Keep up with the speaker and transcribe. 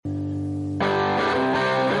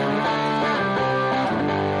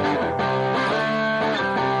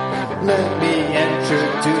Let me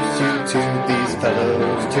introduce you to these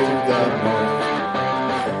fellows to the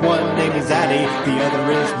north. One name is Addy, the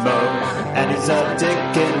other is Mo. Addy's a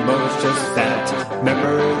dick and Mo's just fat.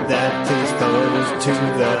 Remember that, these fellows to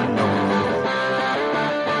the north.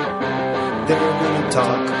 They're gonna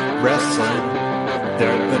talk wrestling.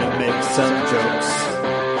 They're gonna make some jokes.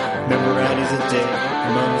 Remember, Addy's a dick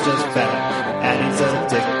and Mo's just fat. Addy's a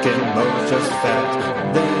dick and Mo's just fat.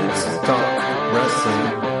 Let's talk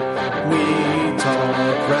wrestling. We talk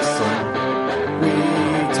wrestling. We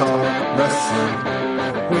talk wrestling.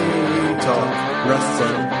 We talk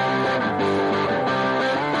wrestling.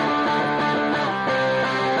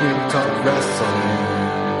 We talk wrestling.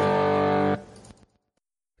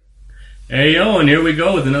 Hey yo, and here we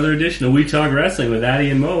go with another edition of We Talk Wrestling with Addy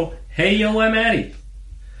and Mo. Hey yo, I'm Addy.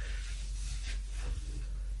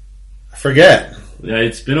 Forget.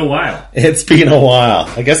 It's been a while. It's been a while.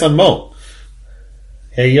 I guess I'm Mo.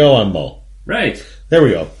 Hey yo, I'm Mo. Right. There we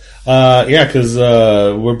go. Yeah, because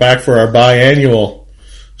we're back for our biannual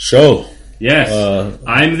show. Yes.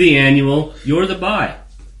 I'm the annual, you're the bi.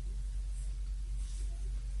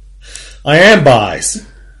 I am bis.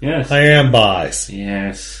 Yes. I am bis.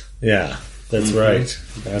 Yes. Yeah, that's right.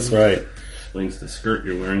 That's right. Explains the skirt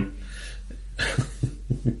you're wearing.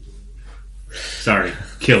 Sorry,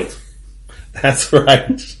 kilt. That's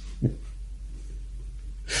right.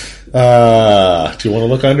 Do you want to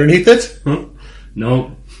look underneath it? Huh?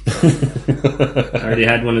 No. I already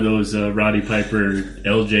had one of those Roddy Piper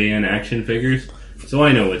LJN action figures, so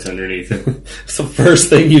I know what's underneath it. It's the first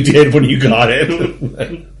thing you did when you got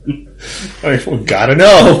it. I gotta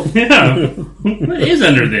know. Yeah. What is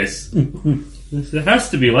under this? There has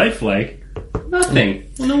to be life like.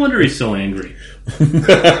 Nothing. Well, no wonder he's so angry.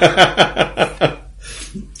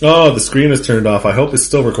 Oh, the screen is turned off. I hope it's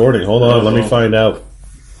still recording. Hold on, let me find out.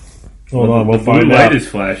 Hold on, we'll the find blue out. light is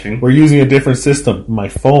flashing. We're using a different system. My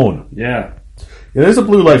phone. Yeah. Yeah, there's a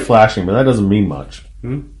blue light flashing, but that doesn't mean much.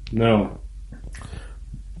 No.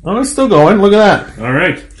 Oh, it's still going. Look at that. All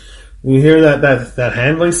right. You hear that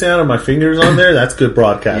handling sound of my fingers on there? That's good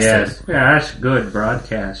broadcasting. Yes. Yeah, that's good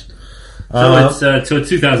broadcast. So it's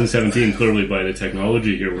 2017. Clearly, by the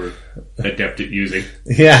technology here, we're adept at using.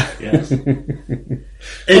 Yeah. Yes.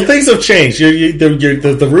 Well, things have changed.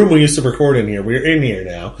 The room we used to record in here, we're in here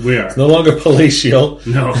now. We are. It's no longer palatial.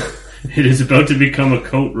 No. It is about to become a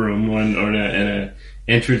coat room and an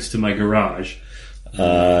entrance to my garage.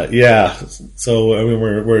 Yeah. So I mean,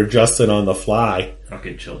 we're adjusting on the fly.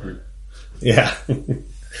 Fucking children. Yeah.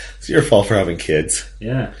 It's your fault for having kids.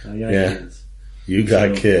 Yeah. I got kids. You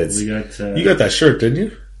got kids. We got. You got that shirt, didn't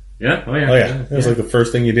you? Yeah. Oh yeah. Oh yeah. That was like the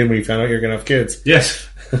first thing you did when you found out you were gonna have kids. Yes.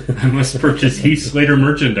 I must purchase Heath Slater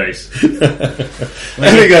merchandise. I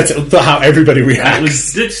think that's how everybody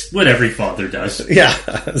reacts. It's what every father does. Yeah,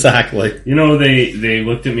 exactly. You know, they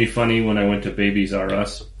looked at me funny when I went to Babies R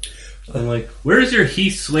Us. I'm like, where's your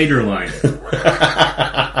Heath Slater line?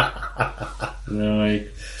 And they're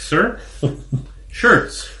like, sir?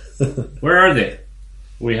 Shirts. Where are they?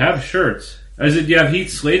 We have shirts. I said, do you have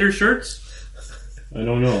Heath Slater shirts? I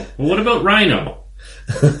don't know. Well, what about Rhino?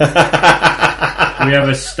 We have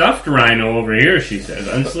a stuffed rhino over here, she says.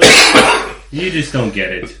 I'm just like, you just don't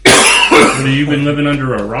get it. What, have you been living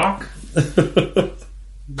under a rock?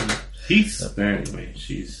 Heath. Anyway,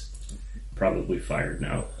 she's probably fired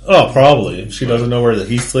now. Oh, probably. She doesn't know where the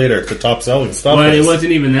Heath Slater, the top selling stuff Well, is. it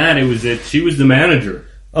wasn't even that. It was that she was the manager.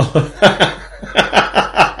 Oh.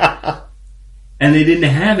 And they didn't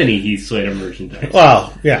have any Heath Slater merchandise.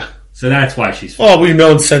 Well, yeah. So that's why she's fired. Well, we've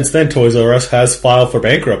known since then Toys R Us has filed for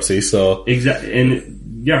bankruptcy, so... Exactly.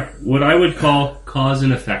 And, yeah, what I would call cause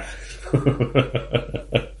and effect.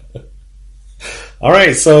 All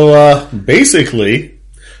right, so basically,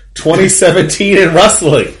 2017 in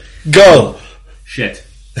wrestling. Go! Shit.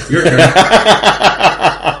 Your turn.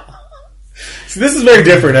 See, this is very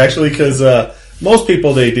different, actually, because most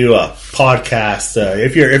people, they do a podcast.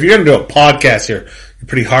 If you're going to do a podcast, you're a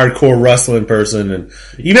pretty hardcore wrestling person, and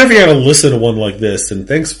you never going to listen to one like this. And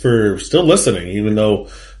thanks for still listening, even though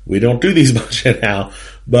we don't do these much now.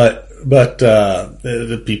 But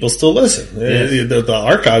the people still listen. Yes. The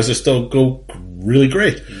archives are still go really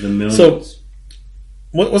great. The millions. So,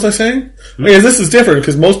 what was I saying? Yeah, this is different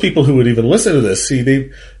because most people who would even listen to this, see, they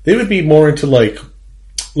would be more into like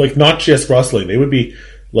not just wrestling. They would be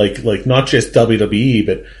like not just WWE,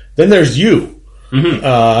 but then there's you.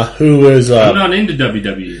 Mm-hmm. Who is? I'm not into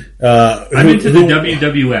WWE. I'm into the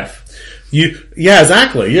WWF. Yeah,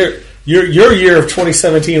 exactly. Your year of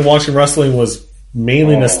 2017 watching wrestling was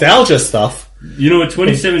mainly nostalgia stuff. You know what?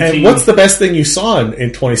 2017. And what's the best thing you saw in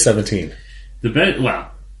 2017? The best.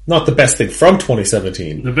 Well, Not the best thing from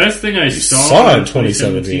 2017. The best thing I saw in in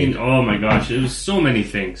 2017. Oh my gosh, it was so many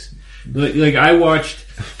things. Like I watched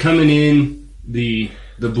coming in the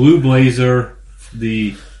Blue Blazer,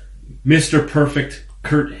 the Mr. Perfect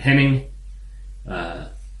Kurt Hennig,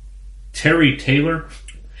 Terry Taylor.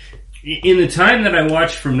 In the time that I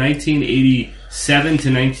watched from 1987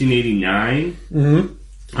 to 1989,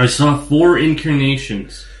 I saw 4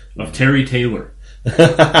 incarnations of Terry Taylor.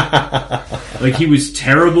 Like he was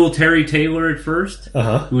terrible Terry Taylor at first,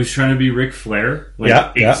 who was trying to be Ric Flair,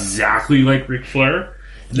 exactly like Ric Flair.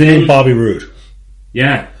 Then Bobby Roode.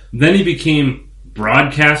 Yeah. Then he became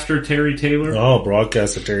broadcaster Terry Taylor. Oh,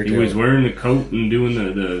 broadcaster Terry Taylor. He was wearing the coat and doing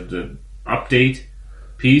the update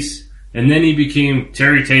piece. And then he became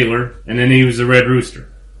Terry Taylor, and then he was the Red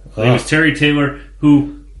Rooster. He was Terry Taylor,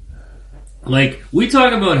 who, like, we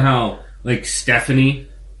talk about how, like, Stephanie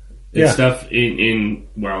and stuff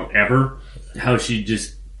ever, how she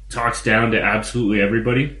just talks down to absolutely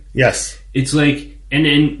everybody. Yes. It's like,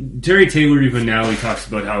 and Terry Taylor, even now, he talks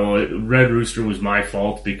about how Red Rooster was my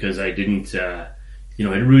fault because I didn't, I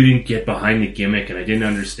really didn't get behind the gimmick and I didn't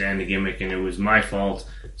understand the gimmick and it was my fault,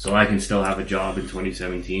 so I can still have a job in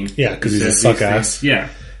 2017. Yeah, because he's a suck ass. Yeah.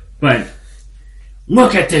 But,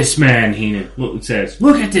 look at this man, Heenan. It says,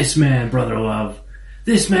 look at this man, Brother Love.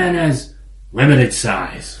 This man has limited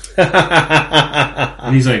size.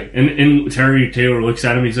 And he's like, and Terry Taylor looks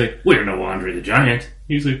at him, he's like, well, you're no Andre the Giant.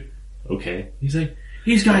 He's like, okay. He's like,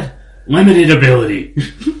 he's got limited ability.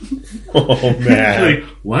 Oh, man. He's like,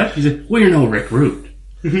 what? He's like, well, you're no Rick Rude.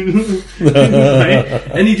 Right?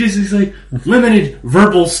 And he's like, limited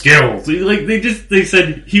verbal skills. Like, they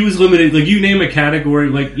said he was limited. Like, you name a category,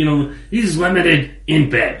 like, he's limited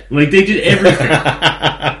in bed. Like, they did everything.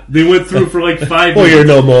 They went through for like 5 minutes. Well, you're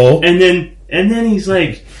no mo. And then he's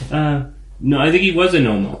like, no, I think he was a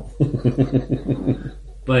no-mo.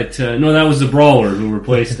 But, no, that was the Brawler who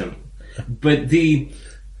replaced him. But the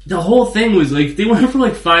whole thing was like, they went for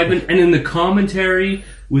like 5 minutes, and in the commentary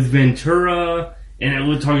with Ventura, and it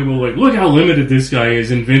was talking about like, look how limited this guy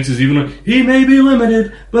is, and Vince is even like, he may be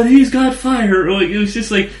limited, but he's got fire. Like, it was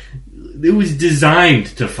just like, it was designed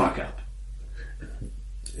to fuck up.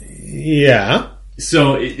 Yeah.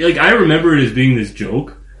 So, I remember it as being this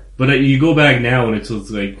joke, but you go back now and it's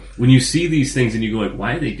like, when you see these things and you go like,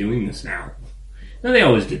 why are they doing this now? No, they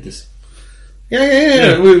always did this.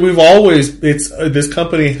 Yeah. We've always, this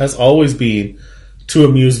company has always been to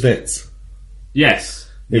amuse Vince. Yes.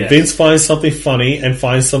 If Vince finds something funny and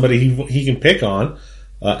finds somebody he can pick on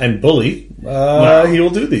and bully, he will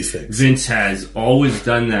do these things. Vince has always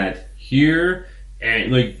done that here,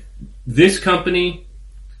 and like this company,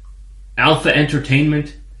 Alpha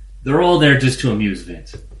Entertainment, they're all there just to amuse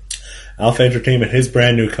Vince. Alpha Entertainment, his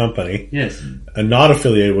brand new company, yes, and not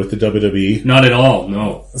affiliated with the WWE, not at all,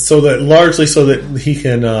 no. So that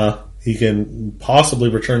he can possibly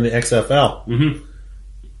return the XFL. Mm-hmm.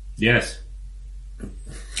 Yes.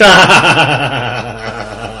 So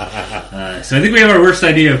I think we have our worst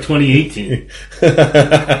idea of 2018.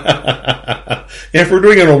 If we're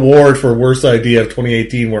doing an award for worst idea of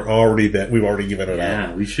 2018, we've already given it out.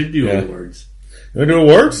 Yeah, we should do awards. You want to do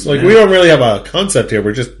awards? Like, we don't really have a concept here.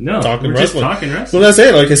 We're just talking wrestling. Just talking wrestling. Well, that's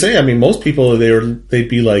it. Like I say, I mean, most people they'd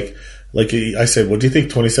be like I said, what do you think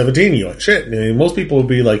 2017? You like shit. I mean, most people would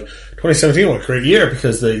be like 2017 was a great year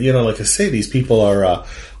because like I say, these people are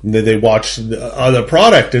they watch the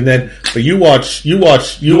product and then but you watch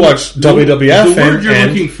WWF. The word you're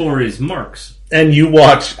looking for is marks, and you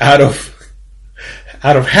watch out of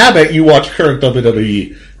habit. You watch current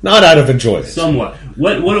WWE, not out of enjoyment. Somewhat.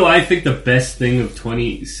 What do I think the best thing of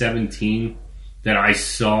 2017 that I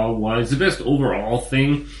saw was the best overall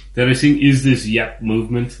thing that I think is this Yep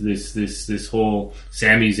movement, this whole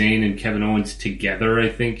Sami Zayn and Kevin Owens together. I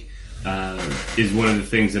think is one of the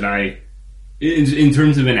things that I, in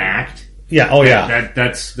terms of an act. Yeah. Oh yeah.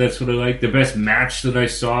 That's what I like. The best match that I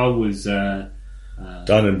saw was Dunn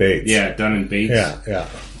and Bates. Yeah, Dunn and Bates. Yeah.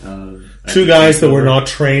 Two guys that were not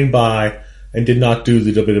trained by and did not do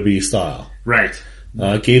the WWE style. Right.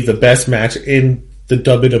 Gave the best match in the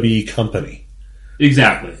WWE company.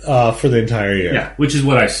 Exactly. For the entire year. Yeah, which is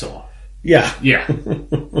what I saw. Yeah. Yeah.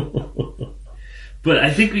 But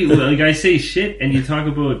I think I say shit and you talk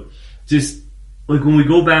about just, like when we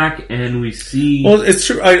go back and we see... Well, it's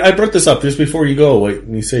true. I brought this up just before you go,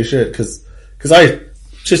 when you say shit, because I,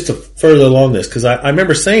 just to further along this, because I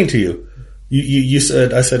remember saying to you, you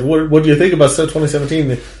said, I said, what do you think about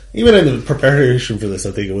 2017? Even in the preparation for this,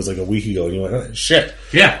 I think it was like a week ago, and you went, oh, shit.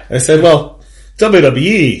 Yeah. I said, well,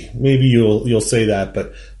 WWE, maybe you'll say that, but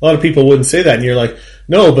a lot of people wouldn't say that, and you're like,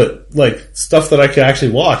 no, but like stuff that I could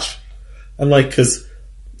actually watch. I'm like, because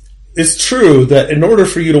it's true that in order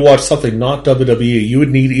for you to watch something not WWE, you would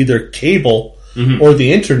need either cable or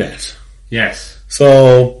the internet. Yes.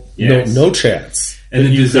 So Yes. no chance. And that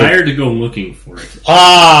the you desire to go looking for it.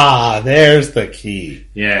 there's the key.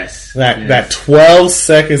 Yes. That 12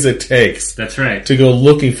 seconds it takes That's right. to go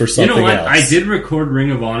looking for You something know what? else. I did record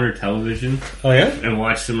Ring of Honor television Oh yeah? and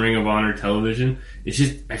watch some Ring of Honor television. It's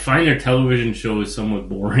just, I find their television show is somewhat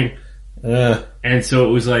boring. And so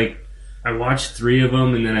it was like, I watched 3 of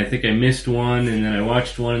them, and then I think I missed one, and then I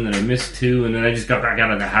watched one, and then I missed 2, and then I just got back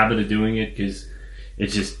out of the habit of doing it because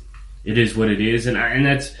it is what it is, and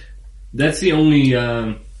that's the only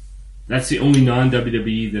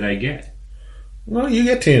non-WWE that I get. Well, you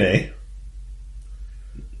get TNA.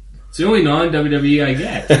 It's the only non-WWE I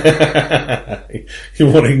get. You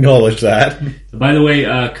won't acknowledge that. By the way,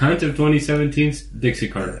 cunt of 2017's Dixie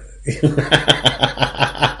Carter.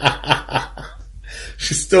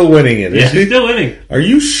 She's still winning it, Yeah, isn't she's she? still winning. Are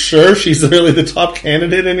you sure she's really the top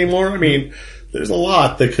candidate anymore? I mean, there's a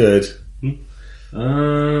lot that could.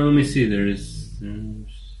 Let me see. There's no,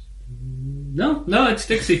 it's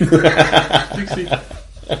Dixie. Dixie.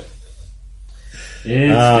 It's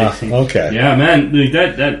Dixie. Okay. Yeah, man. Like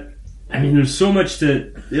that. I mean, there's so much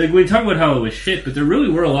to like. We talk about how it was shit, but there really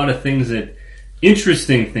were a lot of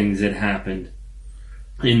interesting things that happened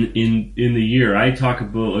in the year. We talk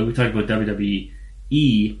about WWE,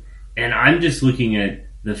 and I'm just looking at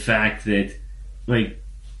the fact that, like,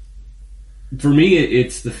 for me,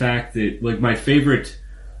 it's the fact that, like, my favorite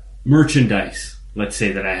merchandise, let's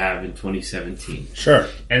say, that I have in 2017. Sure.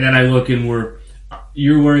 And then I look and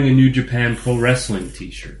you're wearing a New Japan Pro Wrestling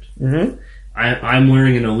t-shirt. Mm-hmm. I'm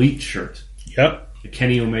wearing an Elite shirt. Yep. A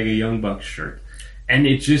Kenny Omega Young Bucks shirt. And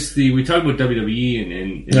it's just we talk about WWE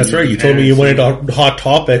and That's New right. You Japan, told me you so- went into Hot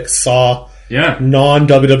Topic, saw Yeah.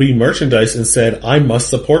 non-WWE merchandise and said, I must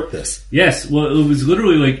support this. Yes. Well, it was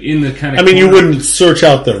literally like in the kind of. I mean, you wouldn't search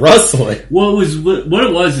out the wrestling. Well, what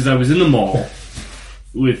it was is I was in the mall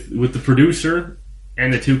with the producer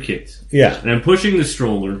and the 2 kids. Yeah. And I'm pushing the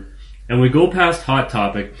stroller, and we go past Hot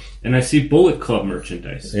Topic, and I see Bullet Club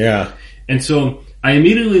merchandise. Yeah. And so I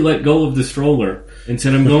immediately let go of the stroller and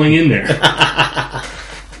said, I'm going in there.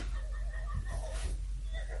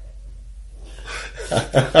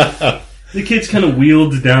 The kids kind of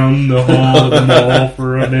wheeled down the hall of the mall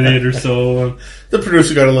for a minute or so. The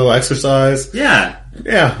producer got a little exercise. Yeah.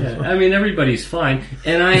 Yeah. I mean, everybody's fine.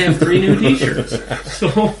 And I have 3 new t-shirts.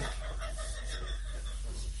 So...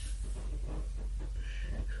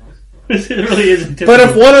 it really isn't typical. But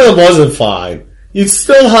if one of them wasn't fine, you'd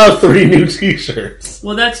still have 3 new t-shirts.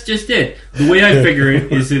 Well, that's just it. The way I figure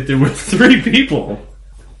it is that there were 3 people.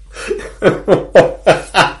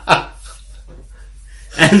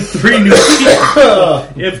 And 3 new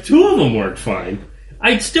t-shirts. If 2 of them weren't fine,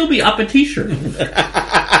 I'd still be up a t-shirt.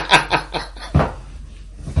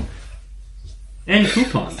 And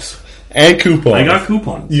coupons. And coupons. I got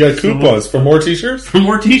coupons. You got coupons for more t-shirts? For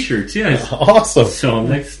more t-shirts, yes. Awesome. So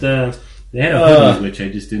next, they had a hoodie, which I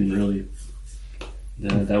just didn't really...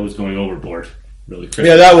 that was going overboard. Really.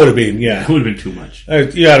 Yeah, that would have been, It would have been too much.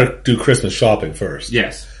 You gotta do Christmas shopping first.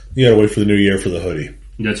 Yes. You gotta wait for the new year for the hoodie.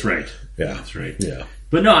 That's right. Yeah. That's right. Yeah.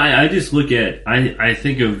 But no, I just look at... I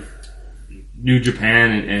think of New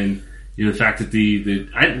Japan and the fact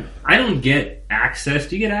that I don't get access.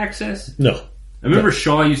 Do you get access? No. I remember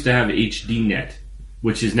Shaw used to have HDNet,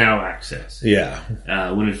 which is now Access. Yeah.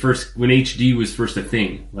 When HD was first a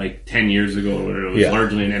thing, like 10 years ago, it was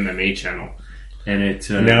largely an MMA channel. And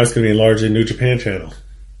now it's going to be largely New Japan channel.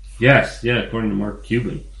 Yes, yeah, according to Mark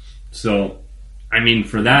Cuban. So, I mean,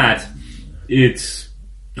 for that, it's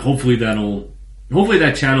hopefully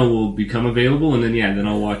that channel will become available, and then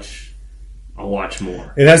I'll watch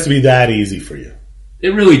more. It has to be that easy for you.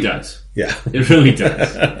 It really does. Yeah. It really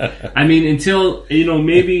does. I mean, until,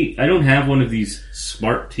 maybe I don't have one of these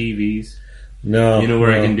smart TVs. No.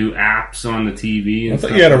 Where I can do apps on the TV. And I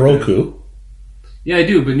thought you had a Roku. Yeah, I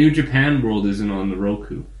do, but New Japan World isn't on the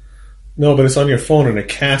Roku. No, but it's on your phone and it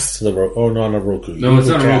casts to the Roku. Oh, not on a Roku. No, it's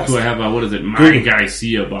not a Cast. Roku. I have My Google.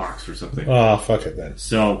 Garcia box or something. Oh, fuck it then.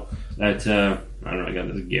 So, that, I don't know, I got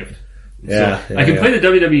it as a gift. Yeah. So, I can play the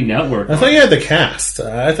WWE Network. I thought you had the cast.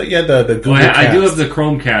 I thought you had the Google Cast. I do have the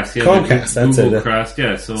Chromecast. Yeah, Chromecast, that's Google it. Cast,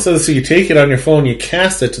 yeah. So you take it on your phone, you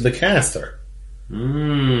cast it to the caster.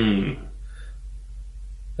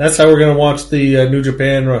 That's how we're going to watch the New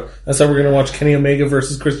Japan. That's how we're going to watch Kenny Omega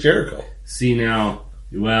versus Chris Jericho. See now,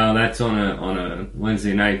 well, that's on a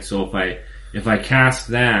Wednesday night. So if I cast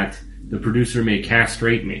that, the producer may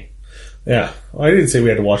castrate me. Yeah, well, I didn't say we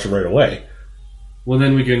had to watch it right away. Well,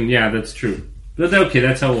 then we can. Yeah, that's true. But okay,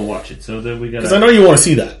 that's how we'll watch it. So then we got. Because I know you want to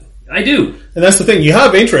see that. I do. And that's the thing. You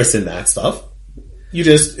have interest in that stuff.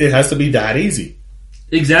 It has to be that easy.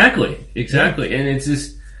 Exactly. And it's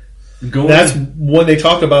just going. That's when they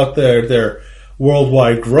talk about their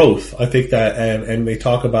worldwide growth. I think that, and they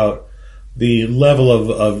talk about the level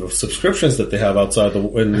of subscriptions that they have outside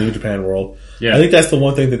in the New Japan world. Yeah. I think that's the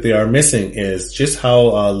one thing that they are missing is just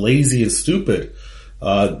how lazy and stupid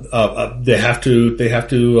they have to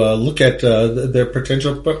look at their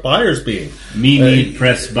potential buyers being. Me need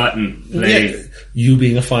press button play. Yeah, you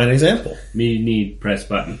being a fine example. Me need press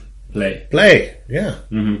button play. Yeah.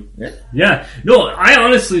 Mm-hmm. Yeah. No, I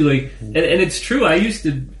honestly and it's true. I used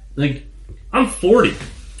to I'm 40.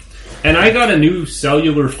 And I got a new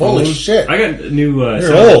cellular phone. Holy shit. I got a new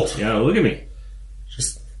You're old. Yeah, look at me.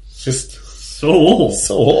 Just so old.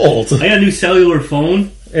 So old. I got a new cellular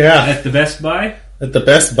phone. Yeah. At the Best Buy. At the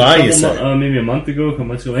Best Buy, you said. Maybe a month ago, a couple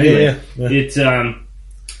months ago. Anyway, yeah. It's I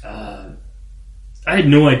had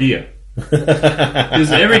no idea.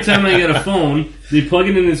 Because every time I get a phone, they plug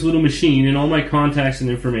it in this little machine, and all my contacts and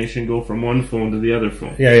information go from one phone to the other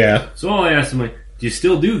phone. Yeah. So I asked him, do you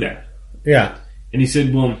still do that? Yeah. And he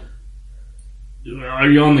said, well, are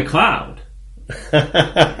you on the cloud?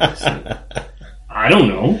 I said, I don't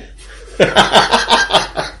know.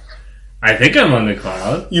 I think I'm on the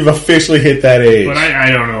cloud. You've officially hit that age. But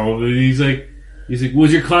I don't know. He's like,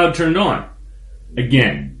 was your cloud turned on?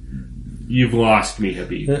 Again, you've lost me,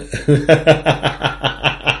 Habib. And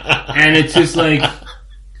it's just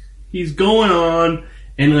he's going on,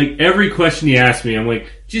 and every question he asks me, I'm like,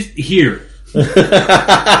 just here.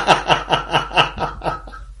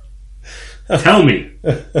 Tell me.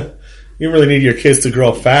 You really need your kids to grow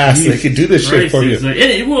up fast. They can do this shit for you.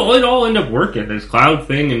 It all ended up working. This cloud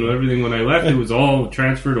thing and everything. When I left, it was all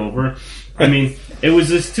transferred over. I mean, it was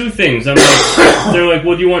just two things. I'm they're like,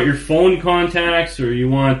 well, do you want your phone contacts or you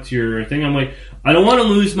want your thing? I'm like, I don't want to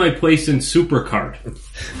lose my place in Supercard.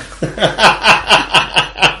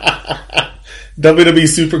 WWE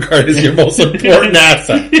Supercard is your most important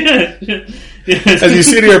asset. Yeah. As you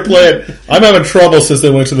sit here playing, I'm having trouble since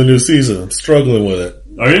they went to the new season. I'm struggling with it.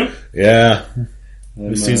 Are you? Yeah.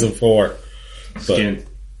 Season 4. Skin.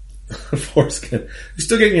 4 skin. You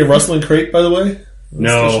still getting your wrestling crate, by the way?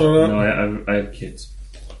 No, I have kids.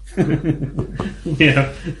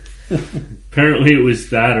 Yeah. Apparently it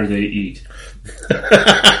was that or they eat.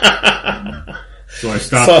 So I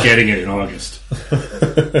stopped getting it in August.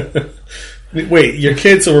 Wait, your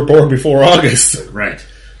kids were born before August. Right.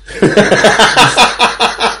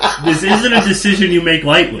 This isn't a decision you make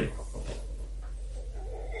lightly.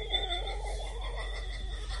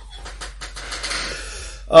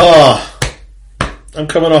 Oh, I'm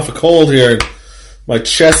coming off a cold here. And my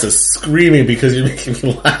chest is screaming because you're making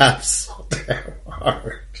me laugh so damn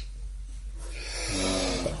hard.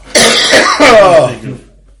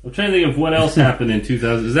 I'm trying to think of what else happened in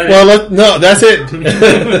 2000. Is that well, no, that's it.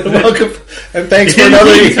 Welcome and thanks for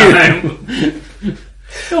another year.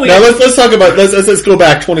 Now let's talk about let's go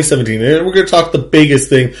back 2017. We're going to talk the biggest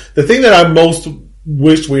thing, the thing that I most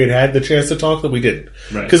wished we had the chance to talk that we didn't.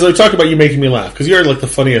 Because I talk about you making me laugh because you're the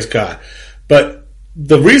funniest guy. But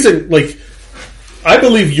the reason, I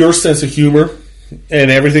believe your sense of humor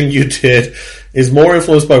and everything you did is more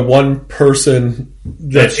influenced by one person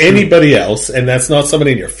than anybody else, and that's not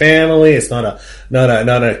somebody in your family. It's not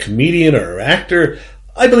a comedian or an actor.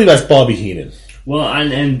 I believe that's Bobby Heenan. Well,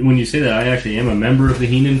 and when you say that, I actually am a member of the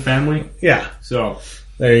Heenan family. Yeah. So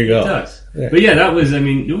there you go. It does. Yeah. But yeah, that was. I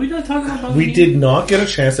mean, did we not talk about Bobby? We did not get a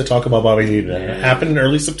chance to talk about Bobby Heenan. It happened in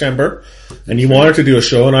early September, and you wanted to do a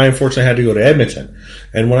show, and I unfortunately had to go to Edmonton.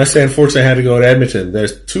 And when I say unfortunately I had to go to Edmonton,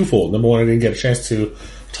 there's twofold. Number one, I didn't get a chance to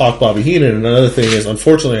talk Bobby Heenan, and another thing is,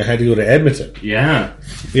 unfortunately, I had to go to Edmonton. Yeah.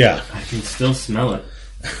 Yeah. I can still smell it.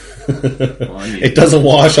 It doesn't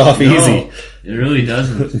wash off easy. It really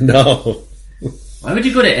doesn't. No. Why would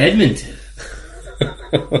you go to Edmonton?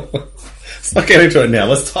 Let's not get into it now.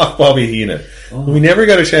 Let's talk Bobby Heenan. Oh. We never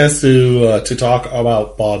got a chance to talk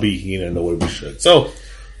about Bobby Heenan the way we should. So,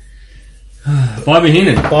 Bobby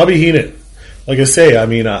Heenan. Like I say, I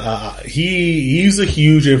mean, he's a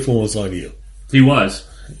huge influence on you. He was.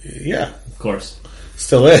 Yeah. Of course.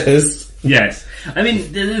 Still is. Yes. I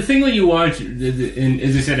mean, the thing that you watch, and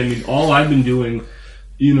as I said, I mean, all I've been doing,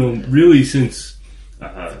 really since...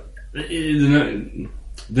 the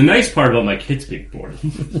nice part about my kids being born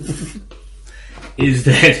is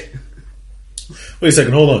that... Wait a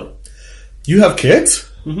second, hold on. You have kids?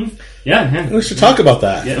 Mm-hmm. Yeah. We should talk about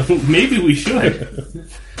that. Yeah, maybe we should.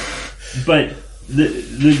 But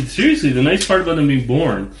seriously, the nice part about them being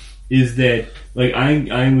born is that,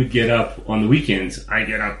 I would get up on the weekends. I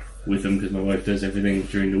get up with them because my wife does everything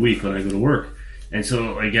during the week when I go to work. And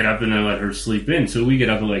so I get up and I let her sleep in. So we get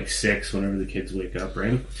up at like 6 whenever the kids wake up,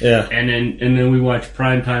 right? Yeah. And then we watch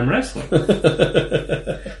primetime wrestling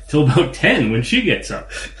till about 10 when she gets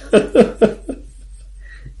up.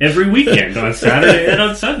 Every weekend on Saturday and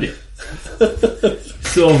on Sunday.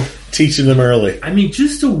 So teaching them early. I mean,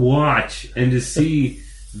 just to watch and to see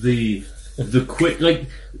the quick, like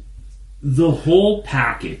the whole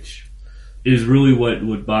package is really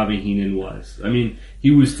what Bobby Heenan was. I mean, he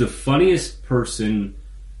was the funniest person.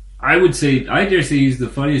 I dare say he's the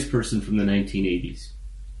funniest person from the 1980s.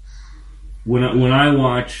 When I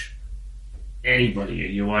watch anybody,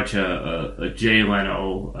 you watch a Jay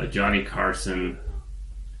Leno, a Johnny Carson,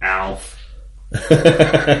 Alf,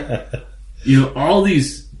 all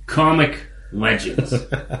these comic legends.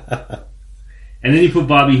 And then you put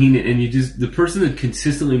Bobby Heenan, and the person that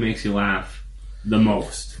consistently makes you laugh the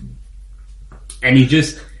most. And he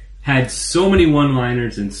just had so many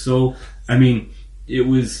one-liners, and it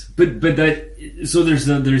was, so there's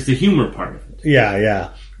the humor part of it. Yeah, yeah.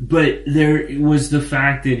 But there was the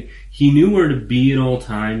fact that he knew where to be at all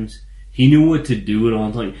times. He knew what to do at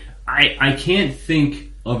all times. I can't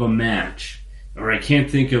think of a match, or I can't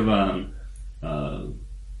think of a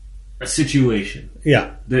situation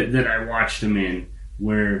that I watched him in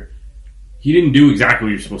where he didn't do exactly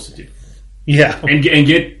what you're supposed to do. Yeah. And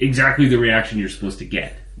get exactly the reaction you're supposed to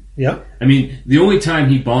get. Yeah. I mean, the only time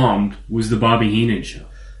he bombed was the Bobby Heenan show.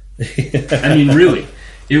 I mean, really.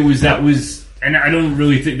 And I don't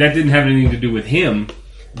really think, that didn't have anything to do with him.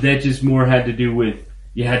 That just more had to do with,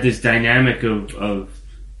 you had this dynamic of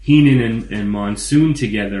Heenan and Monsoon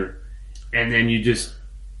together, and then you just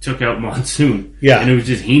took out Monsoon. Yeah. And it was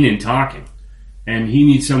just Heenan talking. And he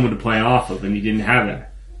needs someone to play off of, and he didn't have that.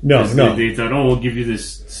 No. They thought, we'll give you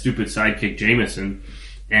this stupid sidekick Jameson,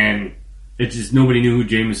 and it just, nobody knew who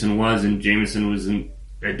Jameson was, and Jameson wasn't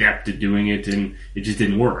adept at doing it, and it just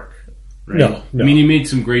didn't work. Right? No. I mean, he made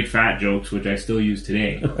some great fat jokes, which I still use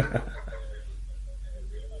today.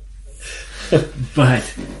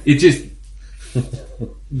 But it just,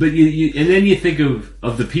 but you and then you think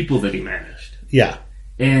of the people that he managed. Yeah.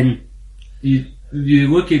 And you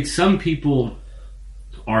look at, some people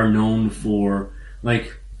are known for,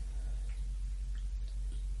 like,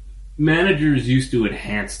 managers used to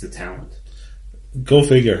enhance the talent. Go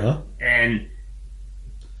figure, huh? And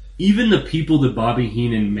even the people that Bobby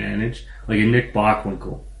Heenan managed, like a Nick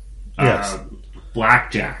Bockwinkel, Yes.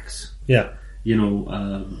 Blackjacks, Yeah.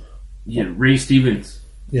 Ray Stevens,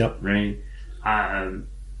 Yep. right?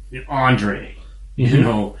 Andre,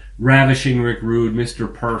 Ravishing Rick Rude,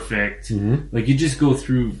 Mr. Perfect. Mm-hmm. Like, you just go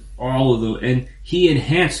through all of them, and he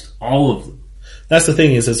enhanced all of them. That's the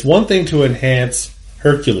thing, is it's one thing to enhance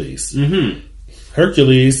Hercules. Mm-hmm.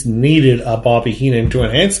 Hercules needed a Bobby Heenan to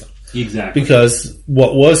enhance him. Exactly. Because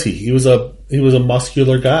what was he? He was a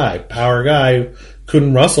muscular guy, power guy,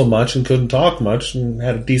 couldn't wrestle much and couldn't talk much, and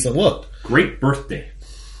had a decent look. Great birthday.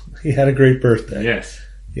 He had a great birthday. Yes.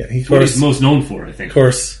 Yeah, That's what he's most known for, I think. Of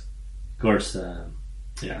course.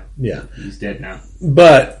 Yeah. Yeah. He's dead now.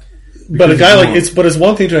 But a guy like, it's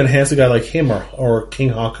one thing to enhance a guy like him or King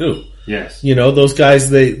Haku. Yes. Those guys,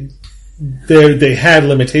 they had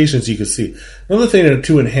limitations, you could see. Another thing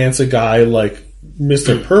to enhance a guy like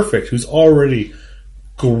Mr. Perfect, who's already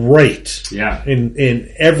great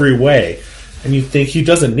in every way, and you think he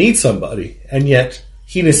doesn't need somebody, and yet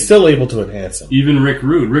he is still able to enhance him. Even Rick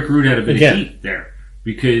Rude. Rick Rude had a bit of heat there,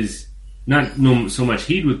 because not so much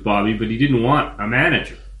heat with Bobby, but he didn't want a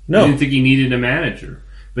manager. No. He didn't think he needed a manager.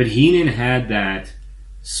 But Heenan had that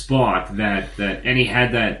spot, and he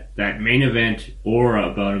had that main event aura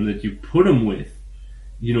about him that you put him with,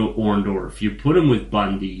 Orndorff, you put him with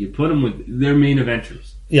Bundy, you put him with their main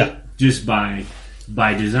eventers. Yeah. Just by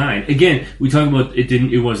design. Again, we talk about it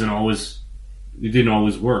didn't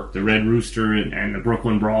always work. The Red Rooster and the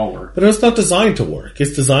Brooklyn Brawler. But it's not designed to work.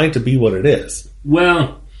 It's designed to be what it is.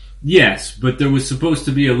 Well, yes, but there was supposed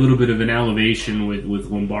to be a little bit of an elevation with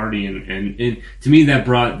Lombardi, and to me that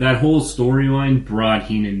whole storyline brought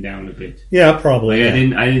Heenan down a bit. Yeah, probably.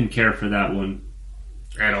 Like, yeah. I didn't care for that one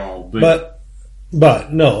at all.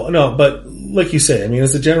 But no, but like you say, I mean,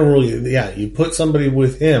 as a general rule, you put somebody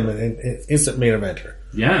with him and instant main eventer.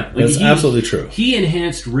 Yeah, that's absolutely true. He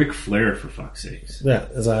enhanced Ric Flair, for fuck's sakes. Yeah,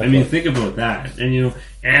 exactly. I mean, think about that. And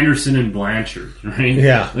Anderson and Blanchard, right?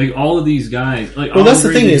 Yeah, like all of these guys. Like, well, that's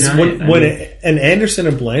the thing is when an Anderson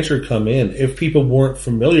and Blanchard come in, if people weren't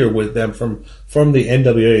familiar with them from the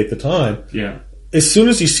NWA at the time, yeah, as soon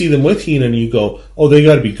as you see them with Heenan, you go, oh, they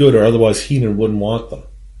got to be good, or otherwise Heenan wouldn't want them.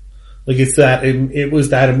 Like, it's that, it was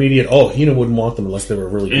that immediate, Heenan wouldn't want them unless they were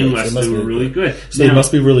really good. Unless they were really good. So they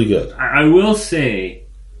must be really good. I will say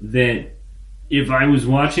that if I was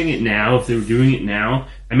watching it now, if they were doing it now,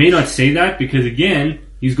 I may not say that because again,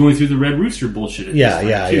 he's going through the Red Rooster bullshit. At this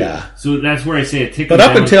time, too. So that's where I say it. But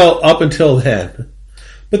up until then,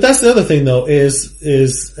 but that's the other thing though is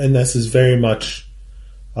and this is very much,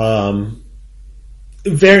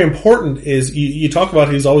 very important is you talk about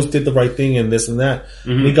he's always did the right thing and this and that.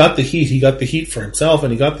 Mm-hmm. He got the heat. He got the heat for himself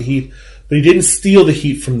and he got the heat, but he didn't steal the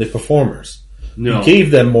heat from the performers. No. He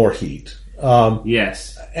gave them more heat.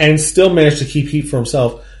 Yes. And still managed to keep heat for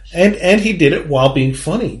himself. And he did it while being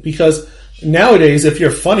funny. Because nowadays, if you're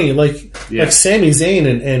funny, like Sami Zayn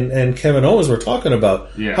and Kevin Owens were talking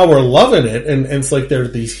about, how we're loving it, and it's like they're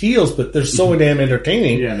these heels, but they're so damn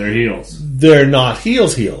entertaining. Yeah, they're heels. They're not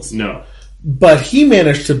heels. No. But he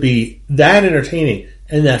managed to be that entertaining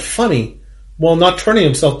and that funny while not turning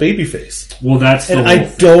himself babyface. Well, that's the and I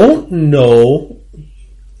don't know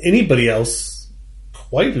anybody else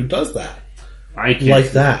quite who does that. I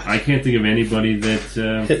can't think of anybody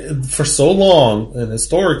that for so long and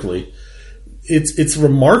historically, it's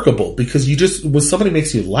remarkable because you just when somebody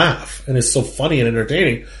makes you laugh and is so funny and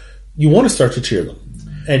entertaining, you want to start to cheer them,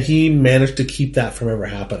 and he managed to keep that from ever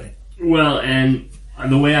happening. Well, and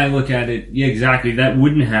the way I look at it, yeah, exactly, that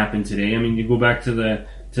wouldn't happen today. I mean, you go back to the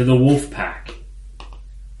Wolfpack,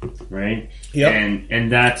 right? Yeah, and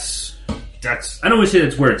that's I don't want to say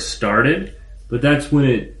that's where it started, but that's when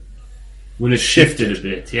it shifted a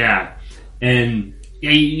bit, yeah. And yeah,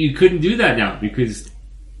 you couldn't do that now because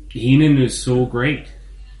Heenan is so great.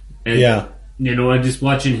 And, you know, I'm just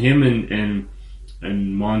watching him and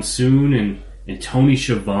Monsoon and Tony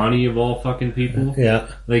Schiavone of all fucking people. Yeah.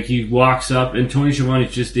 Like he walks up and Tony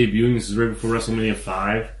Schiavone's just debuting. This is right before WrestleMania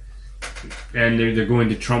 5. And they're going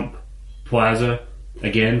to Trump Plaza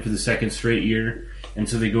again for the second straight year. And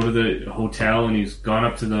so they go to the hotel and he's gone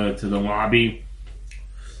up to the lobby.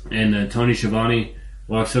 And Tony Schiavone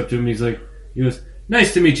walks up to him. He goes,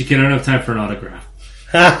 "Nice to meet you, kid. I don't have time for an autograph."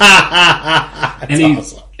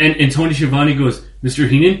 Awesome. And Tony Schiavone goes, "Mr.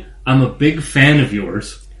 Heenan, I'm a big fan of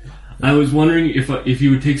yours. I was wondering if you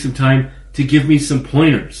would take some time to give me some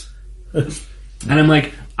pointers." And I'm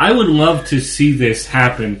like, I would love to see this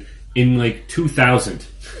happen in like 2000.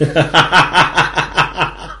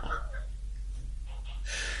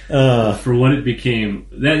 For what it became,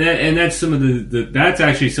 that's some of that's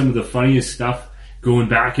actually some of the funniest stuff. Going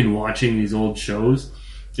back and watching these old shows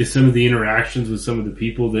is some of the interactions with some of the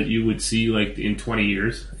people that you would see like in 20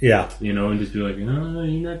 years. Yeah, you know, and just be like, "Oh,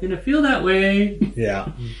 you're not gonna feel that way."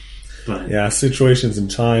 Yeah, but yeah, situations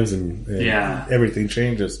and times and everything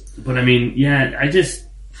changes. But I mean, yeah, I just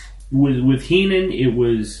with Heenan, it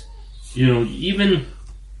was, you know, even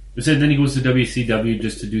then he goes to WCW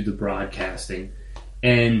just to do the broadcasting.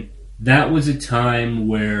 And that was a time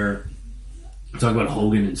where talk about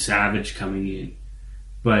Hogan and Savage coming in,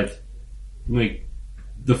 but like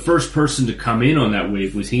the first person to come in on that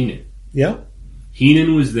wave was Heenan. Yeah,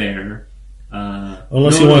 Heenan was there.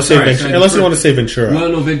 Unless you want to say Ventura. Well,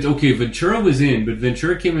 no, Ventura was in, but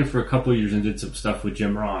Ventura came in for a couple of years and did some stuff with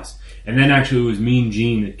Jim Ross, and then actually it was Mean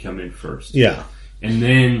Gene that come in first. Yeah, and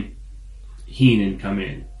then Heenan come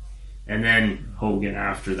in, and then Hogan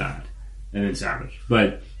after that. And then Savage,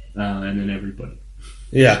 but and then everybody.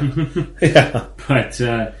 Yeah, yeah. But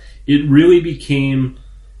it really became,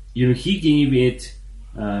 you know, he gave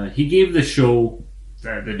the show, the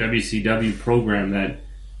WCW program, that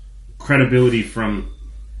credibility from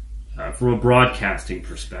a broadcasting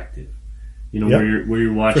perspective. You know, where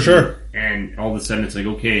you're watching, for sure, and all of a sudden it's like,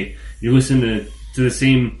 okay, you listen to the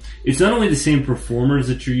same. It's not only the same performers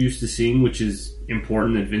that you're used to seeing, which is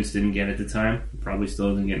important that Vince didn't get at the time, probably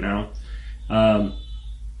still doesn't get now.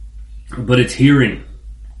 But it's hearing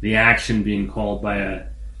the action being called by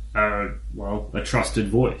a trusted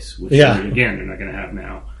voice, which again they're not going to have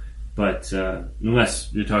now. But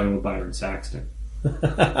unless you're talking about Byron Saxton.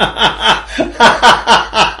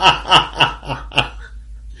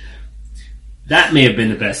 That may have been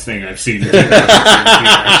the best thing I've seen.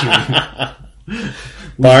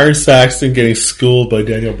 Byron Saxton getting schooled by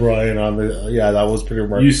Daniel Bryan on that was pretty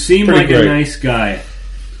remarkable. You seem like great. A nice guy.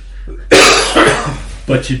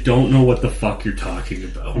 But you don't know what the fuck you're talking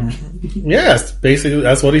about. Yes, basically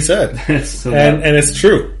that's what he said. And it's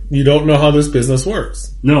true. You don't know how this business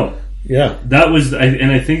works. No. Yeah. That was,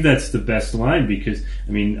 and I think that's the best line because,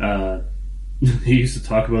 I mean, he used to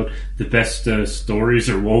talk about the best stories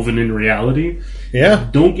are woven in reality. Yeah.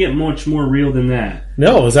 Don't get much more real than that.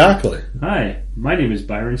 No, exactly. Hi, my name is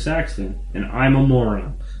Byron Saxton, and I'm a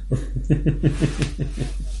moron.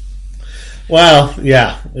 Well,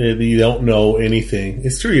 yeah, you don't know anything.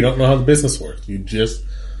 It's true, you don't know how the business works. You just,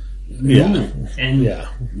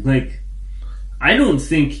 like, I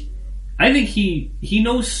I think he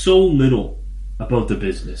knows so little about the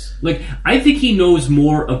business. Like, I think he knows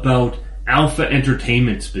more about Alpha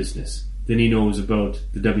Entertainment's business than he knows about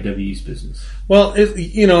the WWE's business. Well,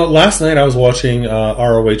 last night I was watching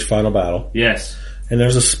ROH Final Battle. Yes. And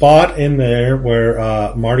there's a spot in there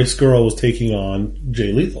where Marty Scurll was taking on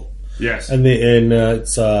Jay Lethal. Yes. And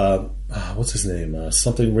it's what's his name?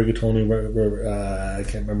 Something Rigatoni. I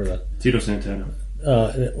can't remember that. Tito Santana.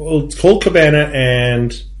 It's Colt Cabana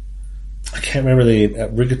and I can't remember the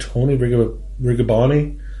Rigatoni,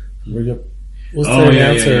 Rigaboni. What's the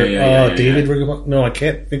announcer? David Rigaboni. No, I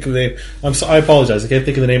can't think of the name. I apologize. I can't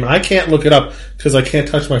think of the name. I can't look it up because I can't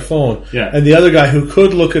touch my phone. Yeah. And the other guy who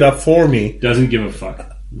could look it up for me doesn't give a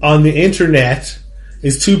fuck on the internet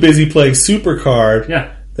is too busy playing Supercard.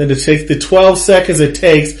 Yeah. Than to take the 12 seconds it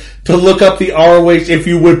takes to look up the ROH, if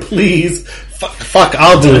you would please. Fuck,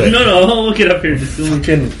 I'll do it. No, I'll look it up here. I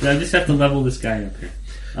just have to level this guy up here.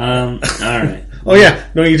 Alright. Oh yeah,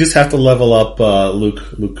 no, you just have to level up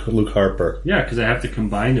Luke Harper. Yeah, because I have to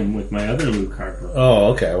combine him with my other Luke Harper.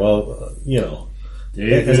 Oh, okay. Well,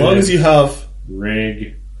 David as long as you have Rigaboni.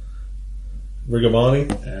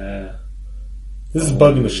 This is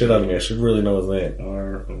bugging the shit out of me. I should really know his name.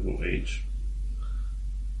 ROH.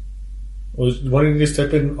 Why didn't you just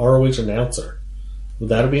type in ROH announcer? Would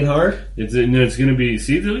that have been hard? It's going to be...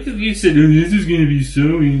 See, look at you said, this is going to be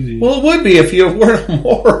so easy. Well, it would be if you weren't a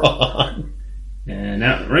moron. And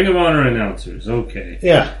now, Ring of Honor announcers. Okay.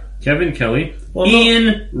 Yeah. Kevin Kelly.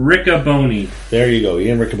 Ian Riccaboni. There you go,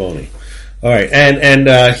 Ian Riccaboni. All right,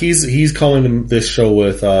 and he's calling this show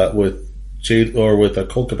with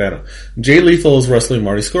Colt Cabana. Jay Lethal is wrestling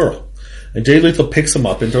Marty Scurll, and Jay Lethal picks him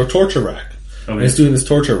up into a torture rack. Oh, and he's doing this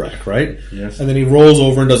torture rack, right? Yes. And then he rolls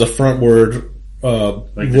over and does a frontward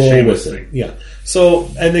like roll with it. Yeah. So,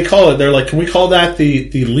 and they call it. They're like, "Can we call that the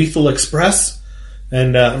Lethal Express?"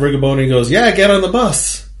 And Riccaboni goes, "Yeah, get on the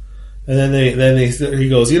bus." And then he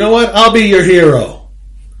goes, "You know what? I'll be your hero."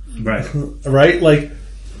 Right. Right? Like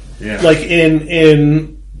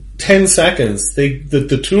in 10 seconds,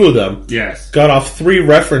 the two of them got off 3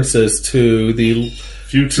 references to the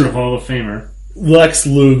future Hall of Famer Lex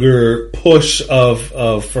Luger push of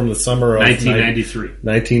from the summer of 1993.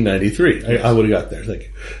 1993. Yes. I would have got there.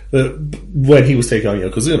 Like when he was taking on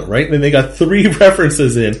Yokozuna, right? And then they got 3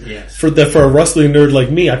 references in for a wrestling nerd like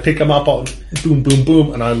me. I pick them up all boom, boom,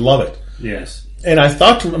 boom, and I love it. Yes. And I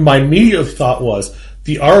thought, my immediate thought was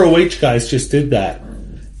the ROH guys just did that,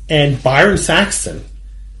 and Byron Saxton,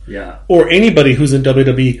 or anybody who's in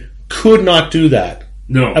WWE could not do that.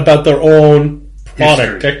 No, about their own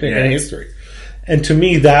product, technique, and history. And to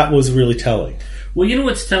me, that was really telling. Well, you know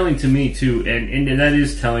what's telling to me, too, and that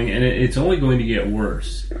is telling, and it's only going to get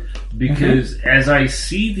worse. Because as I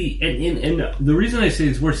see and the reason I say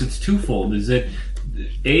it's worse, it's twofold, is that,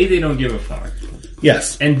 A, they don't give a fuck.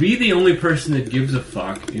 Yes. And B, the only person that gives a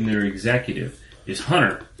fuck in their executive is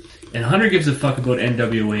Hunter. And Hunter gives a fuck about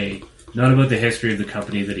NWA, not about the history of the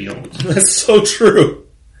company that he owns. That's so true.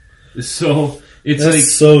 So, it's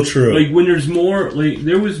That's so true. Like, when there's more,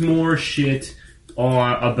 there was more shit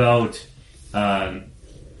about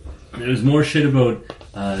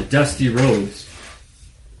Dusty Rhodes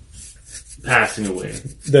passing away.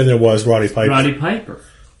 Then there was Roddy Piper.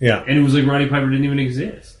 Yeah. And it was like Roddy Piper didn't even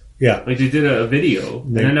exist. Yeah. Like they did a video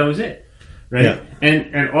and then that was it. Right? Yeah.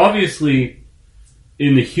 And obviously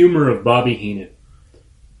in the humor of Bobby Heenan,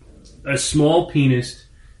 a small penis,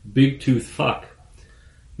 big tooth fuck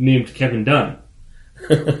named Kevin Dunn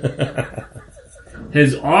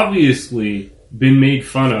has obviously been made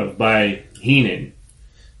fun of by Heenan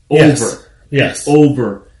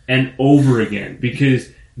over and over again because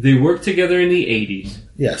they worked together in the 80s.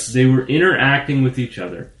 Yes. They were interacting with each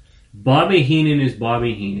other. Bobby Heenan is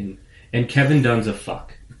Bobby Heenan and Kevin Dunn's a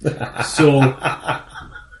fuck. So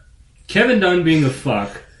Kevin Dunn being a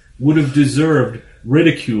fuck would have deserved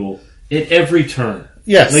ridicule at every turn.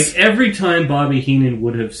 Yes. Like every time Bobby Heenan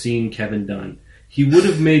would have seen Kevin Dunn, he would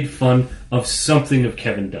have made fun of something of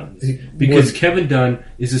Kevin Dunn. Because Kevin Dunn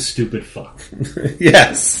is a stupid fuck.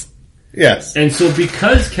 Yes. Yes. And so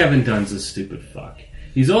because Kevin Dunn's a stupid fuck,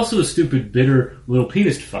 he's also a stupid, bitter, little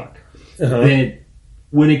penis fuck. That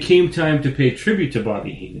when it came time to pay tribute to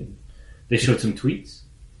Bobby Heenan, they showed some tweets.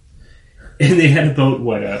 And they had about,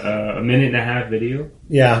 a minute and a half video?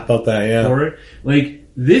 Yeah, about that, yeah. For it. Like,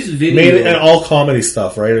 this video... Mainly, and all comedy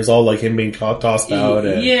stuff, right? It was all like him being tossed out.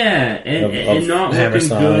 And, and not looking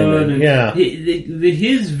good. And,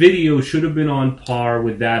 his video should have been on par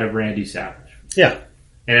with that of Randy Savage. Yeah.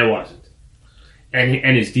 And it wasn't.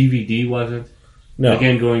 And his DVD wasn't. No.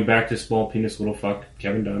 Again, going back to small penis, little fuck,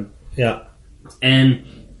 Kevin Dunn. Yeah. And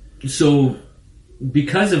so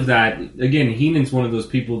because of that, again, Heenan's one of those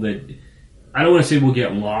people that I don't want to say will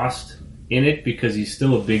get lost in it because he's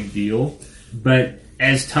still a big deal. But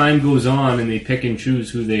as time goes on and they pick and choose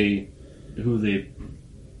who they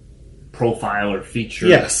profile or feature,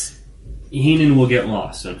 Yes. Heenan will get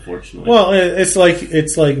lost, unfortunately. Well, it's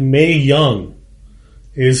like Mae Young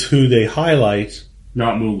is who they highlight,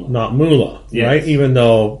 not Moolah. not Moolah, Yes. right? Even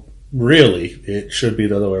though really it should be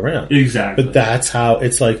the other way around. Exactly. But that's how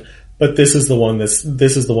it's like. But this is the one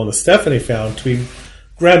that Stephanie found to be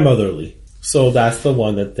grandmotherly. So that's the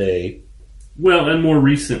one that they. Well, and more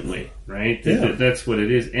recently, right? Yeah. That's what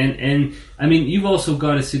it is. And I mean, you've also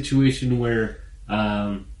got a situation where,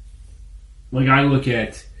 like I look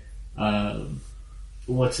at,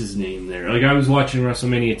 what's his name there? Like I was watching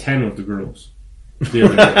WrestleMania 10 with the girls the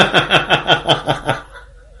other day.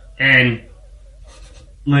 And,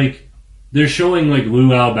 like, they're showing, like,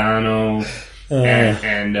 Lou Albano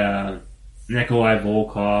and Nikolai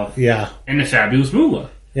Volkov Yeah, and the Fabulous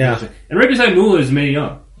Moolah. yeah, And right beside Moolah is Mae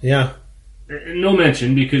Young. yeah, No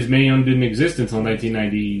mention because Mae Young didn't exist until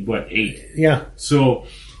 1998. yeah. So,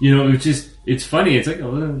 it's funny. It's like,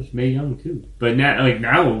 oh, there's Mae Young too. But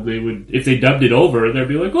now they would, if they dubbed it over, they'd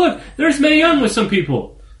be like, look, there's Mae Young with some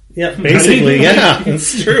people. Yeah, basically, yeah,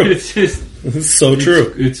 it's true. It's just, It's so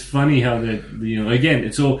true. it's funny how that,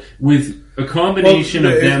 again, so with a combination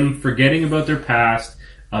Well, of them forgetting about their past,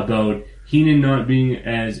 about Heenan not being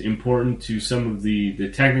as important to some of the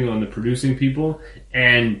technical and the producing people,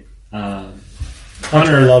 and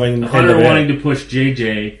Hunter loving wanting to push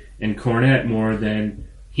JJ and Cornette more than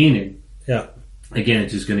Heenan. Yeah, Again,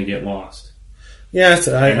 it's just going to get lost. yes,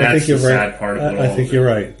 I that's think you're the right. sad part of it I all, think but- you're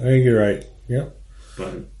right. I think you're right. Yeah. But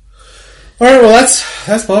All right. Well,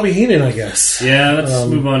 that's Bobby Heenan, I guess. yeah, let's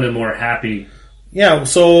move on to more happy. Yeah.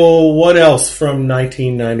 So, what else from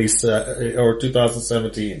 1997 or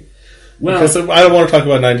 2017? Well, Because I don't want to talk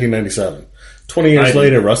about 1997. 20 years I do.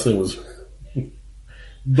 later, wrestling was.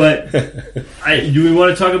 but do we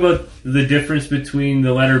want to talk about the difference between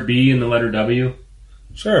the letter B and the letter W?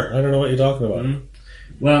 Sure. I don't know what you're talking about. Mhm.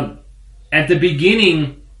 Well, at the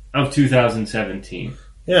beginning of 2017,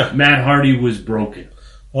 Yeah. Matt Hardy was broken.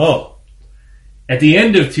 Oh. At the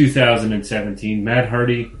end of 2017, Matt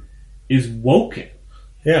Hardy is woken.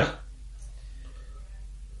 Yeah.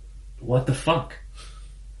 What the fuck?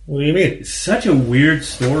 What do you mean? It's such a weird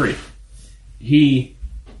story.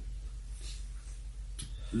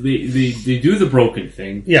 They do the broken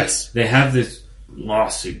thing. Yes. They have this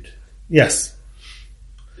lawsuit. Yes.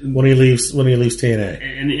 When he leaves TNA.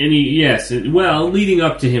 And leading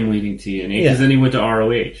up to him leaving TNA, because Yeah. then he went to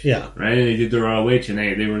ROH. Yeah. Right? And they did their ROH, and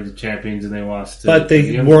they were the champions, and they lost to... But they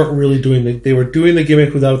to the weren't really they were doing the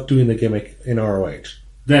gimmick without doing the gimmick in ROH.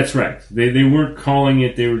 That's right. They weren't calling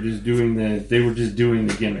it, they were just doing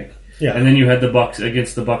the gimmick. Yeah. And then you had the Bucks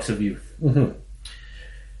against the Bucks of Youth. Mm-hmm.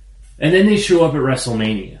 And then they show up at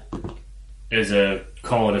WrestleMania as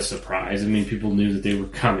call it a surprise. I mean, people knew that they were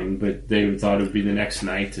coming, but they thought it would be the next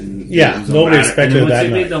night. And Yeah, it was a nobody ladder. expected and then that once they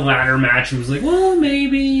night. made the ladder match, it was like, well,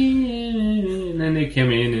 maybe. And then they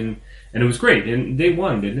came in, and it was great. And they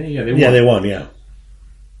won, didn't they? Yeah, they won. Yeah, they won. Yeah.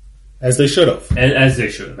 As they should have. As they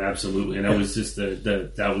should have, absolutely. And that was just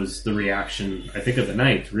that was the reaction, I think, of the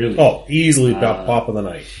night, really. Oh, easily pop of the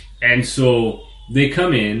night. And so they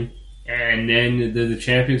come in, and then they're the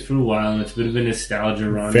champions for a while, and it's a bit of a nostalgia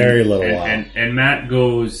run. Very little and, while. And Matt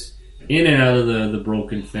goes in and out of the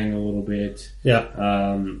broken thing a little bit.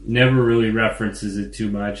 Yeah. Never really references it too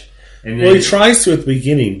much. And then, Well, he tries to at the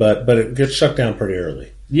beginning, but it gets shut down pretty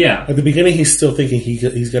early. yeah, At the beginning, he's still thinking he's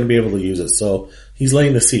going to be able to use it, so he's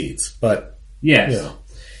laying the seeds. But yes, you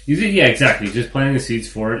know. Yeah, exactly. Just planting the seeds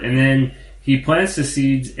for it, and then he plants the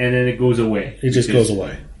seeds, and then it goes away. it just Because goes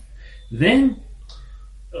away. Then,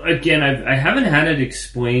 again, I haven't had it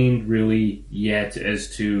explained really yet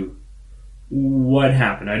as to what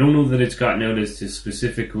happened. I don't know that it's gotten out as to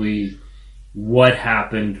specifically what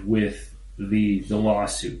happened with the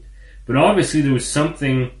lawsuit. But obviously there was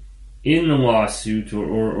something in the lawsuit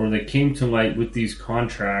or that came to light with these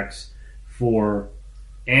contracts for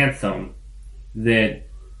Anthem that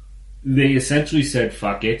they essentially said,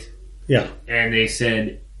 fuck it. Yeah. And they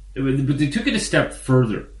said, but they took it a step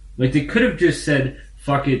further. Like, they could have just said,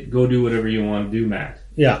 fuck it, go do whatever you want to do, Matt.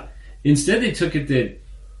 Yeah. Instead, they took it that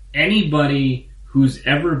anybody who's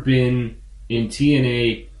ever been in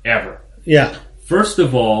TNA ever, Yeah. first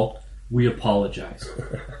of all, we apologize.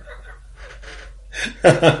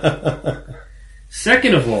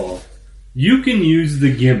 Second of all, you can use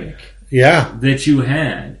the gimmick Yeah. that you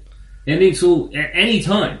had any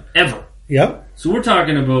time, ever. Yep. So we're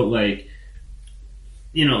talking about, like,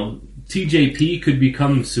 TJP could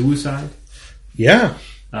become Suicide. Yeah.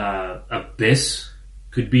 Abyss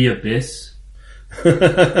could be Abyss. You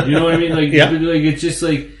know what I mean? Like, Yeah. like it's just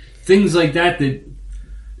like things like that.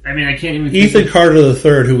 I mean, I can't even. Ethan Carter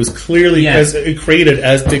III, who was clearly Yes. created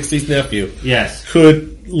as Dixie's nephew, Yes.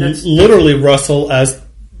 could literally wrestle as,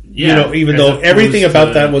 even as though opposed everything about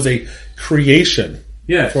to- that was a creation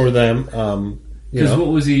Yes. for them. Because what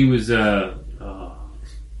was he? He was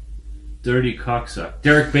dirty cocksucker.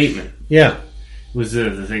 Derek Bateman Yeah. was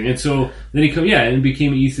the thing, and so then and it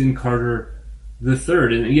became Ethan Carter the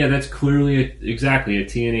Third, and that's clearly exactly a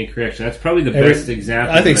TNA correction. That's probably the best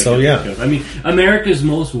example. I think that so, can yeah. think of. I mean, America's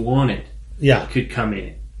Most Wanted Yeah. could come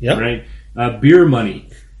in, Yep. right? Beer Money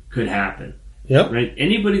could happen, Yep. right?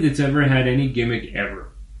 Anybody that's ever had any gimmick ever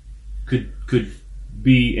could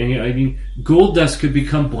be, and I mean, Goldust could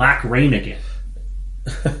become Black Rain again.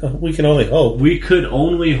 We can only hope. We could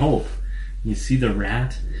only hope. You see the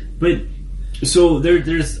rat, but so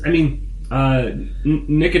there's. I mean,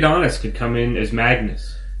 Nick Adonis could come in as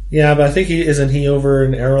Magnus. Yeah, but I think isn't he over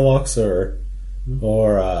in Aerolux or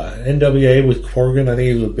NWA with Corgan? I think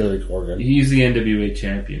he was with Billy Corgan. He's the NWA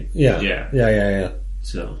champion. Yeah.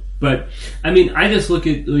 So, but I mean, I just look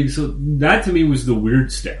at so that to me was the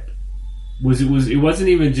weird step. It wasn't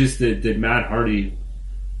even just that Matt Hardy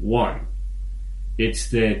won. It's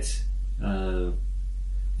that.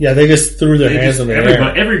 Yeah, they just threw their hands in the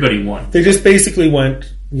air. Everybody won. They just basically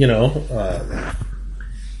went, Yeah.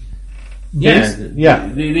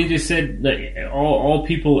 They just said that all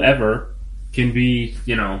people ever can be,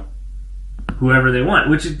 whoever they want,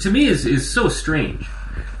 which to me is so strange.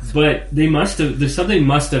 But something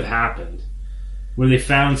must have happened where they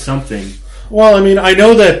found something. Well, I mean, I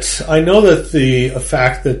know that the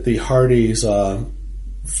fact that the Hardys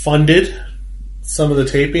funded some of the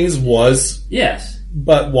tapings was, Yes.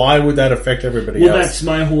 but why would that affect everybody Well, else? that's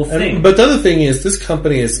my whole thing. But the other thing is, this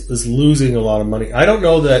company is losing a lot of money. I don't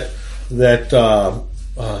know that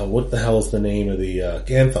what the hell is the name of the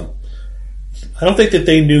Anthem? I don't think that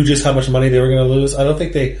they knew just how much money they were going to lose. I don't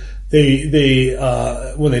think they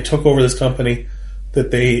when they took over this company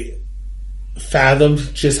that they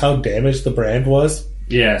fathomed just how damaged the brand was.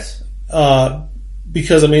 Yes.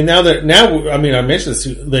 Because I mentioned this,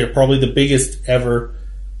 they're probably the biggest ever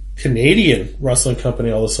Canadian wrestling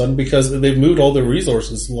company all of a sudden because they've moved all their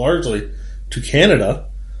resources largely to Canada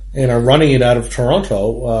and are running it out of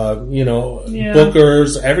Toronto.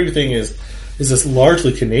 Bookers, everything is just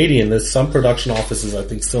largely Canadian. There's some production offices, I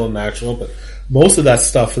think, still in Nashville, but most of that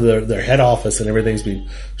stuff, their head office and everything's been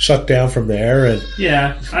shut down from there. And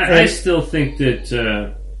I still think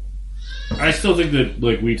that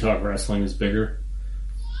like We Talk Wrestling is bigger.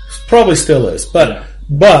 Probably still is, but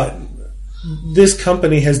this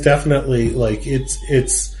company has definitely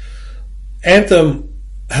it's Anthem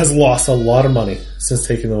has lost a lot of money since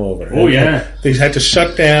taking them over. Oh, yeah. They had to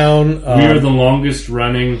shut down. We are the longest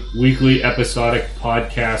running weekly episodic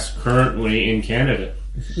podcast currently in Canada.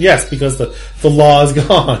 Yes, because the law is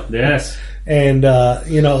gone. Yes. And,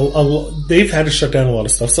 they've had to shut down a lot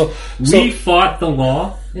of stuff. So we fought the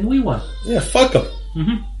law and we won. Yeah, fuck them.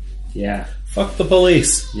 Mm-hmm. Yeah. Fuck the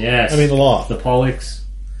police. Yes. I mean the law. The Pollocks.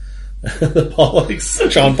 The Pollocks.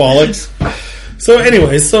 John Pollocks. So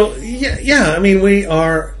anyway, I mean, we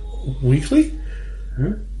are weekly?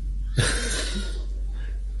 Huh?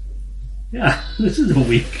 Yeah, this is a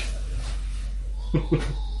week.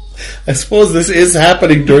 I suppose this is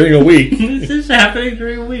happening during a week. This is happening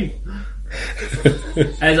during a week.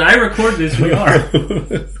 As I record this, we are.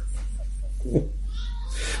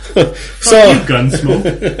 So you, Gunsmoke.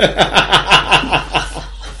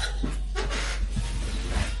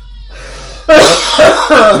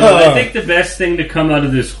 No, I think the best thing to come out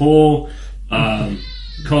of this whole,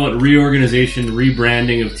 call it reorganization,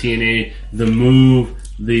 rebranding of TNA, the move,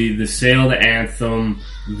 the sale to Anthem,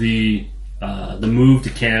 the move to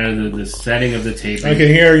Canada, the setting of the taping. I can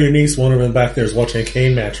hear your niece, one of them back there, is watching a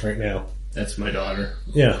cane match right now. That's my daughter.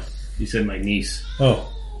 Yeah. You said my niece.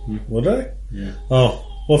 Oh. What did I? Yeah. Oh.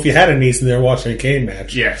 Well, if you had a niece and they were watching a cane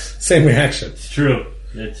match. Yes. Same reaction. It's true.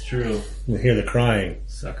 It's true. You hear the crying.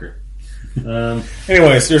 Sucker.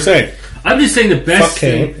 Anyways, you're saying. I'm just saying the best fuck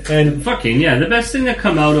Kane. thing. Fuck Kane, yeah. The best thing that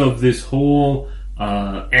come out of this whole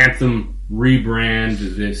Anthem rebrand,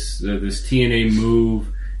 this TNA move,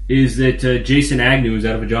 is that Jason Agnew is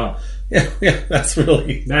out of a job. Yeah, that's what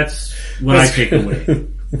I take away.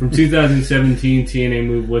 From 2017 TNA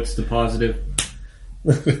move, what's the positive?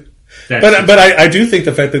 But I do think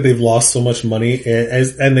the fact that they've lost so much money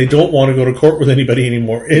and they don't want to go to court with anybody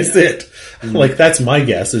anymore is it. Mm-hmm. Like, that's my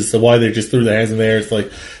guess as to why they just threw their hands in the air. It's like,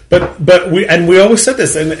 but we always said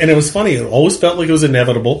this, and it was funny. It always felt like it was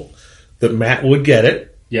inevitable that Matt would get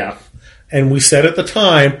it. Yeah. And we said at the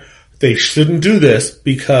time, they shouldn't do this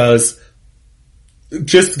because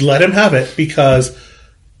just let him have it, because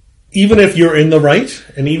even if you're in the right,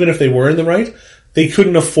 and even if they were in the right, they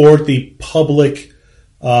couldn't afford the public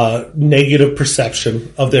negative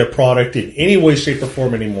perception of their product in any way, shape, or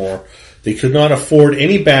form anymore. They could not afford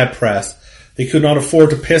any bad press. They could not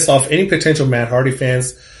afford to piss off any potential Matt Hardy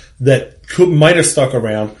fans that might have stuck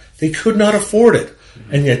around. They could not afford it.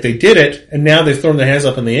 And yet they did it, and now they've thrown their hands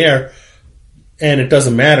up in the air, and it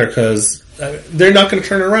doesn't matter because they're not going to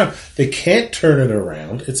turn it around. They can't turn it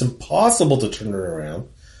around. It's impossible to turn it around.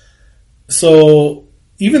 So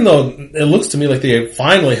even though it looks to me like they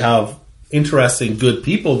finally have interesting, good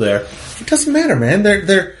people there, it doesn't matter, man.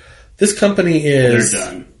 This company is... They're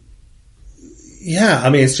done. Yeah, I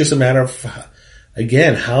mean, it's just a matter of,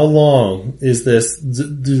 again, how long is this?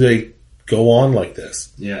 Do they go on like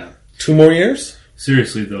this? Yeah. 2 more years?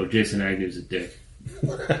 Seriously, though, Jason Agnew's a dick.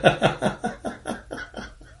 What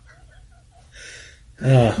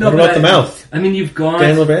about the mouth? I mean, you've gone...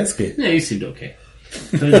 Dan Levansky. Yeah, he seemed okay.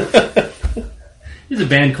 There's a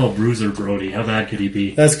band called Bruiser Brody. How bad could he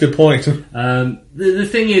be? That's a good point. The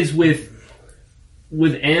thing is, with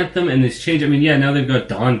Anthem and this change, I mean, yeah, now they've got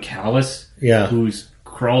Don Callis, who's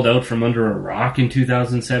crawled out from under a rock in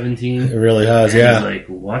 2017. It really has, and yeah. Like,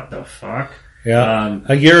 what the fuck? Yeah.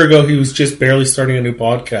 A year ago, he was just barely starting a new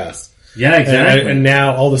podcast. Yeah, exactly. And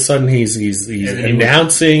now, all of a sudden, he's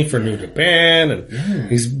announcing for New Japan, and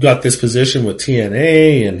he's got this position with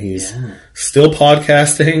TNA, and he's still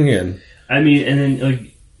podcasting, and... I mean, and then,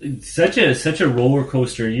 like, such a roller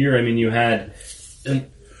coaster year. I mean, you had...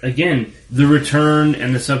 Again, the return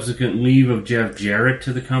and the subsequent leave of Jeff Jarrett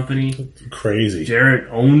to the company. Crazy. Jarrett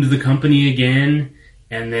owned the company again,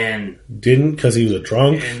 and then... Didn't, because he was a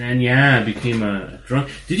drunk. And then, became a drunk.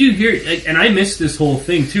 Did you hear... And I missed this whole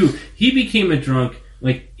thing, too. He became a drunk,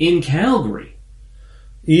 like, in Calgary.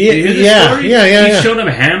 Yeah. He showed up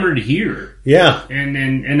hammered here. Yeah.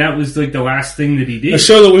 And that was, like, the last thing that he did. A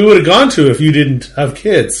show that we would have gone to if you didn't have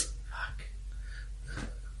kids.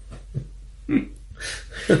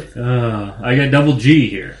 I got double G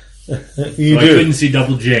here. You do. I couldn't see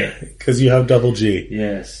double J. Because you have double G.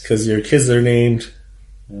 Yes. Because your kids are named...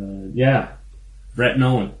 Brett and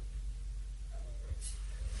Owen.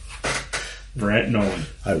 Brett and Owen.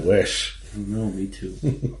 I wish. No, me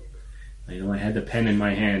too. I know I had the pen in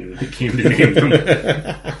my hand when it came to name them.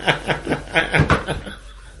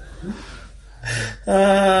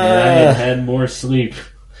 I had more sleep.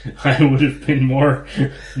 I would have been more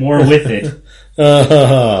with it.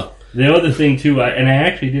 The other thing too, and I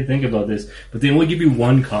actually did think about this, but they only give you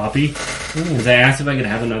one copy because I asked if I could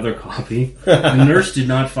have another copy. The nurse did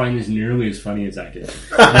not find this nearly as funny as I did.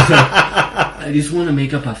 I just want to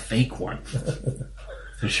make up a fake one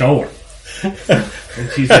to show her, and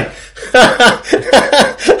she's like,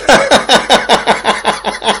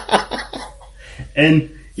 and.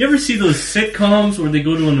 You ever see those sitcoms where they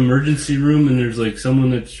go to an emergency room and there's like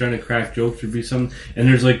someone that's trying to crack jokes or be something, and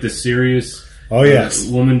there's like the serious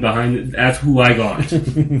woman behind it? That's who I got.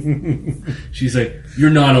 She's like, "You're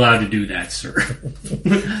not allowed to do that, sir."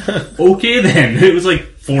 Okay then. It was like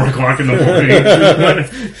 4 o'clock in the morning.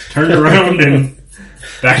 Turned around and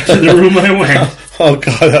back to the room I went. Oh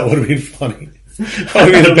god, that would have been funny. That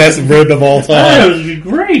would be the best rib of all time. That would be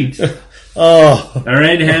great. Oh. All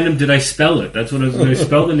right, hand him. Did I spell it? That's what I was going to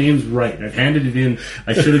spell the names right. I handed it in.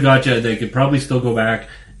 I should have got you. They could probably still go back.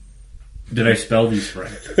 Did I spell these right?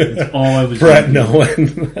 That's all I was Brett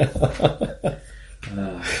Nolan. That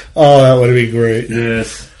would be great.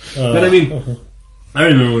 Yes. But I mean, I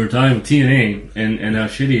remember we were talking about TNA and how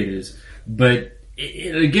shitty it is. But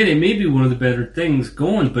again, it may be one of the better things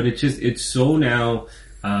going, but it's so now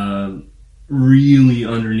really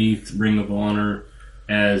underneath Ring of Honor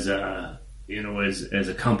as as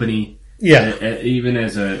a company, even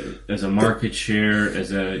as a market share,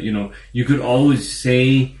 you could always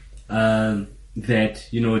say that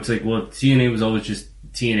it's like, well, TNA was always just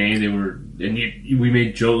TNA. They were, and we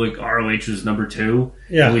made joke like ROH was number 2.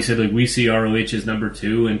 Yeah, and we said like we see ROH as number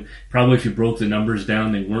 2, and probably if you broke the numbers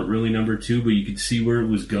down, they weren't really number 2, but you could see where it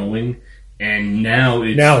was going. And now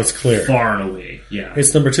it's clear, far and away. Yeah,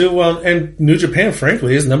 it's number 2. Well, and New Japan,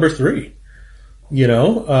 frankly, is number 3.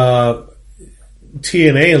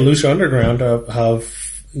 TNA and Lucha Underground have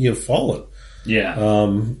fallen. Yeah.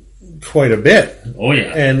 Quite a bit. Oh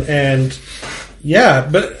yeah. And yeah,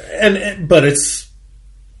 but it's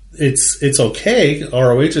okay.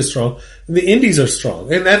 ROH is strong. The indies are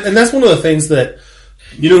strong. And that's one of the things that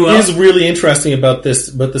is really interesting about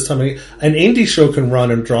this time. An indie show can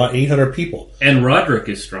run and draw 800 people. And Roderick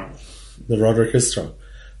is strong. The Roderick is strong.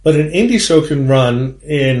 But an indie show can run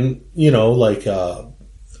in,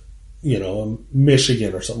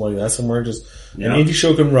 Michigan or something like that, somewhere. Just an indie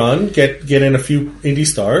show can run, get in a few indie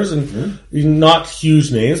stars, and not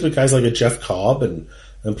huge names, but guys like a Jeff Cobb and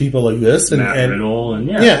people like this, and Matt Riddle, and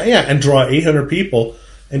and draw 800 people.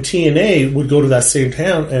 And TNA would go to that same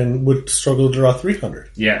town and would struggle to draw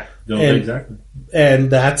 300. Yeah, exactly. And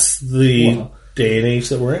that's the day and age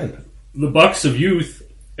that we're in. The Bucks of Youth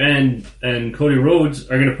and Cody Rhodes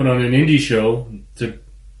are going to put on an indie show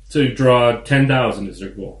to draw 10,000 as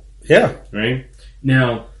their goal. Yeah. Right?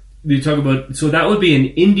 Now, you talk about... So that would be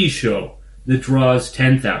an indie show that draws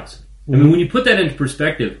 10,000. I mean, when you put that into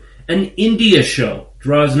perspective, an India show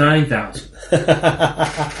draws 9,000.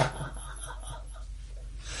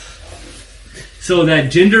 So that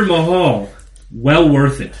Jinder Mahal, well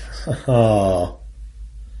worth it. Oh.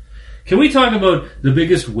 Can we talk about the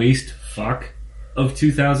biggest waste fuck of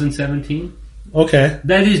 2017? Okay.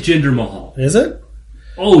 That is Jinder Mahal. Is it?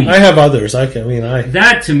 Oh, yeah. I have others. I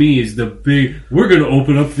That to me is the big... We're going to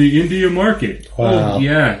open up the India market. Wow. Oh,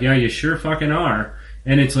 yeah, you sure fucking are.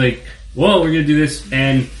 And it's like, well, we're going to do this,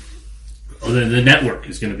 and the network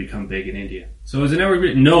is going to become big in India. So is the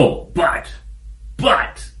network... No,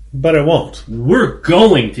 but it won't. We're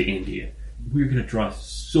going to India. We're going to draw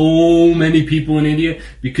so many people in India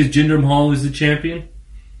because Jinder Mahal is the champion.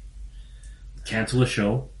 Cancel a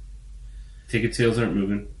show. Ticket sales aren't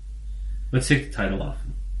moving. Let's take the title off.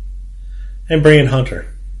 And bring in Hunter.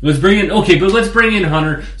 Let's bring in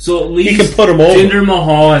Hunter. So at least he can put him over. Jinder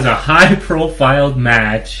Mahal has a high-profile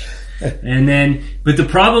match. But the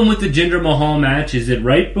problem with the Jinder Mahal match is that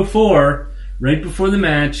right before the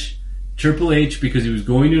match, Triple H, because he was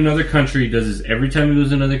going to another country, he does this every time he goes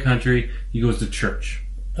to another country, he goes to church.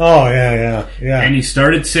 Oh, yeah. And he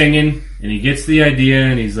started singing, and he gets the idea,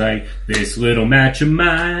 and he's like, this little match of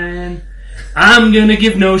mine, I'm gonna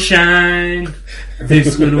give no shine.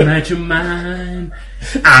 This little match of mine,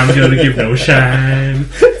 I'm gonna give no shine.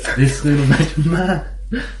 This little match of mine,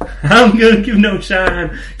 I'm gonna give no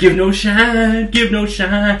shine. Give no shine, give no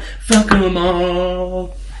shine. Fuck them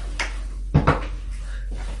all.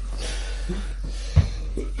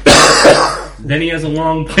 Then he has a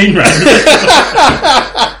long plane ride.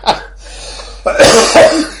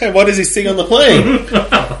 And what does he sing on the plane?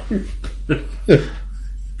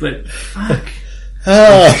 But fuck.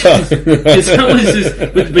 It's always just,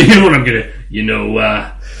 but you know what I'm gonna,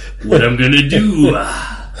 what I'm gonna do?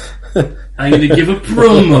 I'm gonna give a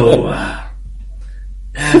promo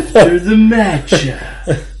after the match.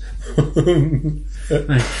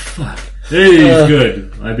 Like, fuck. He's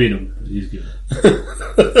good. I beat him. He's good.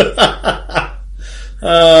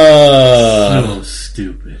 So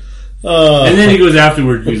stupid. And then he goes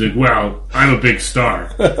afterwards and he's like, well, I'm a big star,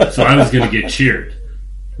 so I was going to get cheered.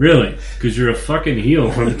 Really? Because you're a fucking heel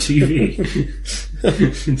on the TV.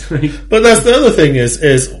 It's like, but that's the other thing is,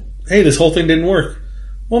 hey, this whole thing didn't work.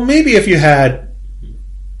 Well, maybe if you had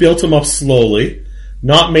built him up slowly,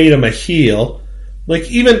 not made him a heel, like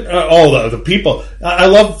even the people. I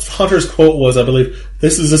love Hunter's quote was, I believe,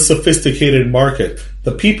 this is a sophisticated market.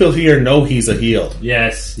 The people here know he's a heel.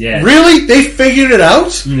 yes. Really? They figured it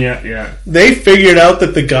out? Yeah. They figured out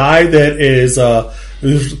that the guy that is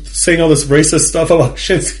saying all this racist stuff about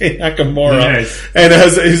Shinsuke Nakamura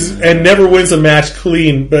and never wins a match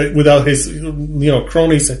clean, but without his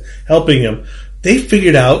cronies helping him. They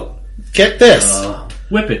figured out. Get this,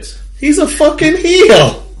 Whippets. he's a fucking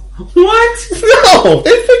heel. What? No,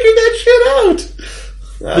 they figured that shit out.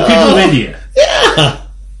 The people of India.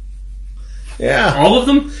 Yeah. All of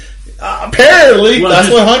them? Apparently, that's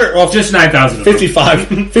what Hunter. Well, just 9,000.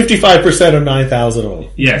 55% of 9,000 of them.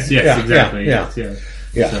 Yes, exactly. Yeah.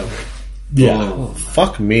 So, Oh,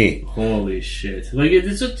 fuck me. Holy shit! Like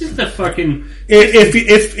it's just a fucking.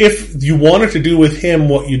 If you wanted to do with him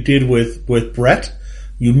what you did with Brett,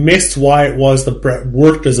 you missed why it was that Brett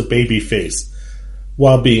worked as a baby face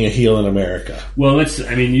while being a heel in America. Well,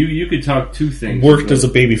 you could talk two things. Worked as a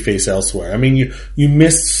baby face elsewhere. I mean, you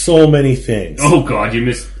missed so many things. Oh God, you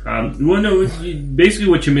missed. Basically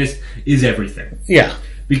what you missed is everything. Yeah,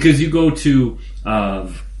 because you go to.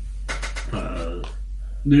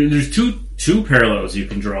 There's two parallels you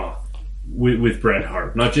can draw with Bret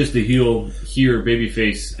Hart. Not just the heel here,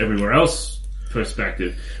 babyface everywhere else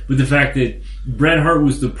perspective, but the fact that Bret Hart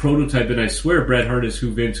was the prototype, and I swear Bret Hart is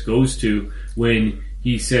who Vince goes to when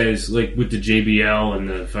he says, like with the JBL and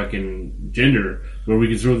the fucking Jinder, where we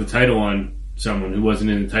could throw the title on someone who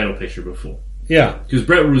wasn't in the title picture before. Yeah. Because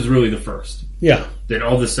Bret was really the first. Yeah. Then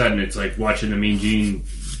all of a sudden it's like watching the Mean Gene,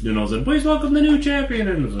 and all of a sudden, please welcome the new champion,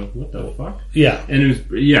 and it was like, what the fuck? Yeah. And it was,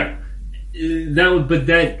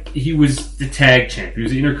 he was the tag champ. He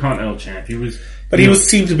was the Intercontinental champ. He was, but he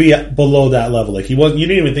seemed to be below that level. Like he was, you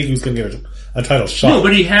didn't even think he was going to get a title shot. No,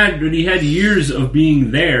 but he had years of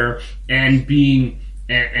being there and being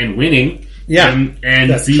and winning. Yeah, and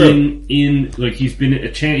that's being true. in, like, he's been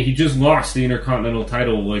a champ. He just lost the Intercontinental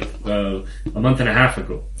title like a month and a half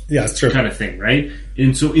ago. Yeah, that's true. Kind of thing, right?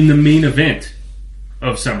 And so in the main event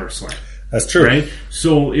of SummerSlam. That's true. Right?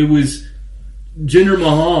 So it was Jinder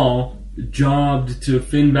Mahal jobbed to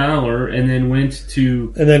Finn Balor and then went to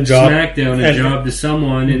SmackDown and jobbed to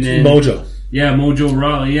someone and then Mojo. Yeah, Mojo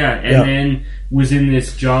Rawley, yeah. And then was in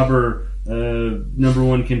this jobber number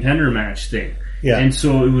one contender match thing. Yeah. And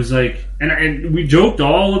so it was like, and we joked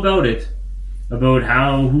all about it, about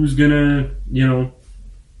how who's gonna,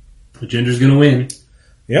 Jinder's gonna win.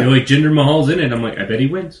 Yeah. They're like, Jinder Mahal's in it. I'm like, I bet he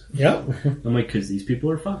wins. Yeah. I'm like, because these people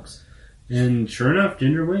are fucks. And sure enough,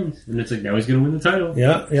 Jinder wins. And it's like, now he's going to win the title.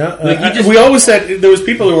 Yeah, yeah. Like, we always said, there was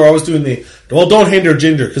people who were always doing don't hinder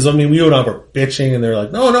Jinder. Because, I mean, we and I were bitching, and they're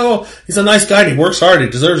like, no, he's a nice guy, and he works hard, he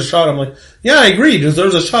deserves a shot. I'm like, yeah, I agree, he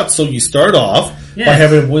deserves a shot. So you start off by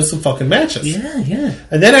having him win some fucking matches. Yeah.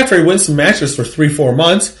 And then after he wins some matches for 3-4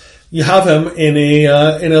 months, you have him in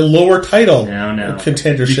a lower title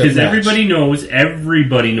contendership because match.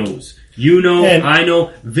 everybody knows. You know, and I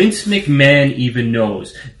know, Vince McMahon even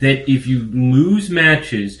knows that if you lose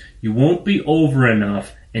matches, you won't be over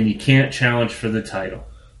enough and you can't challenge for the title.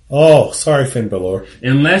 Oh, sorry, Finn Balor.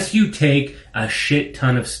 Unless you take a shit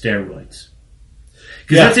ton of steroids.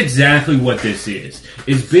 Because that's exactly what this is.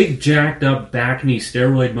 Is big, jacked up, back knee,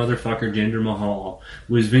 steroid motherfucker Jinder Mahal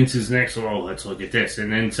was Vince's next, let's look at this.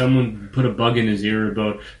 And then someone put a bug in his ear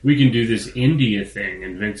about, we can do this India thing.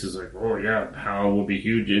 And Vince is like, oh yeah, Powell will be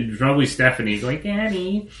huge. And probably Stephanie's like,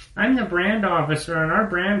 Daddy, I'm the brand officer and our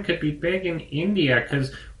brand could be big in India.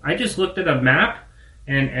 Because I just looked at a map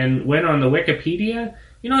and went on the Wikipedia.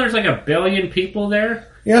 There's like 1 billion people there.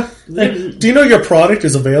 Yeah. And do you know your product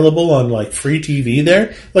is available on like free TV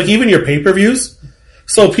there? Like even your pay-per-views?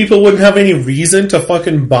 So people wouldn't have any reason to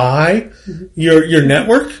fucking buy your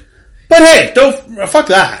network? But hey, fuck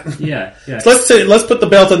that. Yeah. So let's put the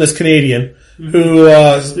belt on this Canadian who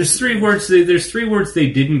there's three words they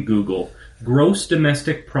didn't Google. Gross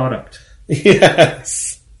domestic product.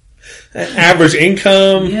 Yes. Average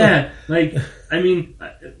income. Yeah. Like, I mean,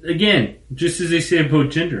 again, just as they say about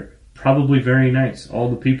Jinder, probably very nice. All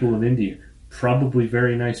the people of India, probably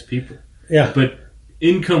very nice people. Yeah. But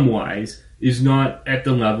income-wise, is not at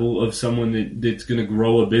the level of someone that's going to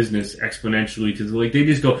grow a business exponentially. They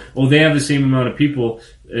just go, they have the same amount of people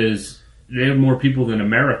they have more people than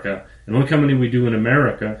America. And look how many we do in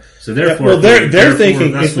America. So therefore... they're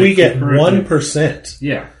thinking if we get 1%...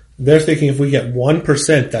 Yeah. They're thinking if we get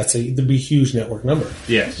 1%, that'd be a huge network number.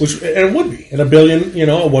 Yes. And it would be. And 1 billion,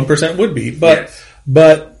 1% would be. But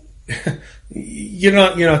you're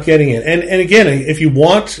not getting it. And again, if you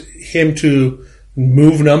want him to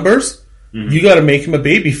move numbers, you got to make him a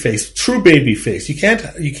baby face, true baby face. You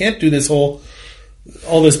can't do this all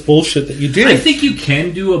this bullshit that you did. I think you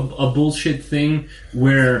can do a bullshit thing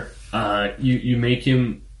where you make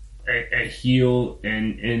him a heel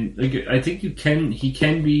and like, I think he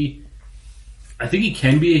can be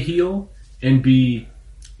a heel and be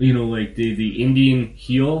like the Indian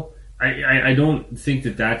heel. I don't think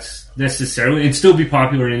that's necessarily, and still be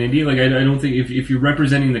popular in India. Like I don't think if you're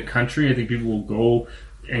representing the country, I think people will go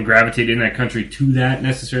and gravitate in that country to that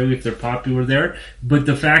necessarily if they're popular there. But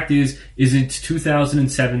the fact is it's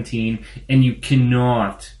 2017 and you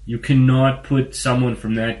cannot put someone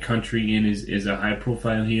from that country in as a high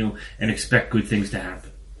profile heel and expect good things to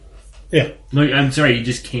happen. Yeah. Like, I'm sorry, you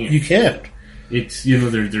just can't. You can't. It's,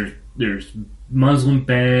 there's Muslim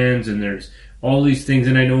bans and there's all these things,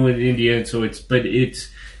 and I know in India, so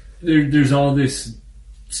there's all this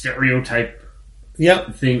stereotype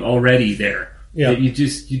thing already there. Yeah, that you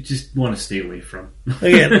just want to stay away from.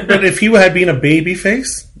 Again, but if he had been a baby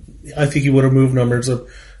face, I think he would have moved numbers up.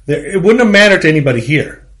 It wouldn't have mattered to anybody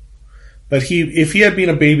here. But if he had been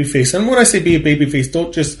a baby face, and when I say be a baby face,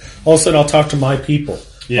 don't just all of a sudden I'll talk to my people.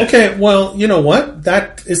 Yeah. Okay, well, you know what?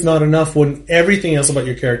 That is not enough when everything else about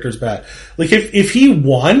your character is bad. Like if he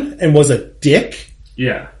won and was a dick,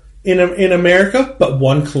 in America, but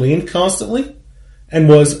won clean constantly and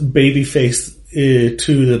was baby face to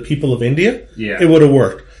the people of India, it would have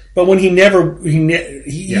worked. But when he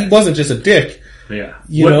wasn't just a dick. Yeah.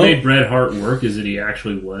 What made Bret Hart work is that he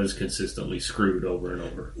actually was consistently screwed over and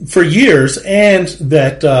over for years, and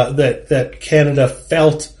that Canada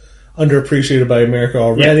felt underappreciated by America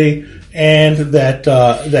already, and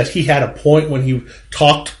that he had a point when he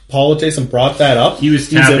talked politics and brought that up. He was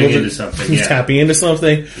tapping into something. He's tapping into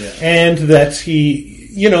something, and that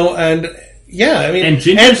he, and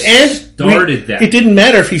Ginger started that. It didn't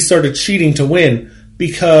matter if he started cheating to win,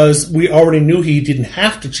 because we already knew he didn't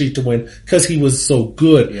have to cheat to win because he was so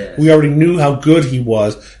good. Yes. We already knew how good he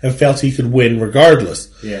was and felt he could win regardless.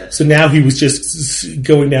 Yes. So now he was just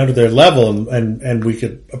going down to their level, and we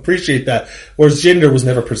could appreciate that. Whereas Jinder was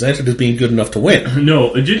never presented as being good enough to win. No,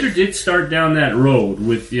 Jinder did start down that road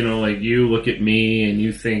with, you look at me and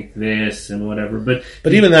you think this and whatever. But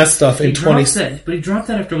even that stuff in 20... But he dropped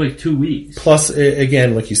that after like 2 weeks. Plus,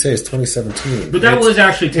 again, like you say, it's 2017. But that was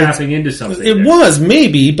actually tapping into something. It was,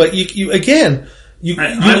 maybe, but you at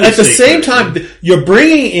the same time, you're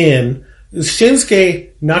bringing in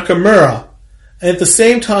Shinsuke Nakamura, and at the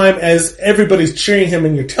same time as everybody's cheering him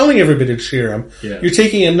and you're telling everybody to cheer him, you're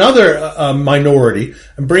taking another minority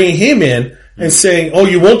and bringing him in and saying, oh,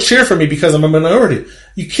 you won't cheer for me because I'm a minority.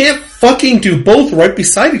 You can't fucking do both right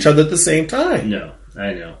beside each other at the same time. No,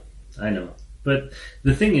 I know. But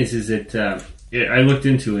the thing is that I looked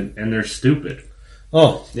into it, and they're stupid.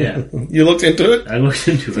 Oh, yeah. You looked into it? I looked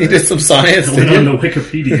into it. You did some science. I went on the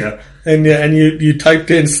Wikipedia, and you typed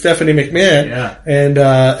in Stephanie McMahon, and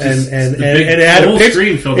it had a picture.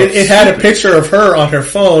 It had a picture of her on her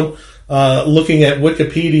phone, looking at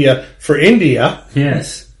Wikipedia for India.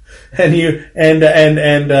 Yes, and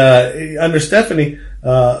under Stephanie,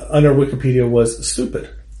 under Wikipedia was stupid.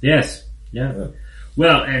 Yes, yeah.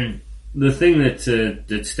 Well, and the thing that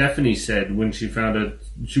Stephanie said when she found out.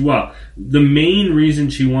 The main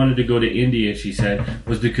reason she wanted to go to India, she said,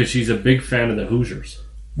 was because she's a big fan of the Hoosiers.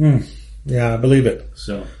 Yeah, I believe it.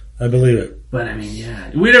 So I believe it. But I mean,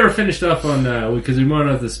 yeah, we never finished up on because we went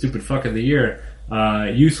on the stupid fuck of the year,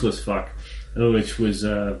 useless fuck, which was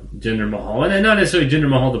Jinder Mahal, and not necessarily Jinder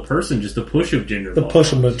Mahal the person, just the push of Jinder Mahal. The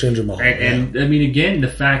push of Jinder Mahal, and I mean, again, the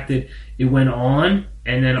fact that it went on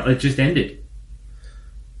and then it just ended.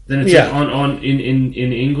 Then it's like on in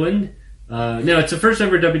England. No, it's the first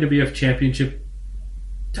ever WWF Championship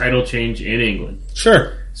title change in England.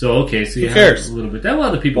 Sure. So, okay, so you Who have cares? a little bit. Well,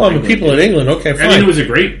 the people in England, okay, fine. I mean, it was a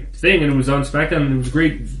great thing, and it was on SmackDown, and it was a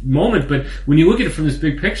great moment, but when you look at it from this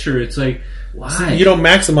big picture, it's like, why? See, you don't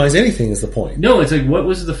maximize anything is the point. No, it's like, what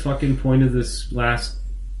was the fucking point of this last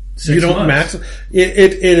 6 months? You don't maximize...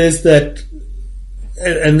 It is that...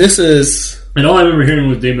 And this is... And all I remember hearing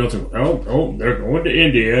was Dave Meltzer, oh, they're going to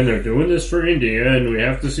India, and they're doing this for India, and we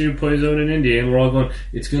have to see who plays out in India, and we're all going,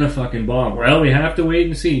 it's going to fucking bomb. Well, we have to wait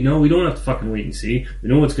and see. No, we don't have to fucking wait and see. We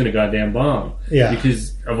know it's going to goddamn bomb. Yeah.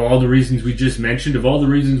 Because of all the reasons we just mentioned, of all the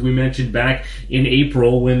reasons we mentioned back in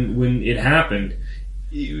April when it happened,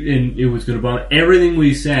 and it was going to bomb. Everything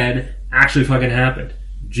we said actually fucking happened.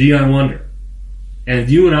 Gee, I wonder. And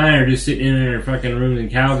you and I are just sitting in our fucking rooms in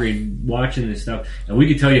Calgary watching this stuff, and we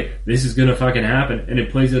could tell you this is going to fucking happen, and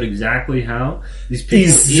it plays out exactly how these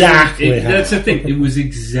people. Exactly. That's the thing. It was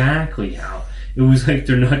exactly how. It was like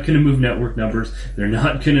they're not going to move network numbers. They're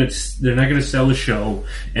not going to sell a show,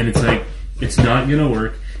 and it's like it's not going to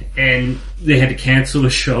work. And they had to cancel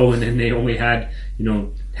a show, and then they only had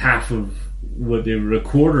half of what they were, a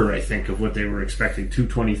quarter, I think, of what they were expecting.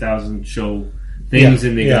 20,000 show. Things,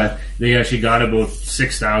 and they actually got about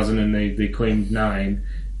 6,000, and they claimed 9,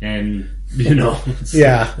 and it's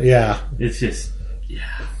just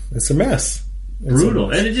it's a mess.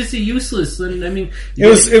 Brutal, and it's just useless. And I mean, it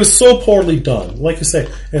was so poorly done. Like I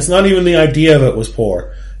say, it's not even the idea of it was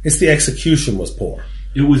poor; it's the execution was poor.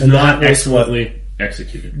 It was not excellently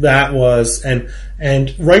executed. That was, and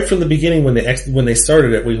right from the beginning when they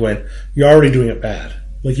started it, we went, "You're already doing it bad.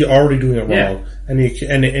 Like you're already doing it wrong." And you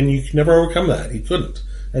can never overcome that. You couldn't,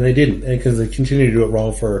 and they didn't, because they continued to do it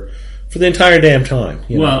wrong for the entire damn time.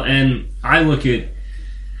 Well, and I look at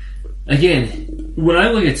when I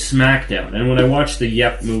look at SmackDown, and when I watch the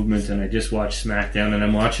Yep movement, and I just watch SmackDown, and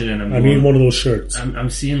I'm watching, and I mean one of those shirts. I'm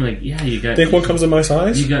seeing like, you got. Think one comes in my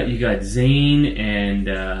size? You got Zayn and.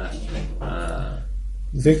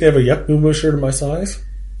 You think they have a Yep movement shirt in my size?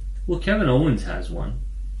 Well, Kevin Owens has one,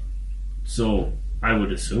 so I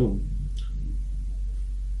would assume.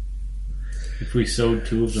 If we sewed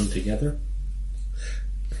 2 of them together.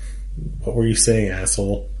 What were you saying,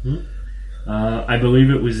 asshole? I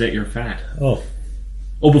believe it was that you're fat. Oh,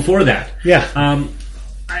 before that. Yeah.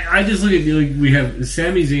 I just look at, we have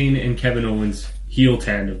Sami Zayn and Kevin Owens heel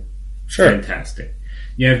tandem. Sure. Fantastic.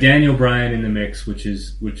 You have Daniel Bryan in the mix, which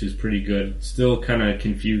is pretty good. Still kind of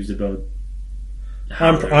confused about.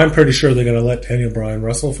 I'm pretty sure they're going to let Daniel Bryan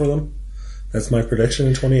wrestle for them. That's my prediction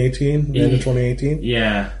in 2018. The end of 2018.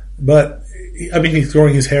 Yeah. But I mean, he's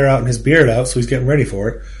growing his hair out and his beard out, so he's getting ready for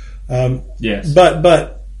it. Yes.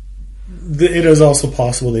 But it is also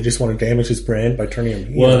possible they just want to damage his brand by turning him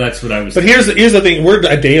heel. Well, that's what I was. But here's the thing: we're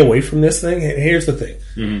a day away from this thing. Here's the thing: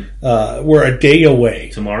 we're a day away.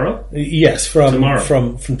 Tomorrow? Yes, from Tomorrow.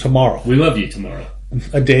 From tomorrow. We love you tomorrow.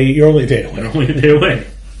 A day. You're only a day away. We're only a day away.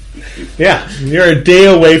 Yeah, you're a day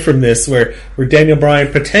away from this, where Daniel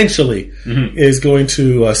Bryan potentially is going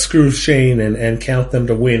to screw Shane and count them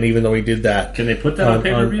to win, even though he did that. Can they put that on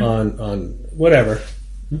pay-per-view? On whatever.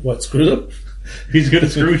 What, screw them? He's going to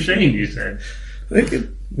screw Shane, you said. They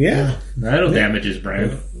could, yeah. That'll damage his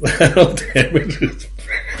brand. That'll damage his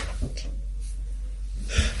brand.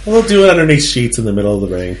 We'll do it underneath sheets in the middle of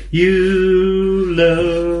the ring. You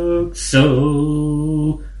look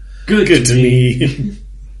so good to me.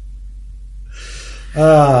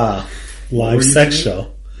 Live sex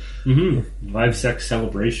show. Mm-hmm. Live sex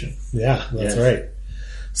celebration. Yeah, that's right.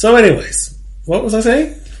 So anyways, what was I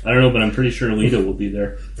saying? I don't know, but I'm pretty sure Lita will be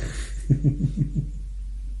there.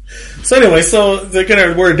 So anyway,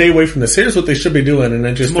 we're a day away from this. Here's what they should be doing, and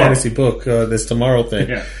then just Tomorrow. fantasy book this tomorrow thing.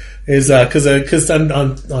 Yeah. Is because on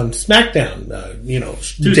SmackDown,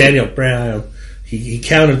 Tuesday. Daniel Bryan, he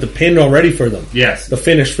counted the pin already for them. Yes. The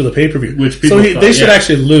finish for the pay-per-view. Which people they thought, should yeah.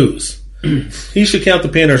 actually lose. He should count the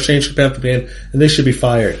pin, or Shane should count the pin, and they should be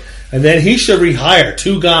fired. And then he should rehire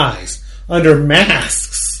 2 guys under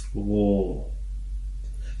masks. Whoa.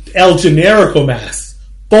 El Generico masks.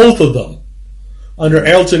 Both of them. Under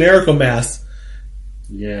El Generico masks.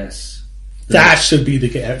 Yes. That should be the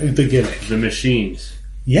gimmick. The machines.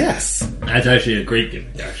 Yes. That's actually a great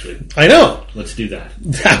gimmick, actually. I know. Let's do that.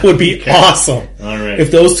 That would be awesome. All right.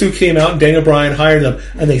 If those 2 came out and Daniel Bryan hired them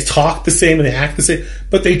and they talk the same and they act the same,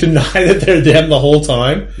 but they deny that they're them the whole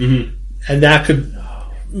time, and that could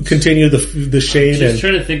continue the Shane Just and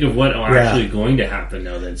trying to think of what actually going to happen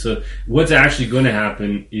now then. So what's actually going to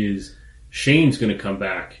happen is Shane's going to come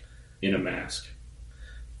back in a mask.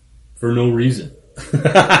 For no reason.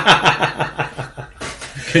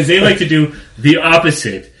 Because they like to do the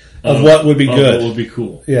opposite of what would be good. What would be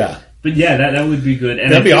cool. Yeah. But yeah, that would be good.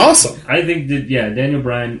 And That'd be awesome. I think that, Daniel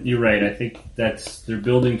Bryan, you're right. I think they're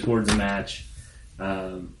building towards a match.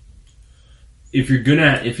 If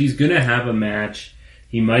he's gonna have a match,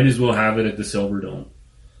 he might as well have it at the Silverdome.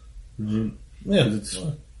 Yeah. It's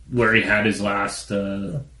where he had his last,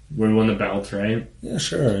 where he won the belt, right? Yeah,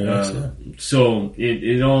 sure. Yeah, so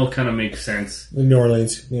it all kind of makes sense. in New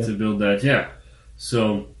Orleans. Yeah. To build that, yeah.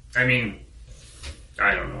 So, I mean,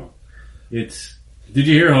 I don't know. Did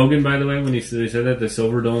you hear Hogan, by the way, when they said that the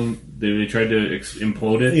Silverdome, they tried to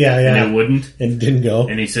implode it, Yeah. and it wouldn't, And didn't go.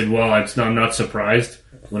 and he said, "Well, I'm not surprised.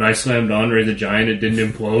 When I slammed Andre the Giant, it didn't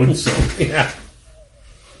implode, so Yeah.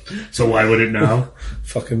 so why would it now?"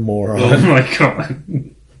 Fucking moron. Oh my god,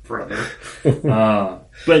 brother.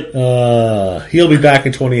 But He'll be back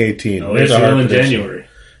in 2018. it's still in January.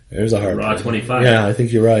 There's a hard Raw prediction. 25. Yeah, I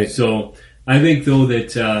think you're right. So I think though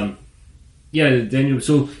that Daniel.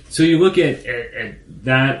 So you look at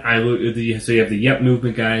that. So you have the Yep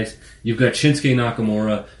Movement guys. You've got Shinsuke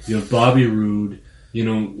Nakamura. You have Bobby Roode.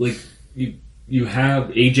 You have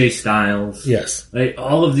AJ Styles. Yes. Like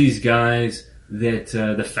all of these guys that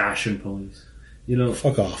the Fashion Police.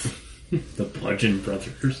 Fuck off. The Bludgeon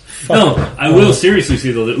Brothers. No, I will seriously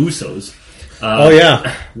say though the Usos. Oh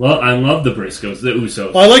yeah. Well, I love the Briscoes, the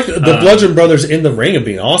Usos. Well, I like the Bludgeon Brothers in the ring of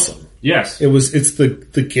being awesome. Yes. It's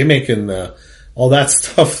the gimmick and all that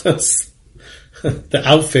stuff. That's the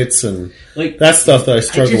outfits and that stuff that I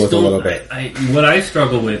struggle with a little bit. What I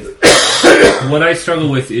struggle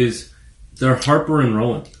with is they're Harper and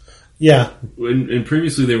Rowan. Yeah. And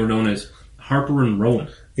previously they were known as Harper and Rowan.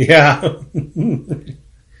 Yeah.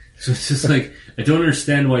 So it's just like I don't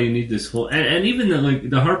understand why you need this whole and even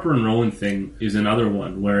the Harper and Rowan thing is another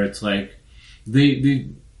one where it's like they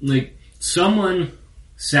someone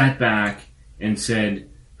sat back and said,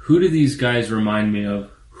 who do these guys remind me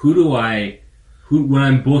of? Who when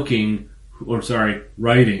I'm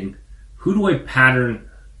writing, who do I pattern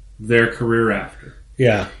their career after?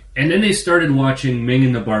 Yeah. And then they started watching Ming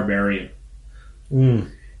and the Barbarian.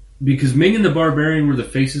 Because Ming and the Barbarian were the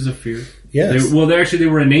faces of fear. Yes. They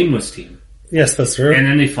were a nameless team. Yes, that's true. And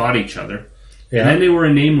then they fought each other. Yeah. And then they were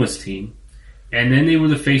a nameless team. And then they were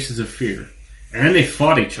the faces of fear. And then they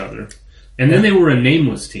fought each other. And then they were a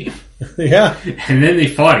nameless team. Yeah. And then they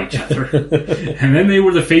fought each other. And then they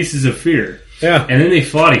were the faces of fear. Yeah. And then they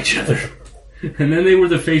fought each other. And then they were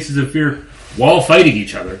the faces of fear while fighting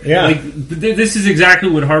each other. Yeah. This is exactly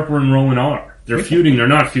what Harper and Rowan are. They're feuding, they're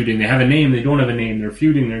not feuding. They have a name, they don't have a name. They're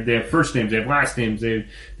feuding, they have first names, they have last names. They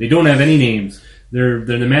don't have any names. They're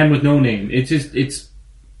the man with no name.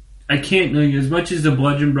 I can't, like, as much as the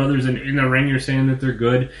Bludgeon Brothers and in the ring are saying that they're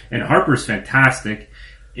good, and Harper's fantastic.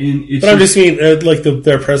 And it's But I'm just mean, like,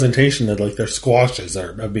 their presentation, that like, their squashes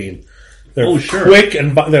are, they're sure. quick,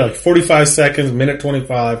 and they're like 45 seconds, minute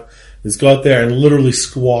 25. Just go out there and literally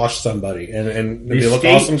squash somebody, and the they look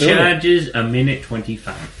state awesome doing it. charges a minute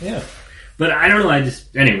 25. Yeah. But I don't know,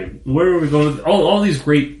 anyway, where are we going with all these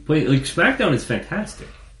great plays? Like, SmackDown is fantastic.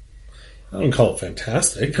 I wouldn't call it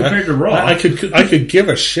fantastic. Compared to Raw. I could give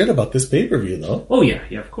a shit about this pay-per-view, though. Oh, yeah,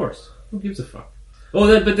 of course. Who gives a fuck?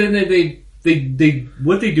 But then they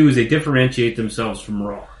what they do is they differentiate themselves from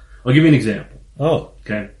Raw. I'll give you an example. Oh.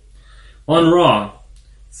 Okay. On Raw,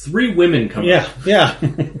 3 women come out. Yeah.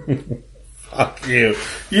 Fuck you.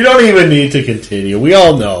 You don't even need to continue. We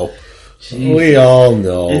all know. Jeez. We all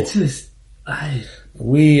know. It's just...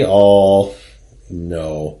 We all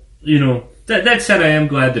know. You know, that said, I am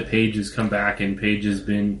glad that Paige has come back and Paige has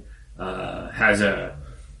been... has a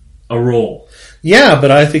role. Yeah, but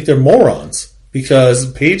I think they're morons. Because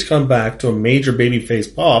Paige come back to a major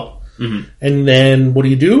babyface pop, and then what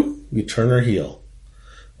do? You turn her heel.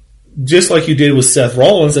 Just like you did with Seth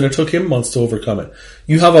Rollins, and it took him months to overcome it.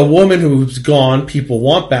 You have a woman who's gone, people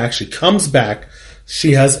want back, she comes back,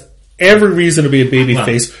 she has every reason to be a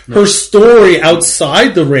babyface. Her story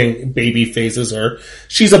outside the ring babyfaces her.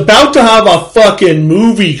 She's about to have a fucking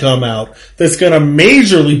movie come out that's gonna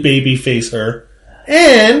majorly babyface her,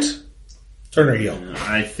 and turn her heel.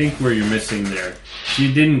 I think where you're missing there,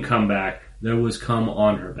 she didn't come back. There was come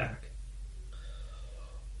on her back.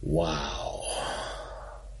 Wow.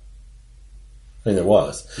 I mean, there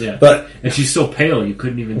was. Yeah. But, and she's so pale you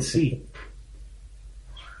couldn't even see.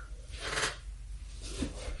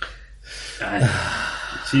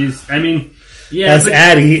 that's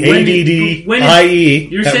Addie, ADDIE,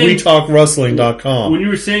 at WeTalkWrestling.com. When you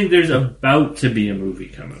were saying there's about to be a movie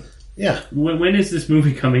coming. Yeah. When is this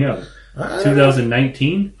movie coming out?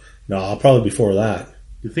 2019? No, probably before that.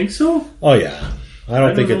 You think so? Oh, yeah.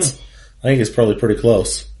 I think it's probably pretty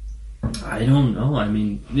close. I don't know. I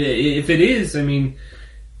mean, if it is, I mean,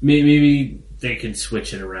 maybe they could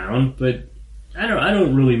switch it around, but I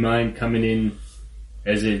don't really mind coming in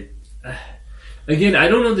as a... Again, I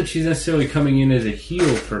don't know that she's necessarily coming in as a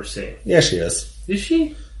heel, per se. Yeah, she is. Is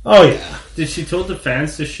she? Oh, yeah. Did she told the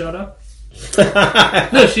fans to shut up?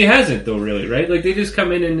 No, she hasn't, though, really, right? Like, they just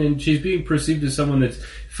come in and she's being perceived as someone that's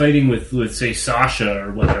fighting with say, Sasha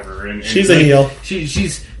or whatever. And she's a heel.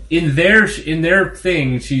 She's in their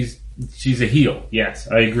thing, she's a heel. Yes,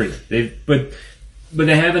 I agree. But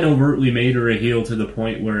they haven't overtly made her a heel to the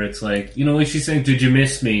point where it's like, you know, like she's saying, "Did you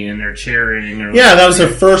miss me?" and they're cheering. Or yeah, that was her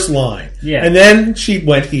first line. Yeah, and then she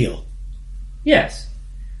went heel. Yes.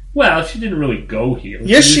 Well, she didn't really go heel.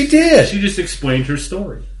 Yes, she did. She just explained her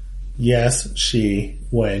story. Yes, she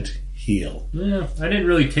went heel. Yeah, I didn't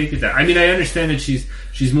really take it that. I mean, I understand that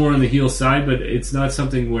she's more on the heel side, but it's not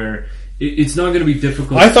something where it's not going to be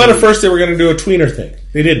difficult. I thought at first they were going to do a tweener thing.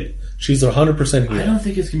 They didn't. She's 100% heel. I don't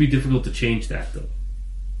think it's going to be difficult to change that, though.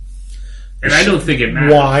 And I don't think it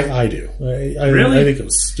matters. Why? I do. Really? I think it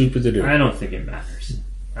was stupid to do. I don't think it matters.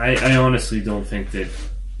 I honestly don't think that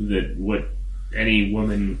what any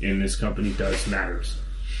woman in this company does matters.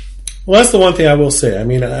 Well, that's the one thing I will say. I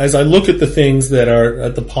mean, as I look at the things that are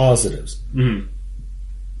at the positives, the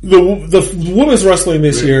women's wrestling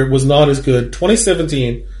this year was not as good.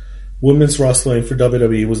 2017 women's wrestling for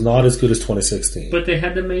WWE was not as good as 2016. But they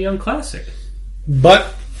had the Mae Young Classic.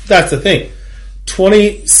 But that's the thing.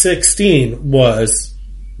 2016 was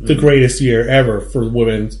the greatest year ever for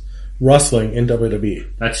women's wrestling in WWE.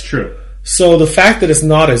 That's true. So the fact that it's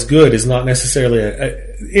not as good is not necessarily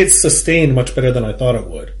it's sustained much better than I thought it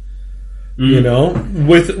would. You know,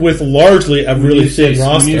 with largely a really thin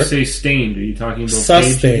roster. When you say stained, are you talking about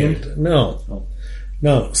sustained? No,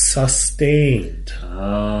 sustained.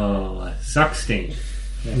 Oh, suck stained.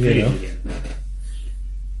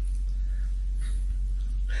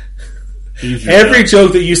 Every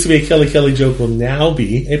joke that used to be a Kelly joke will now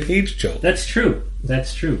be a Paige joke. That's true.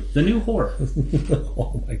 That's true. The new whore.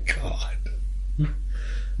 Oh my god.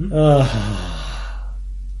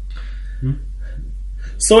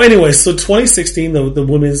 So anyway, so 2016, the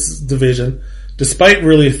women's division, despite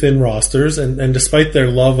really thin rosters and despite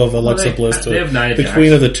their love of Alexa Bliss, the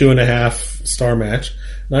queen of the 2.5 star match,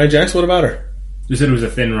 Nia Jax, what about her? You said it was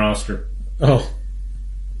a thin roster. Oh.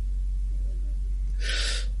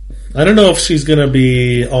 I don't know if she's going to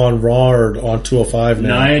be on Raw or on 205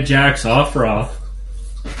 now. Nia Jax off Raw.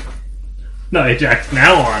 Nia Jax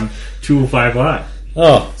now on 205 Live.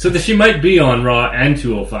 Oh. So that she might be on Raw and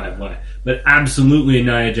 205 Live. But absolutely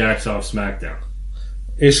Nia Jax off SmackDown.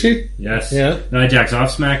 Is she? Yes. Yeah. Nia Jax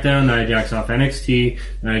off SmackDown, Nia Jax off NXT,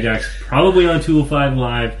 Nia Jax probably on 205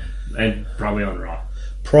 Live, and probably on Raw.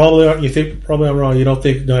 You think probably on Raw. You don't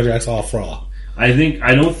think Nia Jax off Raw? I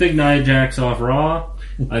don't think Nia Jax off Raw.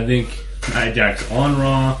 I think Nia Jax on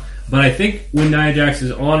Raw. But I think when Nia Jax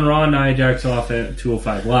is on Raw, Nia Jax off at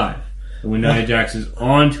 205 Live. And when Nia Jax is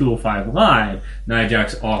on 205 Live, Nia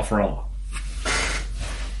Jax off Raw.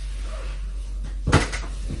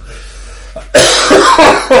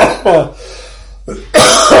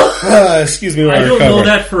 Excuse me. I don't know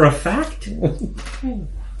that for a fact.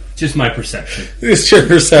 Just my perception. It's your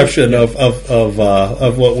perception of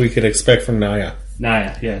what we could expect from Nia.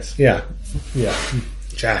 Nia, yes. Yeah.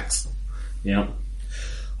 Jax Yep.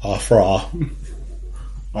 off Raw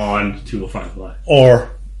On 205 Live.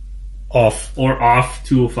 or off. Or off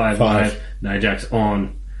 205 Five. Live. Nia Jax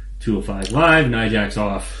on 205 Live. Nia Jax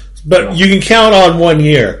off. But you can count on 1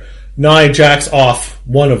 year. Nia Jax off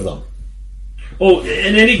one of them. Oh,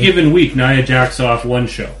 in any given week, Nia Jax off one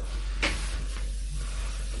show.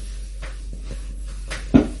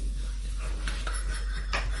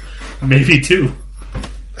 Maybe two.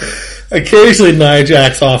 Occasionally, Nia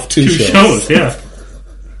Jax off two shows. Yeah.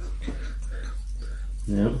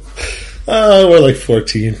 Yep. We're like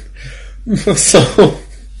 14. So,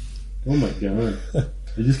 Oh my god.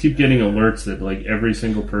 I just keep getting alerts that like every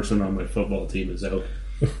single person on my football team is out.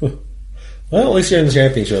 well, at least you're in the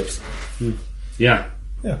championships. Yeah.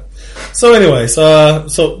 Yeah. So, anyways,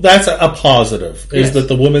 so that's a positive. Is Yes. that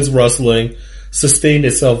the women's wrestling sustained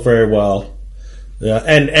itself very well. Yeah,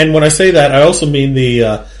 and when I say that, I also mean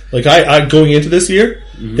the like I going into this year,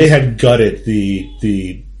 they had gutted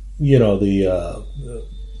the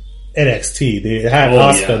NXT. They had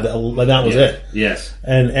Asuka, and that was it. Yes.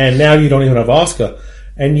 And now you don't even have Asuka,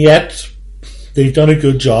 and yet they've done a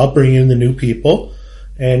good job bringing in the new people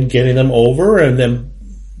and getting them over, and them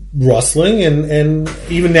wrestling, and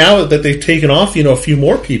even now that they've taken off, a few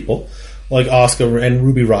more people like Asuka and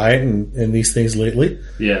Ruby Riott and these things lately.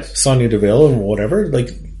 Yes. Sonya Deville and whatever, like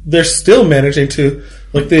they're still managing to,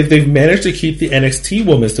 like they've managed to keep the NXT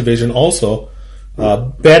women's division also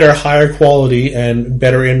better, higher quality, and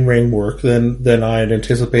better in ring work than I had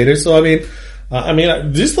anticipated. So I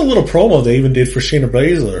mean, just a little promo they even did for Shayna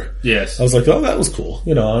Baszler. Yes. I was like, oh, that was cool,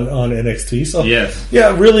 on NXT. So Yes.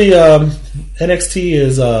 yeah, really, NXT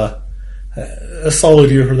is a solid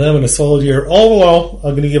year for them and a solid year. Although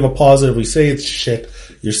I'm going to give a positive. We say it's shit.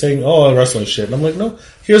 You're saying, oh, wrestling shit. And I'm like, no,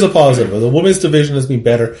 here's a positive. The women's division has been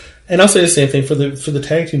better. And I'll say the same thing for the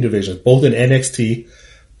tag team division, both in NXT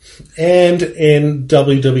and in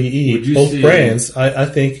WWE, both brands. I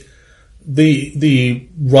think the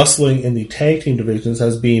wrestling in the tag team divisions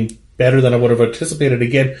has been better than I would have anticipated.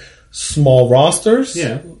 Again, small rosters,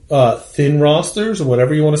 thin rosters, or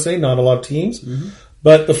whatever you want to say, not a lot of teams. Mm-hmm.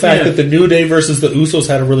 But the fact that the New Day versus the Usos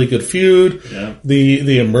had a really good feud,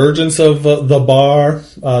 the emergence of the Bar,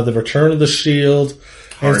 the return of the Shield,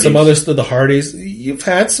 and some other stuff, the Hardys, you've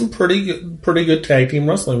had some pretty good tag team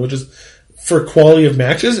wrestling, which is, for quality of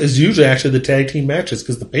matches, is usually actually the tag team matches,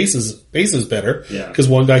 because the pace is better, because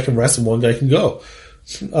one guy can rest and one guy can go.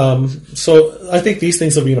 So I think these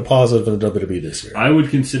things have been a positive in the WWE this year. I would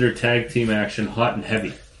consider tag team action hot and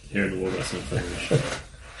heavy here in the World Wrestling Federation.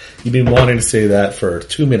 You've been wanting to say that for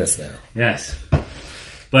 2 minutes now. Yes.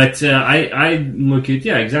 But I look at,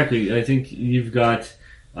 exactly. I think you've got,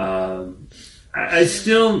 my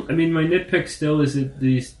nitpick still is that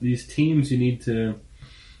these teams you need to,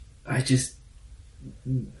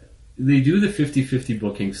 they do the 50-50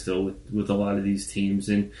 booking still with a lot of these teams.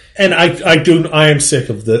 And I am sick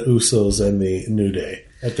of the Usos and the New Day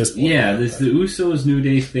at this point. Yeah, there's the Usos New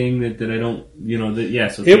Day thing that I don't,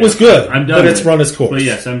 it was good, I'm done, but it's run its course. But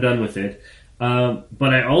yes, I'm done with it.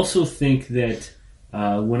 But I also think that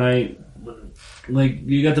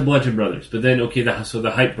you got the Bludgeon Brothers, but then so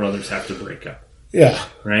the Hype Brothers have to break up. Yeah.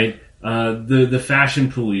 Right? The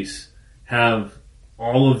Fashion Police have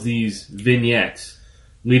all of these vignettes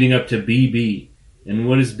leading up to BB. And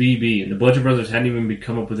what is BB? And the Bludgeon Brothers hadn't even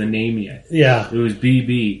come up with a name yet. Yeah. It was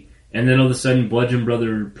BB. And then all of a sudden, Bludgeon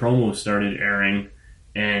Brother promos started airing,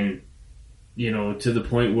 and, to the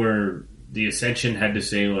point where the Ascension had to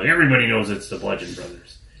say, well, everybody knows it's the Bludgeon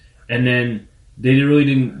Brothers. And then they really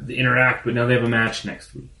didn't interact, but now they have a match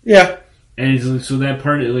next week. Yeah. And so that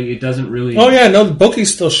part, it doesn't really... Oh, yeah, no, the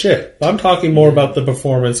booking's still shit. I'm talking more about the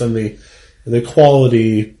performance and the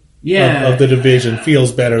quality of the division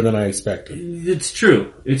feels better than I expected. It's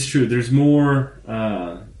true. There's more...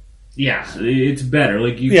 it's better.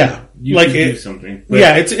 You can do something. But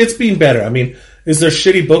it's been better. I mean, is there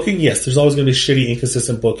shitty booking? Yes, there's always going to be shitty,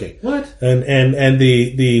 inconsistent booking. What? And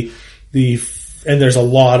the and there's a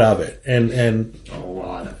lot of it, and A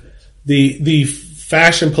lot of it. the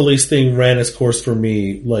fashion police thing ran its course for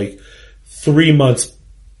me like 3 months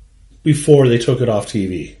before they took it off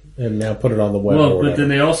TV and now put it on the web. Well, or but whatever. then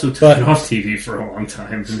they also took it off TV for a long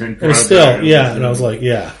time, and then And still, yeah, and I was like,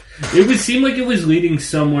 yeah. It would seem like it was leading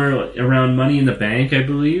somewhere around Money in the Bank, I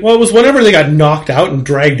believe. Well, it was whenever they got knocked out and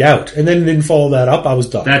dragged out, and then didn't follow that up. I was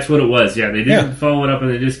done. That's what it was. Yeah, they didn't Yeah. follow it up,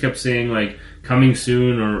 and they just kept saying like coming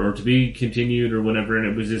soon or to be continued or whatever. And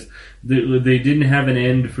it was just they didn't have an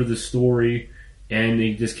end for the story, and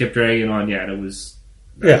they just kept dragging on. Yeah, I was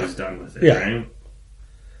done with it. Yeah. Right?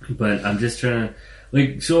 But I'm just trying to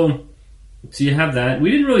like so you have that.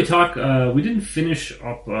 We didn't really talk. We didn't finish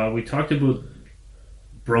up. We talked about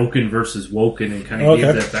Broken versus Woken and kind of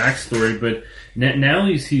gave that backstory, but now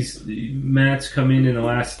he's Matt's come in the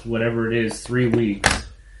last whatever it is 3 weeks,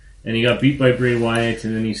 and he got beat by Bray Wyatt,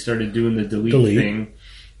 and then he started doing the delete. Thing,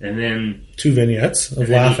 and then 2 vignettes of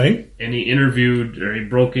laughing, he interviewed or he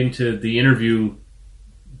broke into the interview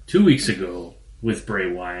 2 weeks ago with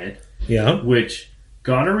Bray Wyatt, which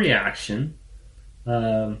got a reaction.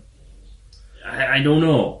 I don't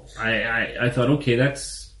know. I thought okay,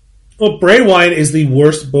 that's. Well, Bray Wyatt is the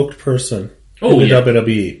worst booked person in the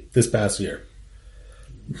WWE this past year.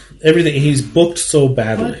 Everything he's booked so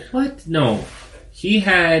badly. What? No, he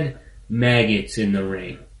had maggots in the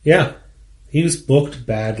ring. Yeah, he was booked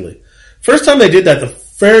badly. First time they did that,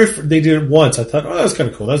 they did it once. I thought, oh, that's kind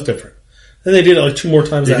of cool. That's different. Then they did it like 2 more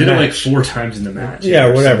times. They did it like 4 times in the match. Yeah,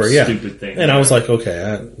 or whatever. Yeah, stupid thing. And I was like,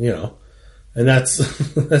 okay, and that's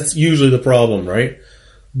that's usually the problem, right?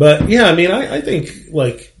 But yeah, I mean, I think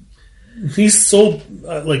like. He's so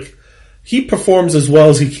he performs as well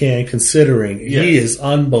as he can, considering he is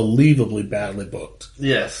unbelievably badly booked.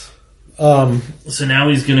 Yes. So now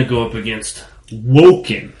he's going to go up against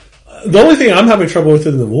Woken. The only thing I'm having trouble with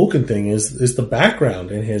in the Woken thing is the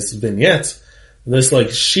background in his vignettes. This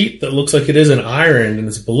like sheet that looks like it is an iron and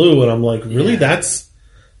it's blue, and I'm like, really? That's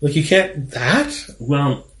like you can't that?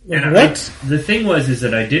 Well, like, and what? The thing is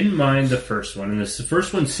that I didn't mind the first one, and the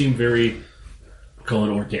first one seemed very. Call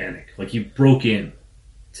it organic. Like he broke in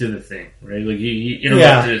to the thing, right? Like he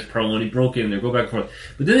interrupted his promo and he broke in and they go back and forth.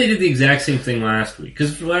 But then they did the exact same thing last week.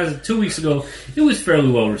 Because 2 weeks ago, it was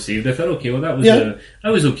fairly well received. I thought, okay, well that was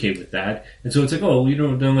I was okay with that. And so it's like, oh,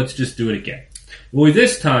 then let's just do it again. Well, with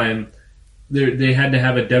this time, they had to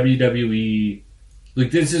have a WWE,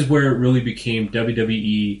 like this is where it really became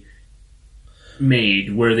WWE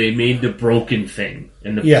made, where they made the broken thing.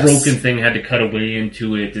 And the broken thing had to cut away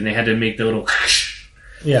into it and they had to make the little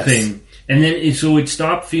thing, and then it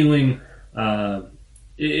stopped feeling.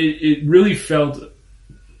 It really felt.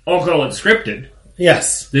 I'll call it scripted.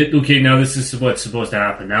 Yes. That okay, now this is what's supposed to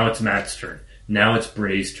happen. Now it's Matt's turn. Now it's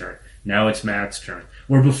Bray's turn. Now it's Matt's turn.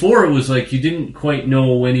 Where before it was like you didn't quite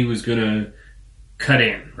know when he was going to cut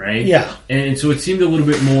in, right? Yeah. And so it seemed a little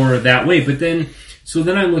bit more that way. But then,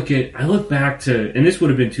 I look back to, and this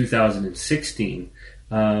would have been 2016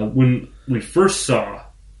 when we first saw.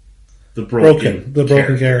 The broken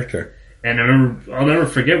character. And I'll never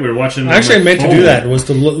forget, we were watching. Actually, I meant to do that, was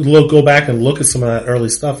to go back and look at some of that early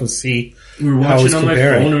stuff and see we were how watching it's on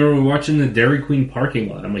comparing. my phone, and we were watching the Dairy Queen parking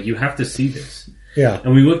lot. I'm like, you have to see this. Yeah.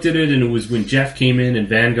 And we looked at it, and it was when Jeff came in, and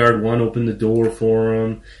Vanguard 1 opened the door for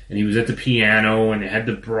him, and he was at the piano, and they had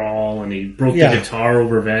the brawl, and he broke the guitar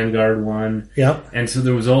over Vanguard 1. Yeah. And so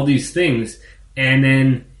there was all these things, and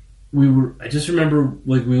then I just remember,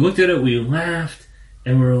 like, we looked at it, we laughed,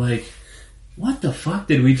 and we were like, what the fuck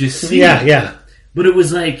did we just see? Yeah. But it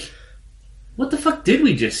was like, what the fuck did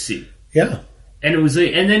we just see? Yeah. And it was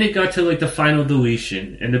like, and then it got to like the final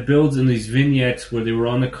deletion and the builds and these vignettes where they were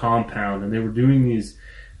on the compound and they were doing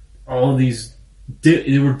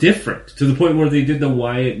they were different to the point where they did the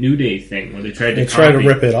Wyatt New Day thing where they tried to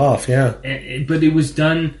rip it off. Yeah. But it was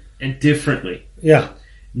done differently. Yeah.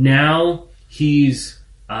 Now he's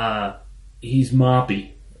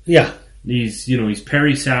Moppy. Yeah. He's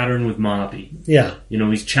Perry Saturn with Moppy. Yeah.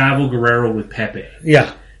 He's Chavo Guerrero with Pepe.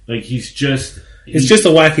 Yeah. Like he's just a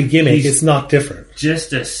wacky gimmick. It's not different.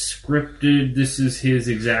 Just a scripted. This is his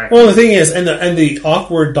exact. Well, the thing is, and the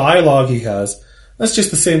awkward dialogue he has. That's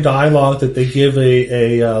just the same dialogue that they give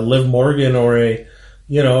a Liv Morgan or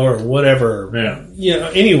or whatever.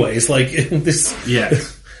 Yeah. Anyways, like this.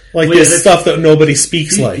 Yes. This stuff that nobody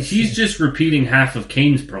speaks like. He's just repeating half of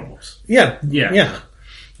Kane's promos. Yeah. Yeah.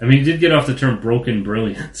 I mean, he did get off the term broken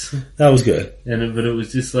brilliance. That was good. But it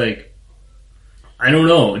was just like, I don't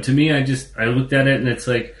know. To me, I looked at it and it's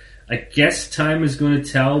like, I guess time is going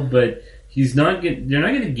to tell, but they're not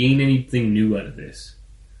going to gain anything new out of this.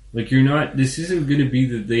 Like this isn't going to be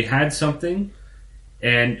that they had something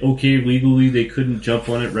And okay, legally they couldn't jump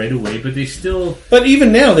on it right away, but they still. But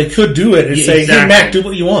even now, they could do it and Yeah, say, exactly. "Hey, Mac, do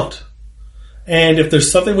what you want." And if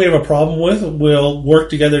there's something we have a problem with, we'll work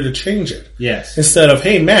together to change it. Yes. Instead of,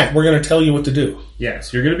 "Hey, Mac, we're going to tell you what to do."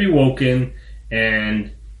 Yes, you're going to be woken,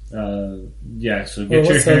 and yeah. So get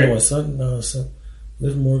What's the your other hair. one? Son,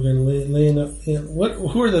 Liv Morgan, Lena. What?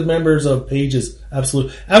 Who are the members of Page's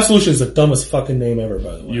Absolute? Absolution is the dumbest fucking name ever,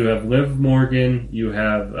 by the way. You have Liv Morgan. You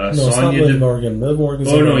have No, it's not Sonya. Liv Morgan. Liv Morgan's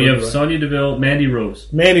Oh no, the- you have Sonya Deville, Mandy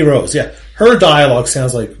Rose. Mandy Rose. Yeah, her dialogue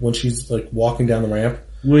sounds like when she's like walking down the ramp.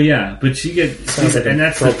 Well, yeah, but she gets, Sounds like a and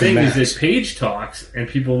that's the broken thing match. is that Paige talks and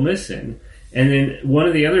people listen, and then one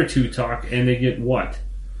of the other two talk and they get what?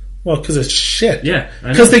 Well, because it's shit. Yeah, I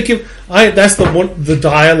know. Because they give. That's the one. The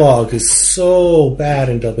dialogue is so bad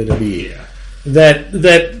in WWE Yeah.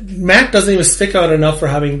 that Matt doesn't even stick out enough for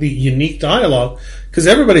having the unique dialogue. Because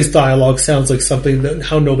everybody's dialogue sounds like something that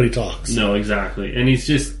how nobody talks. No, exactly, and he's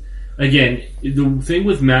just again the thing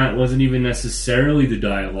with Matt wasn't even necessarily the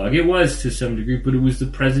dialogue. It was to some degree, but it was the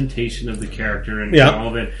presentation of the character and Yeah. all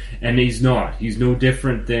of it. And he's not. He's no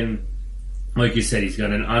different than, like you said, he's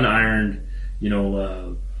got an unironed,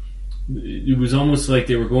 it was almost like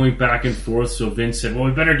they were going back and forth. So Vince said, "Well,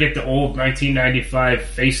 we better get the old 1995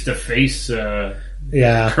 face-to-face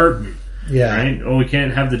Yeah, curtain, yeah. right? Oh, we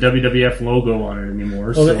can't have the WWF logo on it anymore."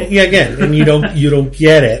 Well, So yeah, again, and you don't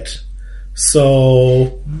get it.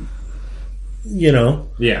 So,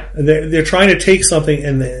 yeah, they're trying to take something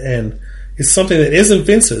and it's something that isn't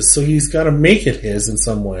Vince's. So he's got to make it his in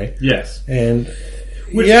some way. yes. And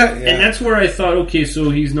Which- yeah, and that's where I thought, okay, so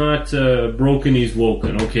he's not broken, he's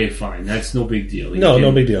woken. Okay, fine, that's no big deal.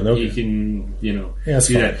 No big deal, no he big- can, Yeah, that's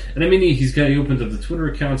do fine. that. And I mean, he opens up the Twitter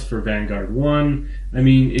accounts for Vanguard One. I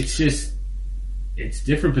mean, it's just it's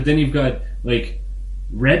different. But then you've got like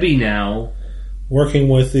Rebby now. working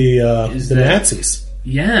with the Is the that- Nazis.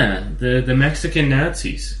 Yeah, the Mexican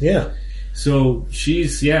Nazis. Yeah, So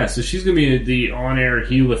she's going to be the on-air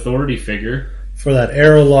heel authority figure. for that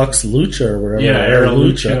Aerolux Lucha or whatever. Yeah, Aero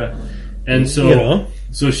Lucha. And so You know.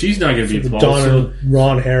 so she's not going to be The involved. Don So, and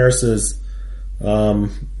Ron Harris's, well,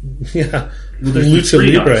 there's Lucha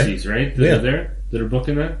three Libre. Nazis, right? That Yeah. are there that are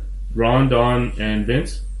booking that. Ron, Don, and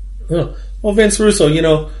Vince. Oh. Well, Vince Russo,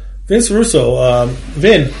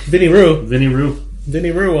 Vinny Rue, Vinny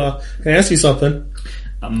Rue. can I ask you something?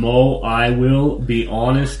 Mo, I will be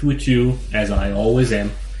honest with you, as I always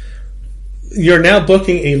am. You're now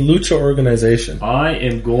booking a lucha organization. I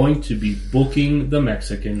am going to be booking the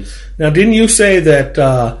Mexicans. Now, didn't you say that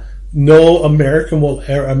no a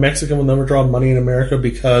Mexican will never draw money in America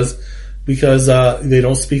because they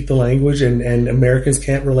don't speak the language and Americans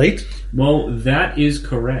can't relate? Well, that is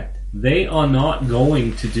correct. They are not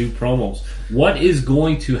going to do promos. What is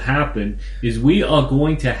going to happen is we are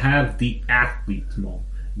going to have the athletes, Mo.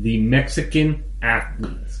 The Mexican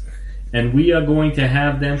athletes. And we are going to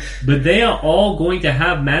have them, but they are all going to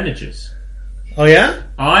have managers. Oh yeah?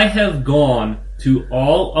 I have gone to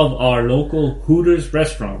all of our local Hooters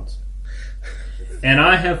restaurants, and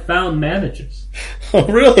I have found managers. Oh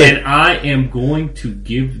really? And I am going to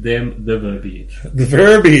give them the verbiage. The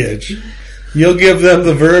verbiage. You'll give them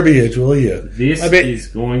the verbiage, will you? This I bet is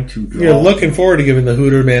going to draw. you're looking forward to giving the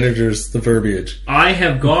Hooter managers the verbiage. I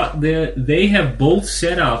have got they have both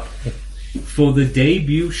set up for the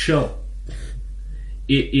debut show.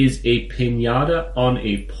 It is a piñata on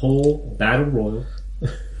a pole battle royal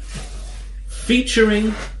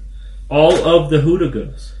featuring all of the Hooter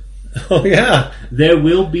girls. Oh yeah. There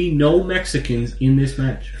will be no Mexicans in this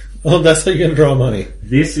match. Oh, that's how you're gonna draw money.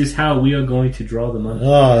 This is how we are going to draw the money.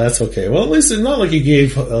 Oh, that's okay. Well, at least it's not like you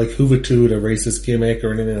gave like Juventud a racist gimmick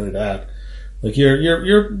or anything like that. Like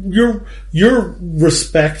your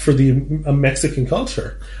respect for the Mexican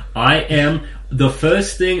culture. I am the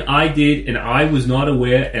first thing I did, and I was not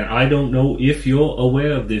aware, and I don't know if you're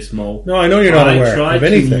aware of this, Mo. No, I know you're not I aware tried of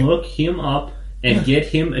anything. to look him up and get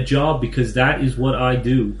him a job because that is what I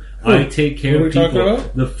do. I take care What are of we talking people.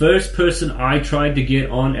 about? The first person I tried to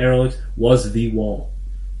get on Aerolix was The Wall.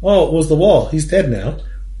 Oh, it was the Wall. He's dead now.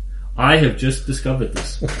 I have just discovered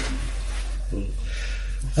this.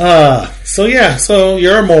 So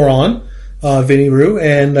you're a moron, Vinny Rue,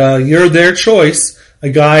 and you're their choice. A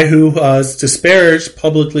guy who has disparaged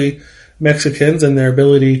publicly Mexicans and their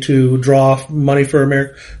ability to draw money for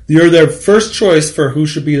America. You're their first choice for who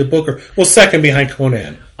should be the booker. Well, second behind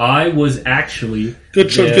Conan. I was actually Good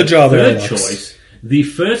job, third Aerolix. choice. The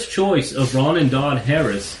first choice of Ron and Don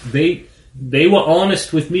Harris. They were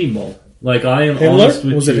honest with me, Mo. Like I am honest Himmler?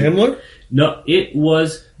 with Was you. it Himmler? No, it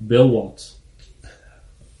was Bill Waltz.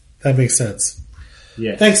 That makes sense.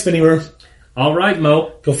 Yes. Thanks, Vinny Rue. All right,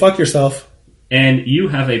 Mo. Go fuck yourself. And you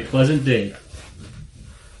have a pleasant day.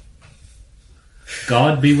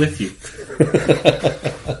 God be with you.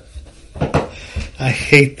 I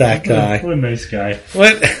hate that guy. What a nice guy.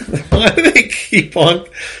 Why do they keep on?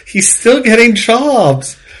 He's still getting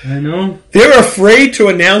jobs. I know. They're afraid to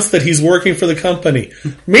announce that he's working for the company.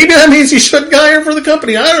 Maybe that means he shouldn't hire for the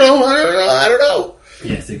company. I don't know.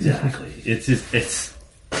 Yes, exactly. It's.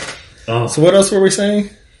 Oh. So what else were we saying?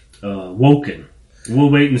 Woken.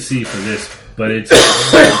 We'll wait and see for this, but it's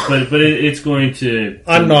it's going to.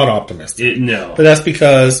 I'm not optimistic. No, but that's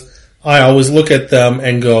because I always look at them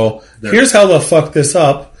and go, "Here's how they'll fuck this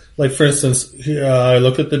up." Like for instance, I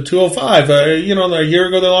looked at the 205. A year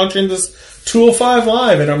ago they launched in this 205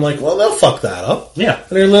 Live, and I'm like, "Well, they'll fuck that up." Yeah.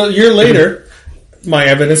 And a year later, my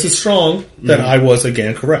evidence is strong that I was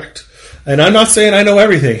again correct. And I'm not saying I know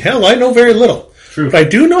everything. Hell, I know very little. True. But I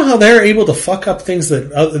do know how they're able to fuck up things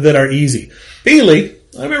that are easy. Bailey,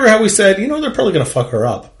 I remember how we said, they're probably going to fuck her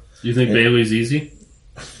up. You think Bailey's easy?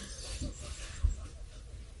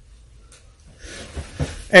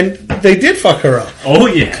 And they did fuck her up. Oh,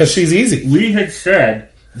 yeah. Because she's easy. We had said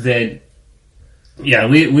that, we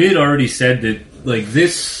had already said that, like,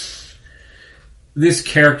 this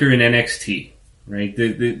character in NXT, right?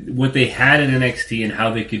 What they had in NXT and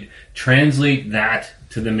how they could translate that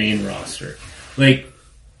to the main roster. Like,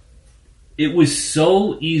 it was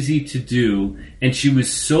so easy to do, and she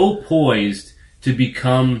was so poised to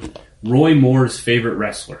become Roy Moore's favorite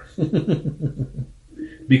wrestler.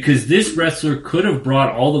 Because this wrestler could have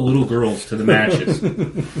brought all the little girls to the matches.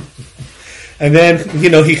 And then,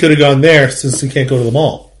 he could have gone there since he can't go to the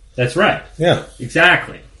mall. That's right. Yeah.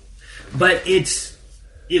 Exactly. But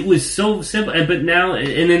it was so simple. But now,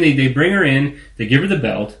 and then they bring her in, they give her the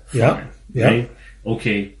belt. Fine, yeah. Right?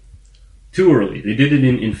 Okay. Too early. They did it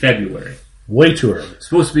in February. Way too early. It's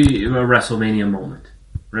supposed to be a WrestleMania moment,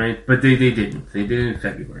 right? But they didn't. They did it in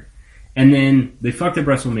February. And then they fucked up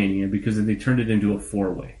WrestleMania because they turned it into a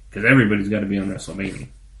 4-way. Because everybody's got to be on WrestleMania.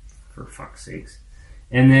 For fuck's sakes.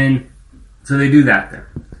 And then, so they do that then.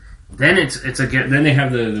 Then it's again, then they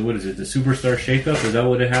have the what is it, the Superstar Shakeup? Is that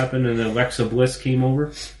what had happened? And then Alexa Bliss came over?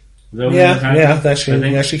 Is that what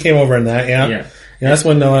happened? She came over in that, yeah. That's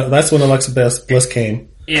when Alexa Bliss came.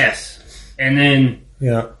 Yes. And then,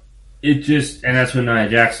 and that's when Nia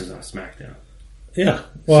Jax was on SmackDown. Yeah.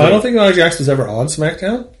 Well, I don't think Nia Jax was ever on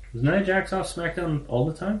SmackDown. Was Nia Jax off SmackDown all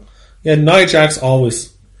the time? Yeah, Nia Jax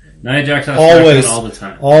always. Nia Jax off SmackDown all the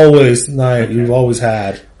time. Always, Nia. Okay. You've always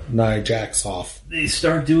had Nia Jax off. They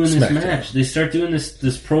start doing this match. They start doing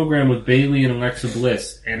this program with Bayley and Alexa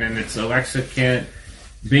Bliss, and then it's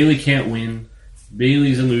Bayley can't win.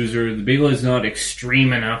 Bayley's a loser. Bayley's not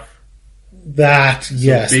extreme enough. That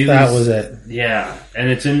was it. Yeah, and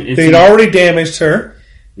they'd already damaged her.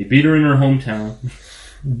 They beat her in her hometown.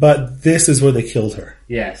 But this is where they killed her.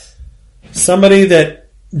 Yes. Somebody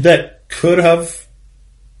that could have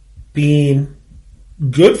been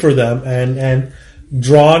good for them and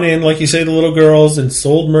drawn in, like you say, the little girls and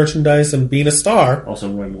sold merchandise and been a star. Also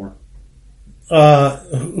Roy Moore.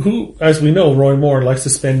 Who, as we know, Roy Moore likes to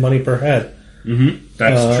spend money per head. Mm-hmm.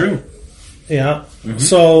 That's true. Yeah. Mm-hmm.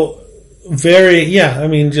 So,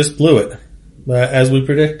 just blew it. As we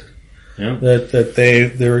predict. Yeah. That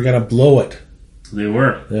they were going to blow it. They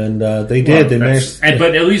were. And they did. They managed.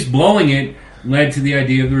 But at least blowing it led to the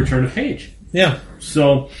idea of the return of Paige. Yeah.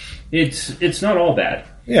 So, it's not all bad.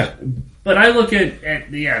 Yeah. But I look at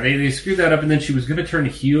they screwed that up, and then she was going to turn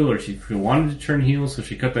heel, or she wanted to turn heel, so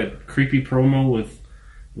she cut that creepy promo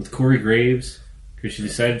with Corey Graves, because she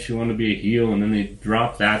decided she wanted to be a heel, and then they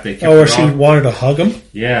dropped that. They kept she wanted to hug him?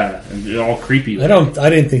 Yeah, and all creepy. I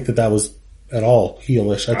didn't think that was at all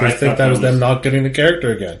heelish. I just think that was them not getting the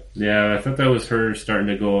character again. Yeah, I thought that was her starting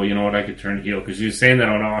to go, you know what, I could turn heel, because she was saying that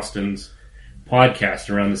on Austin's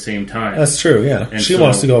podcast around the same time. That's true, yeah. And she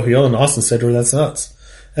wants to go heel, and Austin said to her, that's nuts.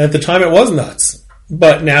 And at the time, it was nuts.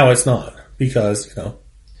 But now it's not. Because,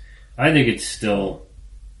 I think it's still...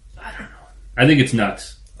 I don't know. I think it's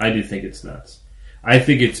nuts. I do think it's nuts. I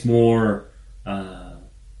think it's more... I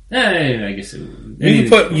guess...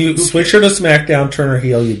 You switch her to SmackDown, turn her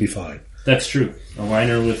heel, you'd be fine. That's true. Align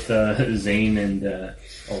her with Zayn and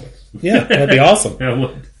Owens. Yeah, that'd be awesome. That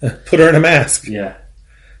would. Put her in a mask. Yeah.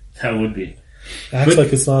 That would be. Acts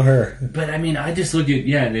like it's not her. But, I just look at...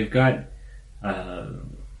 Yeah, they've got...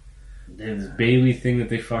 There's Bayley thing that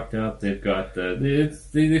they fucked up. They've got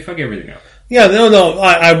they fuck everything up. Yeah, no.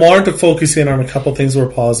 I wanted to focus in on a couple things that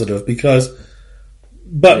were positive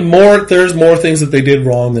there's more things that they did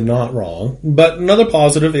wrong than not wrong. But another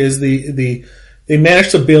positive is they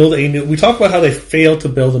managed to build we talk about how they failed to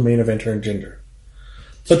build a main eventer in Jinder.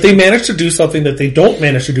 But they managed to do something that they don't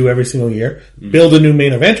manage to do every single year. Build a new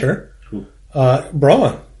main eventer. Who?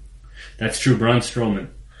 Braun That's true. Braun Strowman.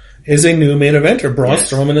 is a new main eventer. Braun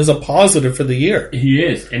Yes. Strowman is a positive for the year. He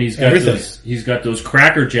is, and he's got Everything. he's got those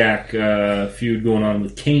Cracker Jack feud going on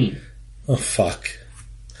with Kane. Oh, fuck.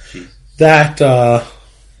 Jeez. That,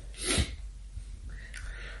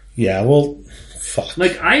 yeah, well, fuck.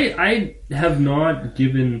 Like I have not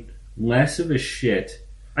given less of a shit.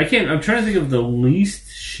 I'm trying to think of the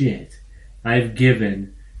least shit I've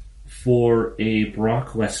given for a Brock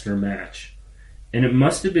Lesnar match. And it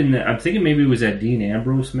must have been that, I'm thinking maybe it was that Dean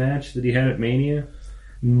Ambrose match that he had at Mania.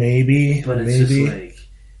 Maybe, But it's maybe. just like,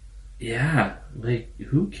 yeah, like,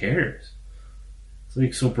 who cares? It's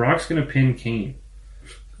like, so Brock's gonna pin Kane.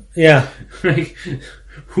 Yeah, Like,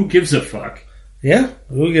 who gives a fuck? yeah,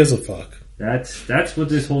 who gives a fuck? That's what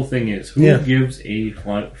this whole thing is. Who Yeah. gives a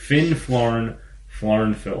Finn Flarn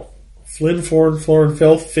Phil? Flynn Ford, Florin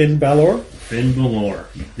Phil, Finn Balor? Finn Balor.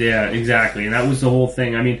 Yeah, exactly. And that was the whole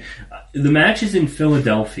thing. I mean, the match is in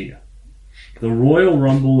Philadelphia. The Royal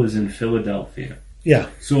Rumble is in Philadelphia. Yeah,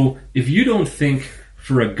 So if you don't think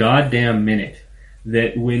for a goddamn minute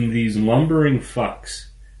that when these lumbering fucks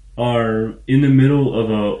are in the middle of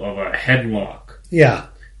a headlock, yeah.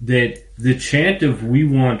 that the chant of "We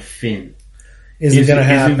want Finn" Isn't going to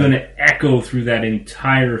happen. going to echo through that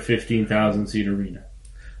entire 15,000 seat arena.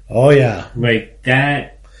 Oh, yeah. Like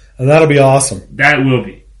that And that'll be awesome. That will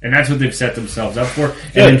be, and that's what they've set themselves up for. Good.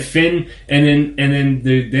 And then Finn,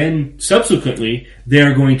 then subsequently they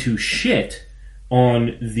are going to shit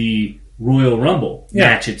on the Royal Rumble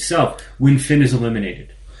match itself when Finn is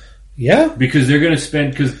eliminated, Yeah. because they're going to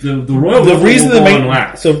spend, because the Royal The Rumble reason will they go on might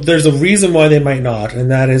last. so there's a reason why they might not,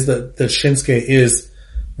 and that is that Shinsuke is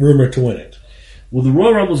rumored to win it. Well, the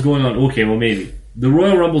Royal Rumble's going on. Okay, well maybe the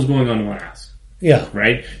Royal Rumble's going on last, Yeah,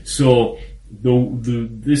 right? So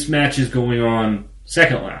this match is going on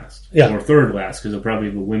second last, Yeah. or third last, because it'll probably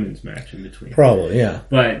have a women's match in between. probably. Yeah,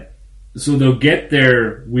 But so they'll get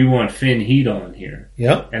their "We want Finn" heat on here,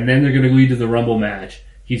 yeah, and then they're going to lead to the Rumble match.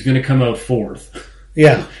 He's going to come out fourth,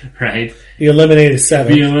 yeah. right? He eliminated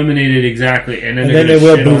seven, Be eliminated exactly, and then and they're then they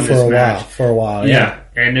gonna will shit boo on for this a match. while. For a while, Yeah,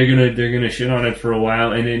 and they're gonna shit on it for a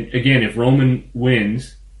while, and then again, if Roman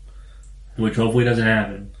wins, which hopefully doesn't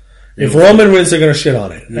happen, If Roman wins, they're going to shit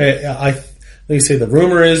on it. I like you say, the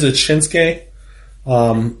rumor is it's Shinsuke.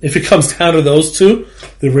 If it comes down to those two,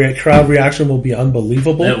 the crowd reaction will be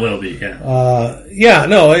unbelievable. it will be, yeah.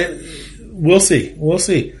 We'll see. We'll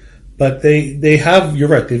see. But they have, you're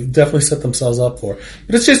right, they've definitely set themselves up for it.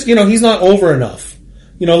 But it's just, he's not over enough.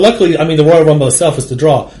 Luckily, I mean, the Royal Rumble itself is the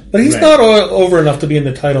draw. But he's Right. not over enough to be in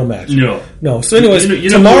the title match. No, So anyways, You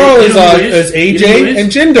know tomorrow who- is you know who is? AJ You know who is?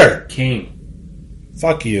 and Jinder. Kane.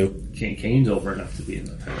 Fuck you. Kane's over enough to be in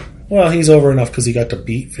the title. Well, he's over enough because he got to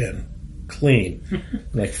beat Finn clean.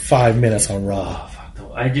 in like 5 minutes on Raw.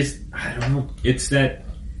 I don't know. It's that,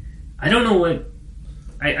 I don't know what,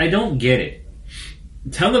 I don't get it.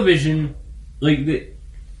 Television, like,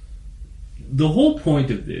 the whole point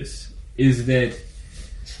of this is that,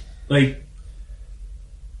 like,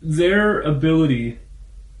 their ability,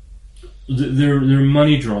 their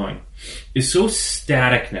money drawing is so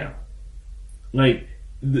static now. Like,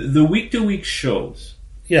 the week-to-week shows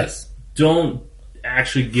Yes. don't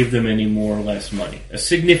actually give them any more or less money. A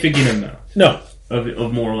significant amount No.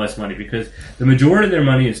 of more or less money, because the majority of their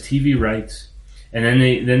money is TV rights, and then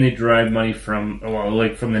they derive money from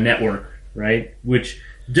from the network, right? Which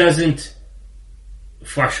doesn't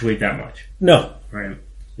fluctuate that much, No. right?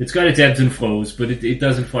 It's got its ebbs and flows, but it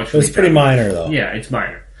doesn't fluctuate. It's pretty that much. minor though. Yeah, it's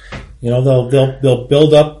minor. They'll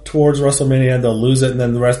build up towards WrestleMania, they'll lose it, and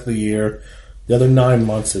then the rest of the year, the other 9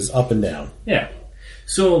 months is up and down. Yeah.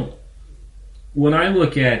 So when I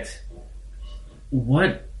look at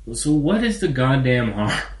what is the goddamn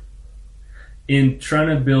harm in trying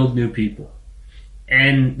to build new people?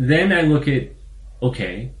 And then I look at,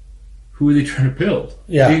 okay, who are they trying to build?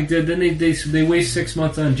 Yeah. They waste 6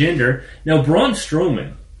 months on Jinder. Now Braun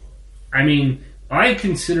Strowman, I mean, I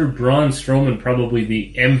consider Braun Strowman probably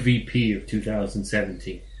the MVP of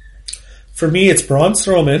 2017. For me, it's Braun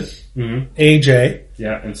Strowman, Mm-hmm. AJ.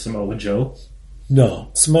 Yeah, and Samoa Joe. No,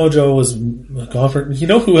 Samoa Joe was gone for. You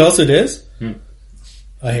know who else it is?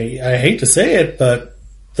 I hate to say it, but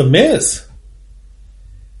The Miz.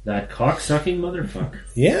 That cock-sucking motherfucker.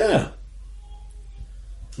 Yeah.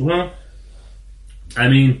 Well, I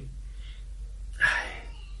mean,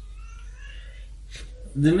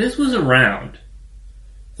 The Miz was around.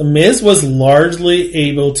 The Miz was largely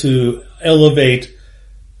able to elevate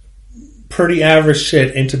pretty average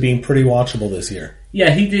shit into being pretty watchable this year.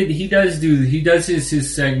 Yeah, he did. He does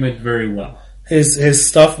his segment very well. His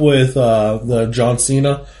stuff with the John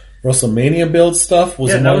Cena WrestleMania build stuff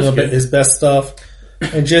was among his best stuff,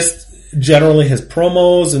 and just generally his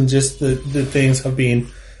promos and just the things have been.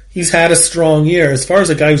 He's had a strong year as far as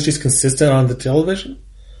a guy who's just consistent on the television.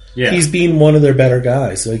 Yeah, he's been one of their better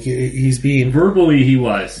guys. Like he's been verbally, he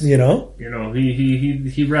was. You know,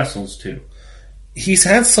 he wrestles too. He's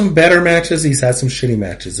had some better matches. He's had some shitty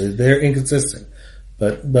matches. They're inconsistent,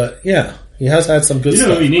 but yeah. He has had some good stuff. You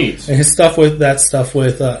know what he needs. And his stuff with Alex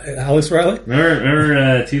Riley.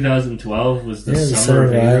 Remember 2012 was the summer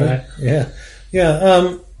of Riley? Yeah.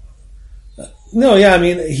 Yeah. I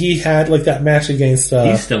mean, he had like that match against...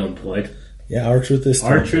 He's still employed. Yeah, R-Truth is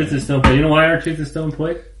still employed. You know why R-Truth is still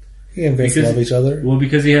employed? He and Vince love each other. Well,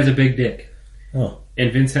 because he has a big dick. Oh.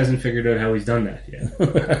 And Vince hasn't figured out how he's done that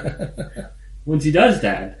yet. Once he does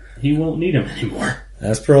that, he won't need him anymore.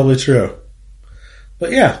 That's probably true.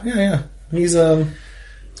 But yeah. He's the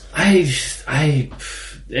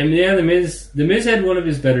Miz had one of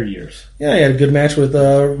his better years. Yeah, he had a good match with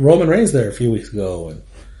Roman Reigns there a few weeks ago, and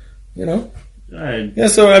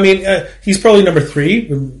So I mean, he's probably number 3.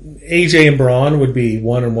 AJ and Braun would be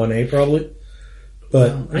 1 and 1A probably.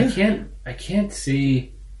 But I can't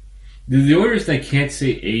say the only reason I can't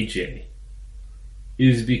say AJ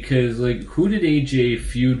is because like who did AJ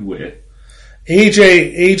feud with?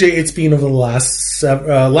 AJ, it's been over the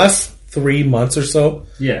last 3 months or so.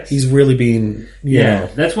 Yes. He's really been, you know.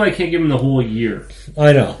 That's why I can't give him the whole year.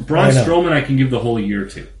 I know. Braun Strowman I can give the whole year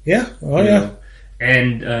to. Yeah. Oh, yeah. Know?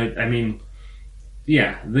 And, I mean,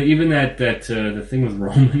 yeah, even the thing with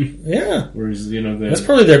Roman. Yeah. Whereas, that's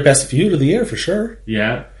probably their best feud of the year for sure.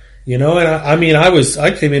 Yeah. And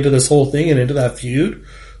I came into this whole thing and into that feud,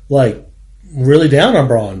 like, really down on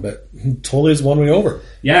Braun, but he totally has won me over.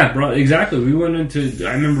 Yeah, bro, exactly. We went into,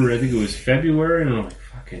 I remember, I think it was February, and I'm like,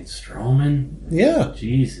 fucking Strowman? Yeah.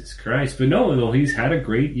 Jesus Christ. But no, he's had a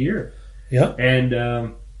great year. Yeah. And,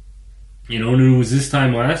 and it was this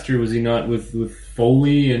time last year, was he not with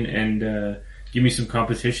Foley and Give Me Some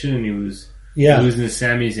Competition, and he was losing to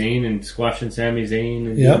Sami Zayn and squashing Sami Zayn,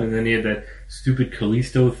 and then he had that stupid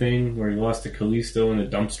Kalisto thing where he lost to Kalisto in a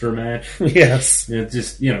dumpster match. Yes. And it's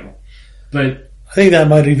just, but I think that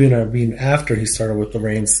might even have been after he started with the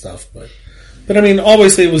Reigns stuff, but I mean,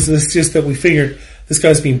 obviously it was just that we figured this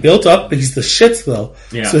guy's being built up, but he's the shits though.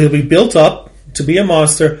 Yeah. So he'll be built up to be a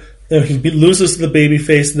monster, then he loses to the baby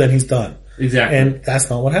face, and then he's done. Exactly. And that's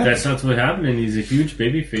not what happened. That's not what happened, and he's a huge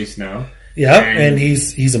baby face now. Yeah, and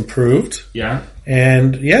he's improved. Yeah.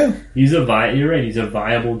 And yeah. You're right, he's a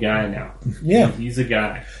viable guy now. Yeah. He's a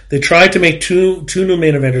guy. They tried to make two new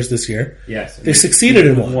main eventers this year. Yes. They succeeded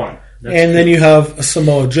in one. That's and true. then you have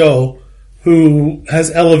Samoa Joe, who has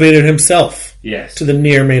elevated himself to the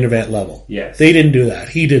near main event level. Yes. They didn't do that.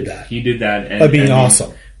 He did that. And, by being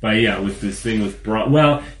awesome. With this thing with Braun.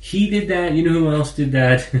 Well, he did that. You know who else did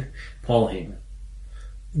that? Paul Heyman.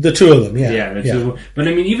 The two of them, yeah. Yeah, the two of them. But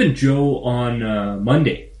I mean, even Joe on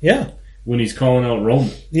Monday. Yeah. When he's calling out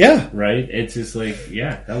Roman. Yeah. Right? It's just like,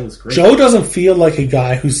 that was great. Joe doesn't feel like a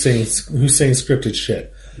guy who's saying scripted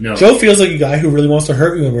shit. No. Joe feels like a guy who really wants to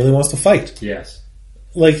hurt you and really wants to fight. Yes.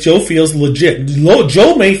 Like, Joe feels legit.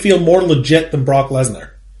 Joe may feel more legit than Brock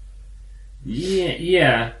Lesnar.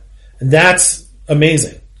 Yeah. And that's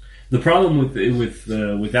amazing. The problem with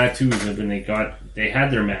that too is that when they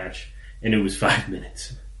had their match and it was 5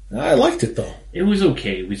 minutes. I liked it though. It was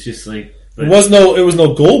okay. It was just like it was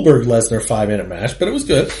no Goldberg Lesnar 5-minute match, but it was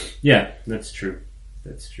good. Yeah, that's true.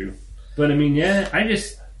 But I mean, I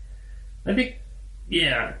think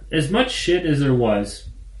as much shit as there was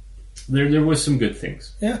some good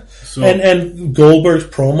things. Yeah. So and Goldberg's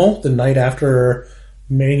promo the night after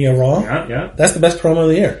Mania Raw. Yeah. That's the best promo of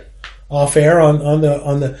the year. Off air on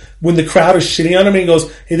the when the crowd is shitting on him and he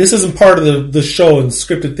goes, "Hey, this isn't part of the show and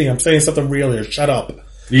scripted thing. I'm saying something real here. Shut up."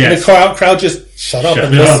 Yes. And the crowd just shut up.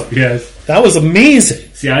 Yes. That was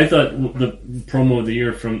amazing. See, I thought the promo of the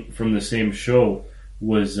year from the same show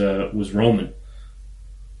was Roman.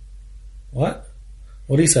 What?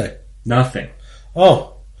 What did he say? Nothing.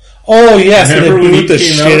 Oh yes. Remember and they booed the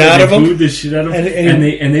shit out of him. Booed the shit out of him,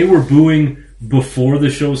 and they were booing before the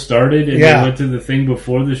show started, and they went to the thing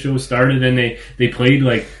before the show started, and they played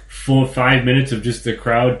like 5 minutes of just the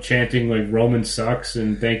crowd chanting like Roman sucks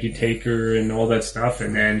and thank you Taker and all that stuff,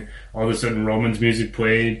 and then all of a sudden Roman's music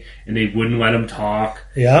played and they wouldn't let him talk.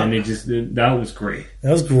 Yeah. And that was great.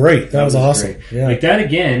 That was great. That was awesome. Great. Yeah. Like that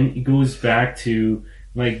again, it goes back to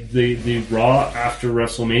like the Raw after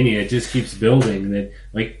WrestleMania. It just keeps building. That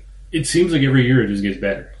like it seems like every year it just gets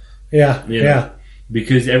better. Yeah. You know? Yeah.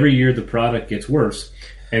 Because every year the product gets worse.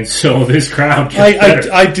 And so this crowd gets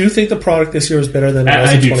better. I do think the product this year is better than it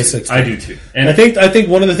was in 2016. I do too. And I think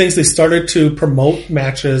one of the things they started to promote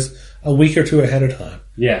matches a week or two ahead of time.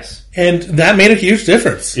 Yes. And that made a huge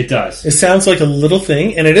difference. It does. It sounds like a little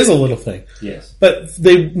thing, and it is a little thing. Yes. But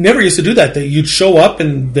they never used to do that. You'd show up,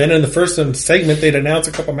 and then in the first segment, they'd announce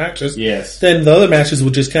a couple matches. Yes. Then the other matches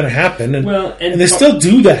would just kind of happen. And, and they still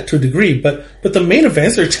do that to a degree. But the main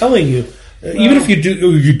events, they're telling you, even if you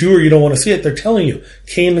do or you don't want to see it, they're telling you,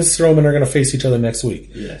 Kane and Strowman are going to face each other next week.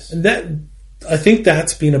 Yes. And I think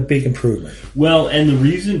that's been a big improvement. Well,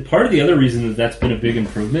 and part of the other reason that's been a big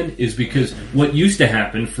improvement is because what used to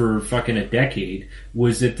happen for fucking a decade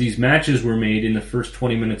was that these matches were made in the first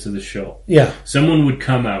 20 minutes of the show. Yeah. Someone would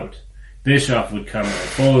come out. Bischoff would come out.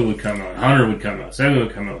 Foley would come out. Hunter would come out. Sabu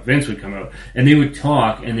would come out. Vince would come out. And they would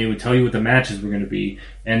talk, and they would tell you what the matches were going to be,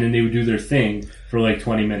 and then they would do their thing for like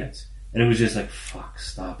 20 minutes. And it was just like, fuck,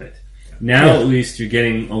 stop it. Now at least you're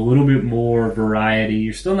getting a little bit more variety.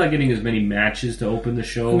 You're still not getting as many matches to open the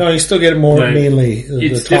show. No, you still get more mainly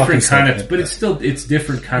it's different kind of, but it's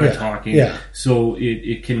different kind of talking. Yeah. So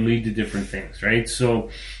it can lead to different things, right?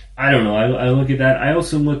 So I don't know. I look at that. I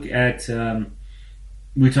also look at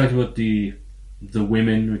we talked about the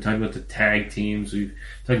women. We talked about the tag teams. We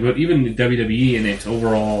talked about even the WWE and its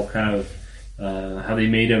overall kind of. How they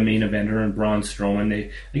made a main eventer and Braun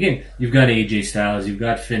Strowman. You've got AJ Styles, you've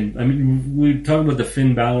got Finn. I mean, we talked about the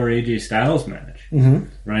Finn Balor AJ Styles match,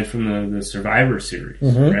 right from the Survivor Series,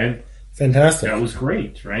 right? Fantastic. That was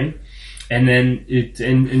great, right? And then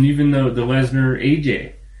and even the Lesnar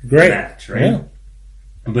AJ match, right? Yeah.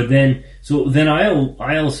 But then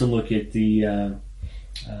I also look at the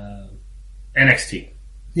NXT,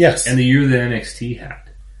 yes, and the year that NXT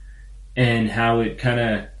had, and how it kind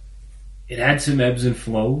of. It had some ebbs and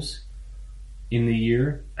flows in the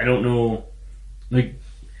year. I don't know,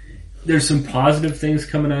 there's some positive things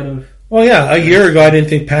coming out of... Well, yeah, a year ago I didn't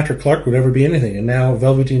think Patrick Clark would ever be anything, and now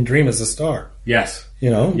Velveteen Dream is a star. Yes. You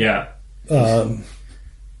know? Yeah. Of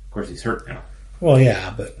course, he's hurt now. Well,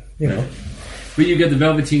 yeah, but, you know. But you've got the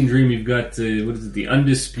Velveteen Dream, you've got, the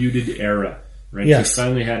Undisputed Era. Right, yes. So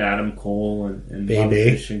finally had Adam Cole and Bob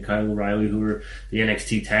Fish and Kyle O'Reilly, who are the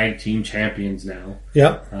NXT Tag Team Champions now.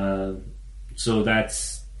 Yeah. So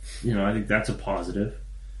that's, I think that's a positive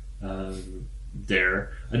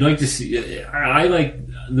there. I'd like to see. I like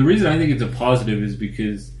the reason I think it's a positive is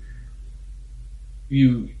because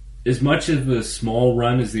as much of a small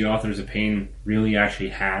run as the Authors of Pain really actually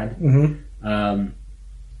had.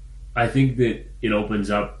 I think that it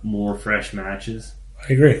opens up more fresh matches.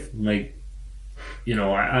 I agree. And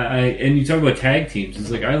you talk about tag teams.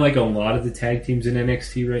 It's I like a lot of the tag teams in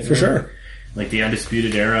NXT right now. For sure. Like the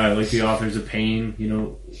Undisputed Era. I like the Authors of Pain.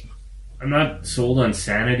 I'm not sold on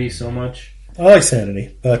Sanity so much. I like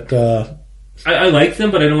Sanity, but... I like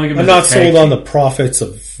them, but I don't like them I'm not sold on the Profits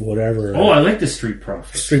of whatever. Oh, I like the Street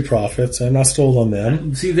Profits. Street Profits. I'm not sold on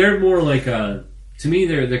them. See, they're more like... to me,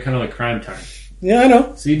 they're kind of like Crime Time. Yeah, I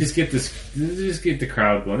know. So you just get the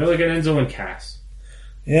crowd going. They're like an Enzo and Cass.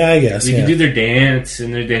 Yeah, I guess. You can do their dance,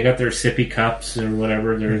 and they got their sippy cups or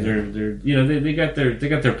whatever. They're they got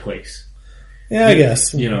their place. Yeah, I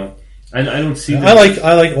guess. I don't see. I like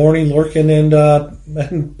Orny Lorcan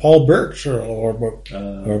and Paul Birch or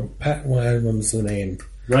Pat. What was the name?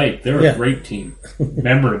 Right, they're a great team,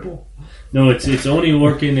 memorable. No, it's Orny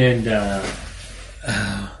Lorcan and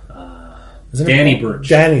Danny Burch.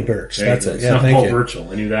 Danny Birch. That's it. Yeah, thank Paul Burchill.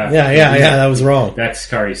 I knew that. Yeah. That was wrong. That's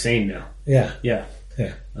Kairi Sane now. Yeah.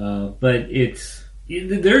 But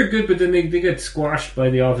they're good, but then they get squashed by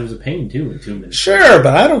the Authors of Pain too in 2 minutes. Sure,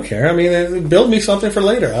 but I don't care. I mean, build me something for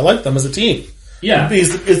later. I like them as a team. Yeah,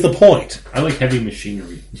 is the point. I like Heavy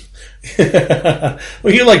Machinery.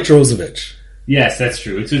 Well, you like Drozovic. Yes, that's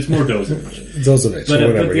true. It's more Drozovic.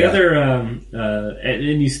 But the other,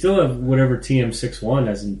 and you still have whatever TM61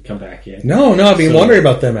 hasn't come back yet. No, I've been wondering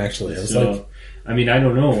about them actually. I mean, I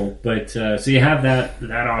don't know, but so you have that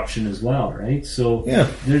option as well, right? So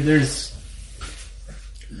there's.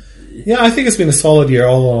 Yeah, I think it's been a solid year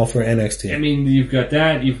all in all for NXT. I mean, you've got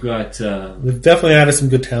that. You've got. They've definitely added some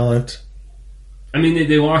good talent. I mean,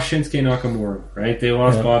 they lost Shinsuke Nakamura, right? They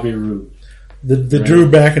lost Bobby Roode. The Drew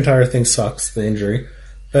McIntyre thing sucks, the injury.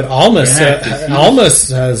 But Almas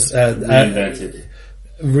has reinvented.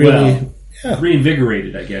 Really,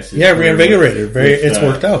 reinvigorated, I guess. Reinvigorated. It's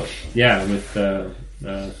worked out. Yeah, with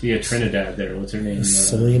Thea Trinidad there. What's her name?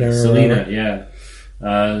 Selena, yeah.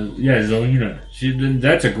 Zelina.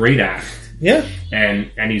 That's a great act. Yeah.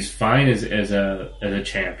 And he's fine as a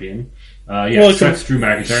champion. Sucks Drew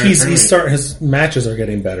McIntyre. His matches are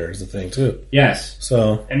getting better is the thing too. Yes.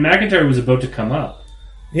 So and McIntyre was about to come up.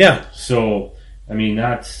 Yeah. So I mean,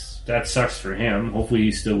 that sucks for him. Hopefully,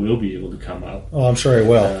 he still will be able to come up. Oh, I'm sure he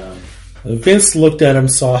will. Vince looked at him,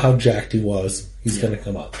 saw how jacked he was. He's going to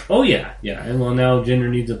come up. Oh, yeah. And well, now Jinder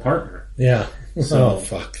needs a partner. Yeah. So, oh,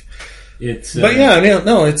 fuck. It's... but yeah,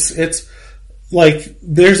 no, it's like,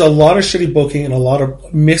 there's a lot of shitty booking and a lot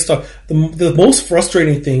of missed... The most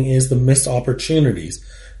frustrating thing is the missed opportunities.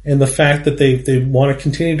 And the fact that they want to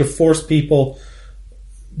continue to force people...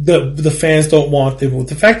 The fans don't want...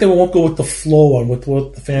 The fact they won't go with the flow on with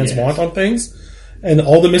what the fans want on things. And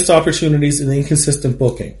all the missed opportunities and the inconsistent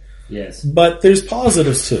booking. Yes. But there's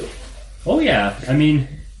positives too. Oh, yeah. I mean,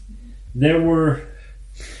 there were...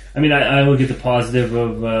 I mean, I look at the positive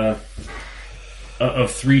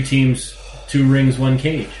of 3 teams, 2 rings, 1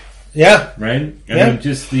 cage. Yeah. Right? I mean,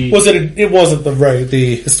 just the... It wasn't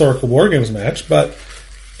the historical War Games match, but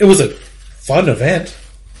it was a fun event.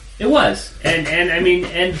 It was. But I mean,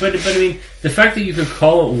 the fact that you could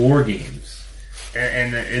call it War Games,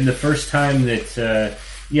 and the first time that,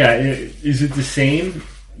 is it the same?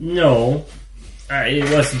 No.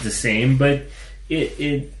 It wasn't the same, but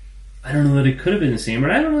it I don't know that it could have been the same,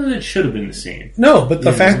 or I don't know that it should have been the same. No, but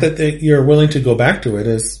the fact that you're willing to go back to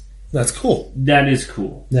it that's cool. That is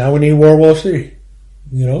cool. Now we need World War III.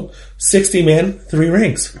 60 men, 3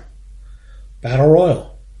 rings. Battle Royal.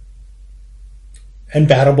 And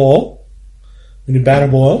Battle Bowl. We need Battle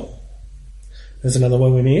Bowl. There's another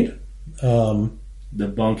one we need. The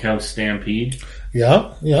Bunkhouse Stampede.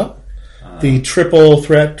 Yeah. The triple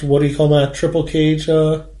threat, what do you call that? Triple cage?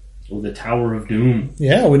 The Tower of Doom.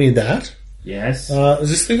 Yeah, we need that. Yes.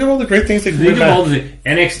 Just think of all the great things that think of all the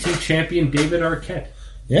NXT champion David Arquette.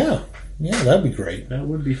 Yeah, that'd be great. That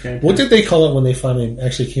would be fantastic. What did they call it when they finally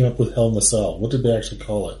actually came up with Hell in a Cell? What did they actually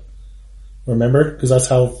call it? Remember? Because that's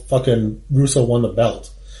how fucking Russo won the belt.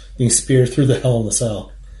 Being speared through the Hell in a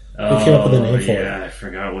Cell. They came up with a name for it. Yeah, I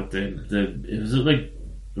forgot what it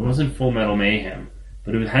wasn't Full Metal Mayhem,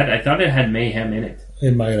 but I thought it had Mayhem in it.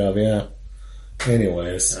 It might have, yeah.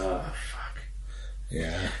 Anyways. Oh, fuck.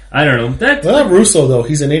 Yeah. I don't know. Well, Russo, though,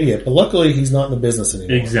 he's an idiot, but luckily he's not in the business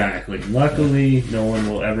anymore. Exactly. Luckily, no one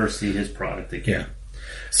will ever see his product again. Yeah.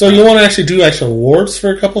 So you want to actually do actual awards for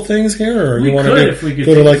a couple things here, or you want to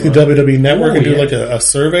go to like the WWE Network and do like a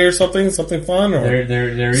survey or something fun, or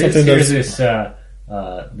there is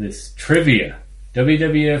this trivia,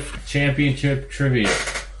 WWF Championship trivia.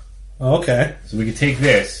 Okay. So we can take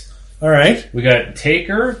this. All right. We got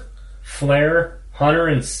Taker, Flair, Hunter,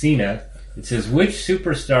 and Cena. It says, which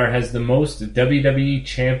superstar has the most WWE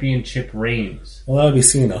Championship reigns? Well, that would be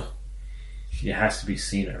Cena. It has to be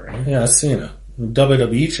Cena, right? Yeah, it's Cena.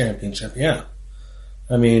 WWE Championship, yeah.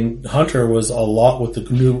 I mean, Hunter was a lot with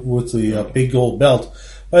the big gold belt.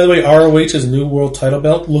 By the way, ROH's new world title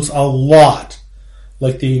belt looks a lot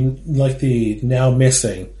like the now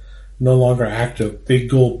missing, no longer active big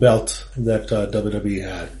gold belt that WWE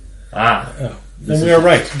had. Yeah. And we are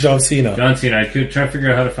right, John Cena. I could try to figure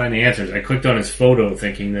out how to find the answers. I clicked on his photo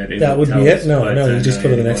thinking that would be it. No, you just go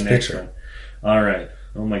to the next picture. All right.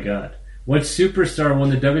 Oh my God. What superstar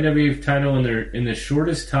won the WWE title in the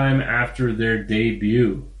shortest time after their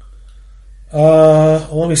debut?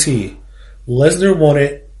 Let me see. Lesnar won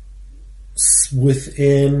it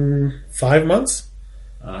within 5 months.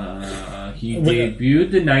 He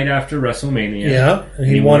debuted the night after WrestleMania. Yeah, and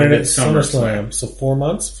he won it at SummerSlam. So 4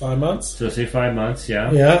 months, 5 months. So say 5 months,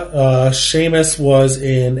 yeah. Yeah, Sheamus was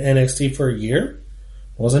in NXT for a year,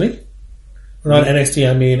 wasn't he? Or not NXT,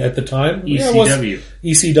 I mean at the time. ECW.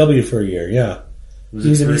 ECW for a year, yeah.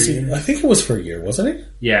 Was it for a year? I think it was for a year, wasn't it?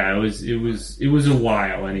 Yeah, it was a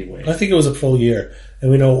while anyway. I think it was a full year.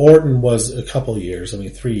 And we know Orton was a couple of years.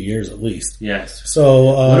 3 years at least. Yes. So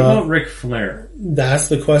what about Ric Flair? That's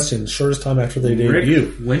the question. Shortest time after they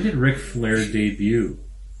debut. When did Ric Flair debut?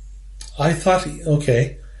 I thought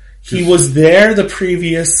he was there the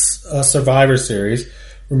previous Survivor Series.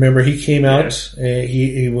 Remember, he came out.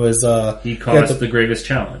 He caused the Greatest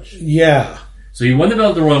Challenge. Yeah. So he won the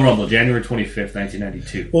belt at the Royal Rumble, January 25th,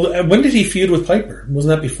 1992. Well, when did he feud with Piper? Wasn't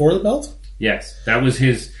that before the belt? Yes, that was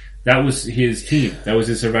his team. That was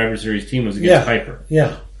his Survivor Series team. Was against Piper.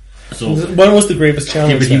 Yeah. So when was the Greatest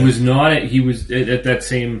Challenge? Yeah, but he was not. He was at that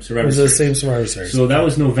same Survivor Series. It was the same Survivor Series. So that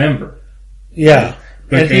was November. Yeah,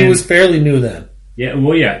 and he was fairly new then. Yeah,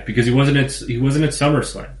 well, yeah, because he wasn't at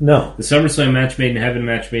SummerSlam. No, the SummerSlam match made in heaven,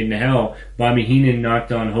 match made in hell. Bobby Heenan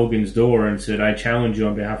knocked on Hogan's door and said, "I challenge you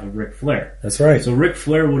on behalf of Ric Flair." That's right. So Ric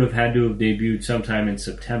Flair would have had to have debuted sometime in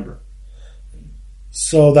September.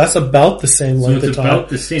 So that's about the same length of time. About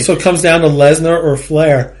the same. So it comes down to Lesnar or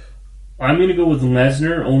Flair. I'm going to go with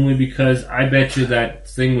Lesnar only because I bet you that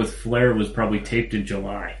thing with Flair was probably taped in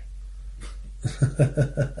July.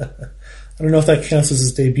 I don't know if that counts as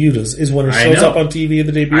his debut. Is when it I shows know. up on TV at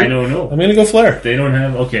the debut? I don't know. I'm going to go Flair. They don't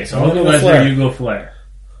have... Okay, so I'm I'll go gonna go Lesnar, Flair. you go Flair.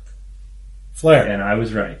 Flair. And I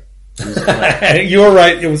was right. It was Flair. You were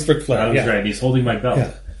right. It was Ric Flair. I was yeah. right. He's holding my belt.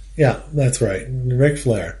 Yeah, that's right. Ric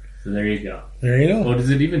Flair. So there you go. There you go. Oh, does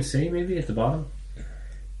it even say maybe at the bottom?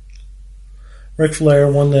 Ric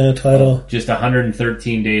Flair won the title. Just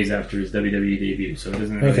 113 days after his WWE debut. So it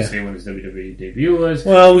doesn't really Okay. say when his WWE debut was.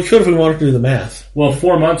 Well, we could if we wanted to do the math. Well,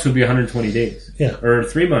 4 months would be 120 days. Yeah. Or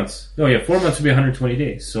 3 months. No, yeah, 4 months would be 120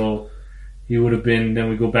 days. So he would have been... Then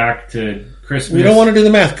we go back to Christmas. We don't want to do the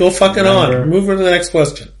math. Go fucking November. on. Move on to the next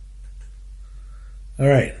question. All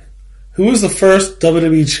right. Who was the first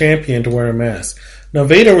WWE champion to wear a mask? Now,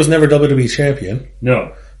 Vader was never WWE champion,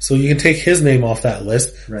 No. so you can take his name off that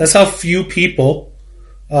list. Right. That's how few people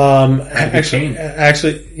Kane.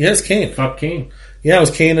 actually, yes, Kane. Fuck Kane. Yeah, it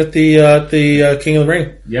was Kane at the King of the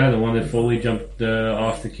Ring. Yeah, the one that Foley jumped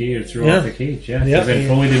off the cage or threw Yeah. off the cage. Yeah. Yeah. 'Cause then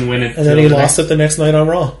Foley didn't win it. And then he till the lost it the next night on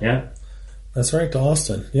Raw. next- Yeah. That's right, to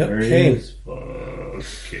Austin. Yep, There he Kane. is. Fuck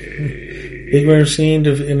Kane. Big machine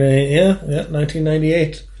in a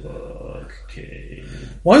 1998. Fuck Kane.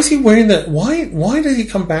 Why is he wearing that? Why did he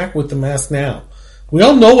come back with the mask now? We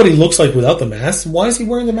all know what he looks like without the mask. Why is he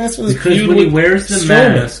wearing the mask? For this Because feud when he with wears the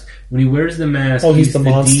Strowman? mask, he's the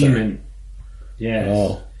monster. demon. Yes.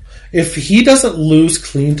 Oh, if he doesn't lose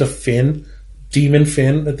clean to Finn, Demon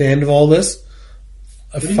Finn, at the end of all this,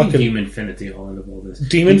 What do you mean Demon Finn at the end of all this?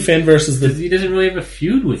 Demon Finn versus the He doesn't really have a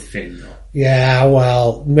feud with Finn, though. yeah.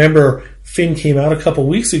 Well, remember Finn came out a couple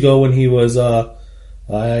weeks ago when he was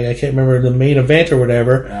I can't remember the main event or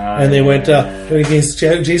whatever, and they went against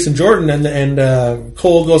Jason Jordan, and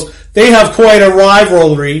Cole goes, "They have quite a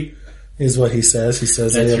rivalry," is what he says. He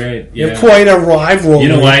says, That's they have, right, they have yeah. quite a rivalry. You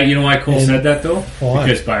know why? You know why Cole And- said that though? Why?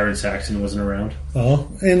 Because Byron Saxon wasn't around. Oh,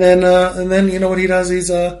 and then you know what he does? He's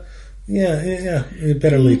yeah. It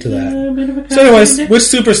better lead to that. So, anyways, which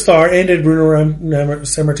superstar ended Bruno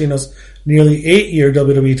Sammartino's nearly 8-year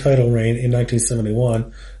WWE title reign in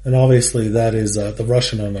 1971? And obviously, that is the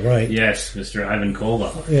Russian on the right. Yes, Mr. Ivan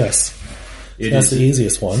Koloff. Yes, It that's is- the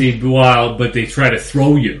easiest one. See, well, but they try to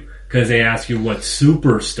throw you because they ask you what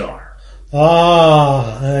superstar.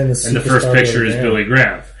 And And the first picture is Billy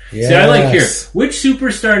Graham. Yes. See, I like here. Which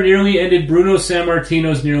superstar nearly ended Bruno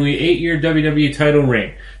Sammartino's nearly 8-year WWE title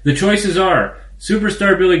reign? The choices are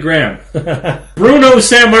Superstar Billy Graham, Bruno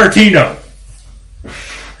Sammartino.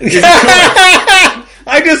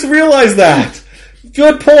 I just realized that.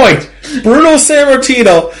 Good point. Bruno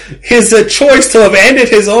Sammartino, his choice to have ended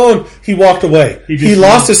his own, he walked away. He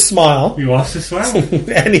lost his smile, He lost his smile.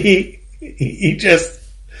 and he just,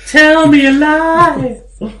 Tell me a lie.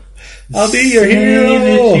 I'll be your Say hero.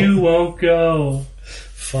 that you won't go.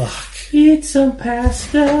 Fuck. Eat some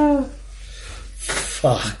pasta.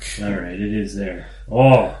 Fuck. All right, it is there.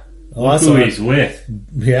 Oh, look that's who all- he's with.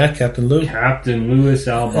 Yeah, Captain Lou. Captain Louis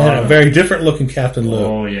And a Albano. very different looking Captain Lou.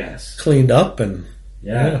 Oh yes, Cleaned up and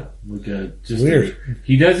yeah. Look at just Weird.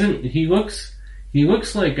 He doesn't. He looks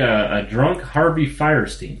like a drunk Harvey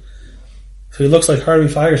Firestein. so he looks like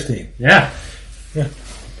Harvey Firestein. Yeah. Yeah.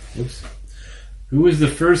 Oops. Who was the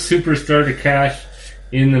first superstar to cash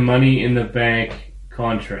in the Money in the Bank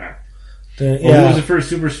contract? Or who was the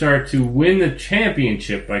first superstar to win the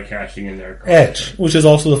championship by cashing in their contract? Edge, which is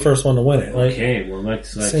also the first one to win it. Right? Okay, well let's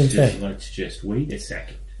Same thing. just wait a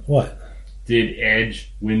second. What? Did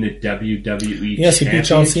Edge win the WWE Yes, he beat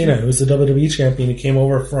John championship? Cena, who was the WWE champion. He came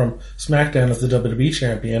over from SmackDown as the WWE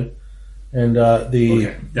champion, and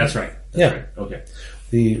Okay, that's right. That's Yeah. right. Okay.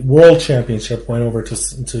 the World Championship went over to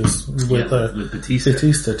with With Batista.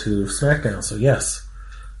 Batista to SmackDown. So yes,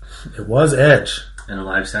 it was Edge. And a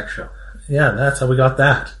live sex show. Yeah, that's how we got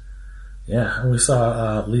that. Yeah, and we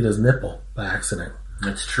saw Lita's nipple by accident.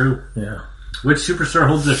 That's true. Yeah, Which superstar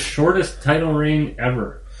holds the shortest title reign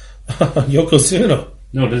ever? Yokozuna.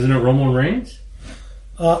 No, doesn't it Roman Reigns?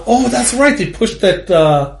 Oh, that's right. They pushed that.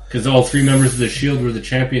 Because all three members of the Shield were the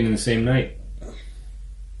champion in the same night.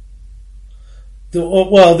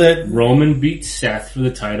 That Roman beat Seth for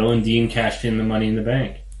the title, and Dean cashed in the Money in the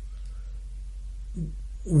Bank.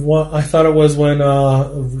 I thought it was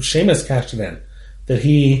when Sheamus cashed it in. That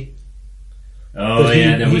he. Oh that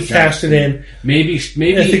yeah, that he was cashed it in. Maybe I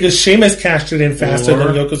think because Sheamus cashed it in faster than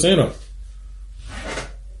Or- Yokozuna.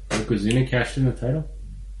 Yokozuna cashed in the title.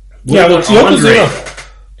 Yeah, What well, about Andre? Yokozuna.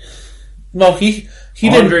 No, he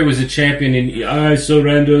didn't. Andre was a champion, and I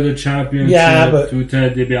surrender the championship Yeah, but- to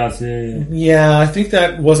Ted DiBiase. Yeah, I think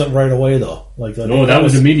that wasn't right away though. Like No, that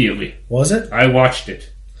was immediately. Was it? I watched it.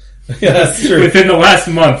 Yeah, that's true. Within the last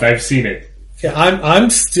month, I've seen it. Yeah, I'm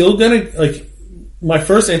still gonna like. My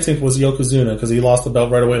first instinct was Yokozuna because he lost the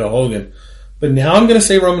belt right away to Hogan, But now I'm going to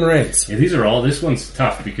say Roman Reigns. Yeah, these are all. This one's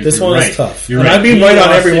tough because This you're one right. is tough. You're And right. I've been He right on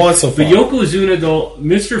lost every it. one so far. But Yokozuna, though,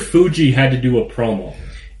 Mr. Fuji had to do a promo,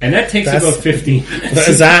 and that takes That's- about 15 minutes.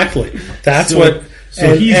 Exactly. That's So- what. so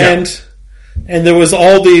and, he's and there was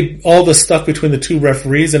all the stuff between the two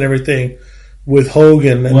referees and everything with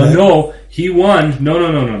Hogan. And Well, no, he won.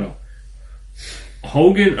 No.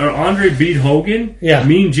 Hogan or Andre beat Hogan. Yeah.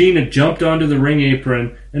 Mean Gene had jumped onto the ring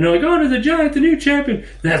apron, and they're like, "Oh, to the Giant, the new champion."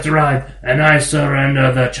 That's right, and I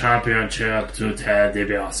surrender the championship to Ted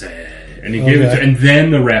DiBiase. And he gave it, Okay. and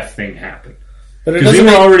then the ref thing happened But it because they doesn't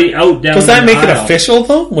were make, already out down. does that the make it aisle. official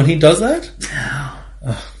though when he does that?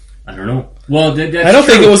 I don't know. Well, that's I don't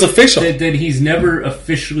think true. it was official. That he's never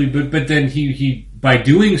officially, but then he by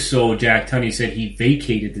doing so, Jack Tunney said he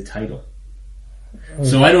vacated the title.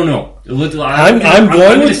 So I don't know. I'm going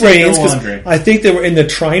gonna with say Reigns no, because Andre. I think they were in the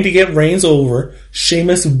trying to get Reigns over.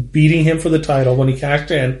 Sheamus beating him for the title when he cashed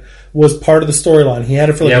in was part of the storyline. He had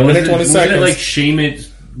it for like a minute, 20 was seconds. it like Sheamus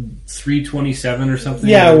 3:27 or something?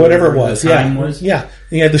 Yeah, Or whatever it was. the Yeah, time was. yeah.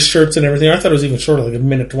 He had the shirts and everything. I thought it was even shorter, like a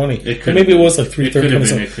minute 20. It Or could maybe have it was like been. 3:30. It could have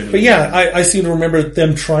 20 been. It could have But been. yeah, I seem to remember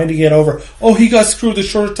them trying to get over. Oh, he got screwed. The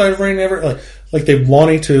shortest title reign ever. Like they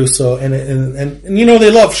wanting to. So and you know they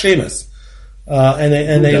love Sheamus, and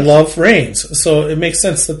they doesn't? love Reigns. So it makes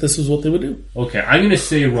sense that this is what they would do. Okay, I'm going to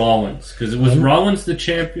say Rollins because it was Rollins the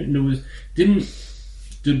champion. It was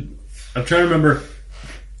I'm trying to remember.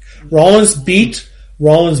 Rollins beat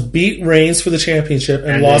Reigns for the championship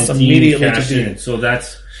and lost then Dean immediately to cashed in. Dean. So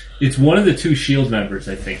it's one of the two Shield members.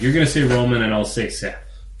 I think you're going to say Roman, and I'll say Seth.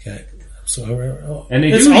 Okay, so And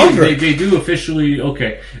it's they Andre. do officially.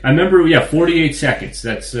 Okay, I remember. Yeah, 48 seconds.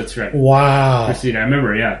 That's right. Wow. Christina, I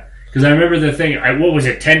remember. Yeah, because I remember the thing. What was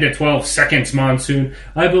it? 10 to 12 seconds, Monsoon.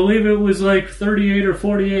 I believe it was like 38 or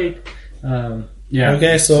 48. Yeah.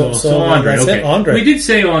 Okay, so Andre. that's Okay. it, Andre. We did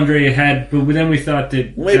say Andre had, but then we thought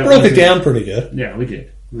that We that broke it wasn't- down pretty good. Yeah, we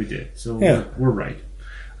did. So Yeah. we're right.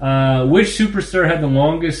 Which superstar had the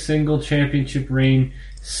longest single championship reign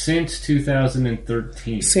since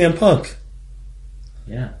 2013? CM Punk.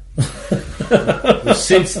 Yeah. Well,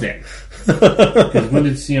 since then. Because when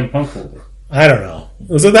did CM Punk hold it? I don't know.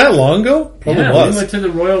 Was it that long ago? Probably Yeah, was. we went to the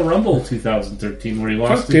Royal Rumble 2013 where he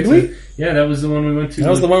lost. Did to, we? Yeah, that was the one we went to. That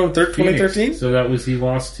was the one with Phoenix. 2013? So that was he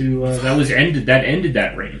lost to. That ended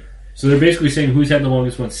that reign. So they're basically saying who's had the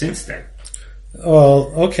longest one since then.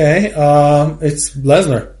 Oh, okay. It's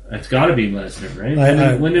Lesnar. It's got to be Lesnar,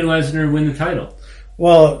 right? When did Lesnar win the title?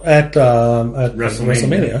 Well, at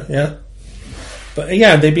WrestleMania, yeah. But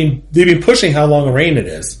yeah, they've been pushing how long a reign it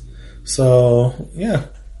is. So yeah,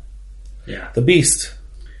 Yeah. the Beast.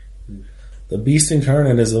 The Beast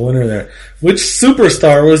incarnate is the winner there. Which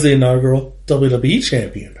superstar was the inaugural WWE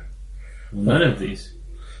champion? None of these.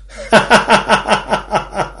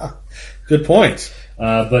 Good point.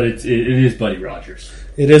 But it is Buddy Rogers.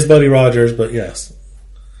 It is Buddy Rogers, but yes.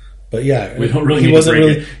 But yeah, We don't really he need to wasn't break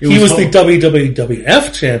really. it. It He was was the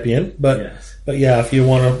WWF champion, but Yes. but yeah, if you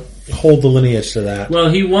want to hold the lineage to that, Well,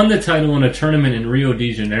 he won the title in a tournament in Rio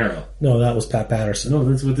de Janeiro. no, that was Pat Patterson. No,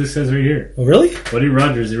 that's what this says right here. Oh, really? Buddy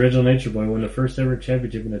Rogers, the original Nature Boy, won the first ever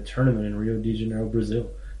championship in a tournament in Rio de Janeiro, Brazil,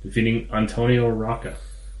 defeating Antonio Rocca.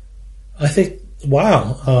 I think.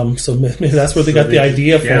 Wow. So maybe that's where they got the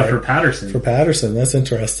idea for Yeah, it. for Patterson. For Patterson. That's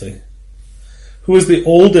interesting. Who is the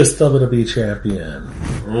oldest WWE champion?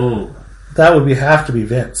 Oh, That would have to be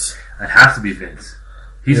Vince. it has to be Vince.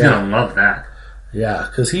 He's Yeah. gonna love that. Yeah,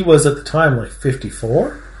 because he was at the time like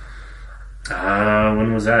 54,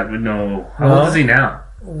 When was that? No. How No. old is he now?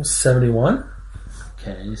 71.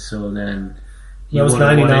 Okay, so then he That was would've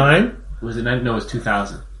won it- 99, Was it 9? No, it was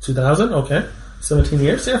 2000. 2000. Okay, 17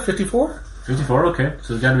 years. Yeah, 54. 54. Okay,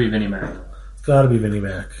 so it's got to be Vinnie Mac. It's got to be Vinnie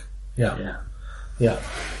Mac. Yeah, Yeah, yeah.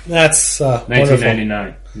 That's wonderful.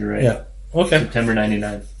 1999. You're right. Yeah. Okay. September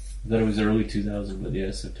 99. I thought it was early 2000, but yeah,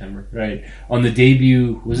 September. Right. On the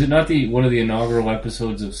debut, was it not one of the inaugural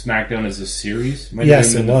episodes of SmackDown as a series? Might have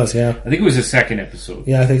Yes, been it the- was. Yeah. I think it was the second episode.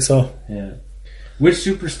 Yeah, I think so. Yeah. Which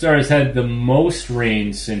superstar has had the most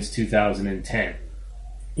reigns since 2010?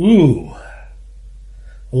 Ooh.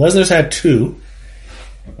 Lesnar's had 2.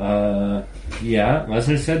 Yeah,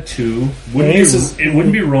 Lesnar said 2. Reigns It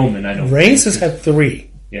wouldn't be Roman, I don't Reigns think. has had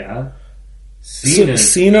 3. Yeah. Cena.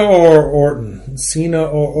 Cena or Orton. Cena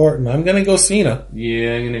or Orton. I'm going to go Cena.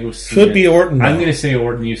 Yeah, I'm going to go Cena. Could be Orton. I'm though. going to say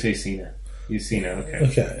Orton, you say Cena. You Cena, okay.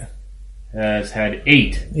 Okay. Has had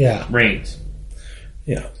 8 Yeah. reigns.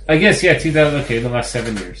 Yeah. I guess, yeah, 2000, okay, the last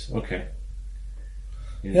 7 years. Okay.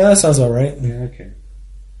 Yeah, that sounds all right. Yeah, okay.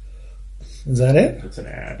 Is that it? That's an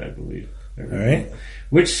ad, I believe. All right.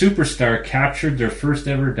 Which superstar captured their first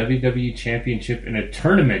ever WWE Championship in a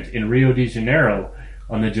tournament in Rio de Janeiro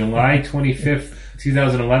on the July 25th,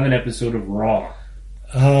 2011 episode of Raw?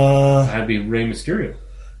 That'd be Rey Mysterio.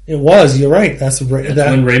 It was. You're right. That's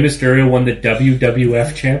when Rey Mysterio won the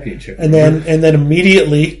WWF Championship, and then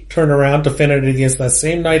immediately turned around, defended it against that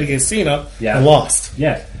same night against Cena, and lost.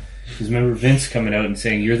 Yes, because remember Vince coming out and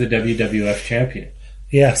saying, "You're the WWF champion."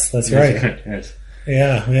 Yes, that's right. Yes.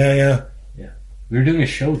 Yeah. We were doing a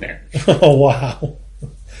show then. Oh wow,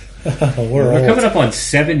 we're coming up on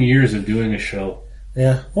 7 years of doing a show.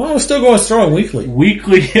 Yeah, well, we're still going strong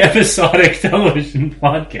weekly episodic television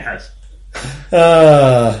podcast.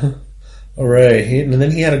 All right. And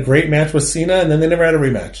then he had a great match with Cena, and then they never had a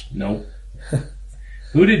rematch. Nope.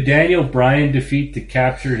 Who did Daniel Bryan defeat to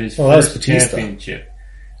capture his first championship?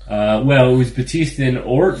 It was Batista and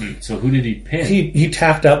Orton. So who did he pin? He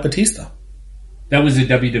tapped out Batista. That was the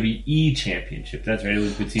WWE Championship. That's right. It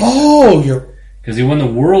was Batista. Oh, because he won the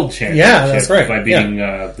World Championship. Yeah, that's right. By beating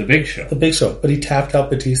the Big Show. The Big Show, but he tapped out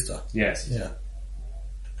Batista. Yes. Yeah.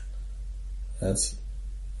 That's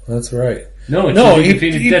right. He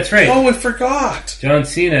defeated. That's right. Oh, I forgot. John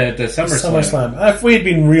Cena at the SummerSlam.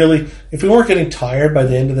 If we weren't getting tired by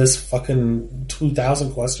the end of this fucking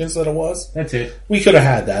 2,000 questions that it was, that's it. We could have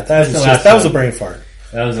had that. That was a brain fart.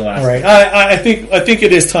 That was the last. All right. I think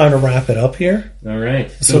it is time to wrap it up here. All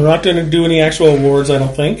right. So we're not going to do any actual awards, I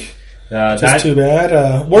don't think. Just too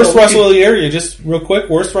bad. Worst wrestler of the year? You just real quick.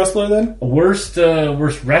 Worst wrestler then? Worst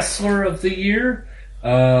wrestler of the year?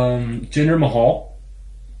 Jinder Mahal.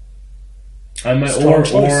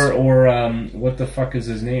 What the fuck is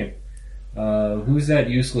his name? Who's that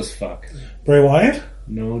useless fuck? Bray Wyatt?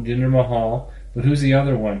 No, Jinder Mahal. But who's the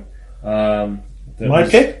other one? My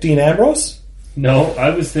pick, Dean Ambrose. No,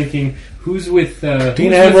 I was thinking who's with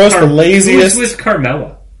Dean Ambrose, the laziest. Who's with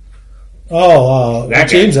Carmella?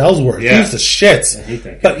 James Ellsworth. Yeah. He's the shits. I hate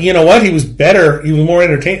that guy. But you know what? He was better. He was more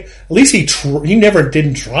entertaining. At least he never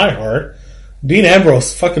didn't try hard. Dean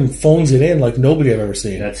Ambrose fucking phones it in like nobody I've ever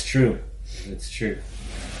seen. That's true.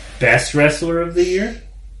 Best wrestler of the year?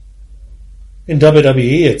 In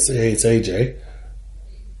WWE, it's AJ.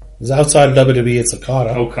 It's outside of WWE, it's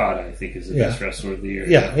Okada. Okada, I think, is the best wrestler of the year.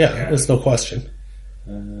 Yeah, there's no question.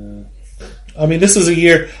 This is a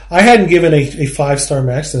year I hadn't given a 5-star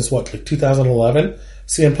match since 2011.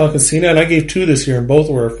 CM Punk and Cena, and I gave 2 this year, and both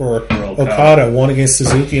were for Okada. One against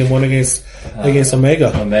Suzuki and one against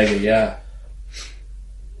Omega. Omega, yeah.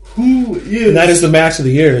 And that is the match of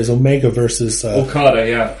the year, is Omega versus Okada,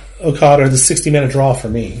 yeah. Okada, the 60-minute draw for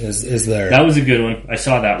me is there. That was a good one. I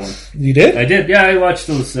saw that one. You did? I did, yeah. I watched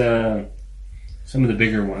those, some of the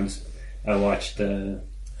bigger ones. I watched... Yeah,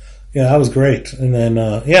 that was great. And then,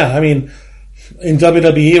 in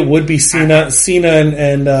WWE, it would be Cena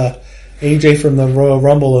and AJ from the Royal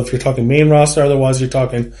Rumble if you're talking main roster. Otherwise, you're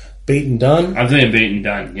talking Bate and Dunn. I'm saying Bate and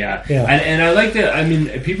Dunn, yeah. And I like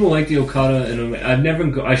the. People like the Okada, and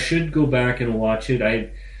I should go back and watch it.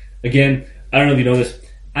 I don't know if you know this.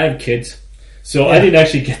 I have kids, so I didn't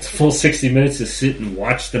actually get the full 60 minutes to sit and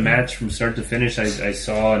watch the match from start to finish. I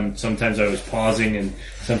saw, and sometimes I was pausing, and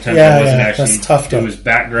sometimes I wasn't actually. That's tough. It was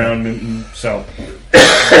background, so.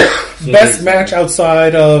 Best match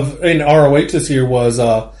outside of in ROH this year was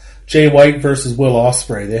Jay White versus Will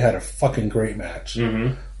Ospreay. They had a fucking great match.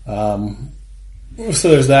 Mm-hmm. So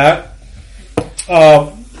there's that.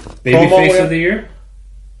 Babyface of the year?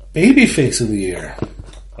 Babyface of the year.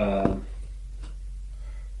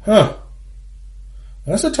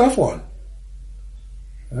 That's a tough one.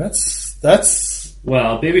 That's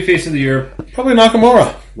babyface of the year. Probably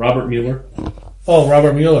Nakamura. Robert Mueller. Oh,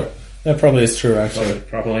 Robert Mueller. That probably is true, actually.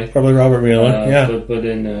 Probably Robert Mueller. Yeah. But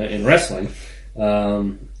in wrestling,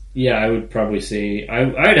 I would probably say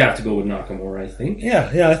I'd have to go with Nakamura. I think.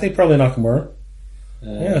 Yeah. I think probably Nakamura.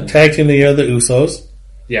 Tag team of the year, the Usos.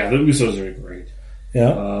 Yeah, the Usos are great.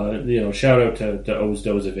 Yeah. Shout out to Oz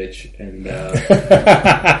Dozovich and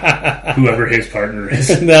whoever his partner is.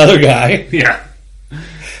 The other guy. Yeah.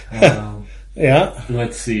 Yeah.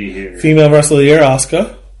 Let's see here. Female Wrestler of the Year,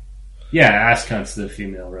 Asuka. Yeah, Asuka's the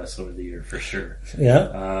female wrestler of the year for sure. Yeah.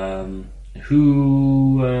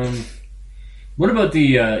 What about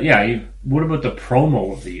the what about the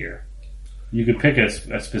promo of the year? You could pick a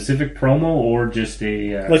specific promo or just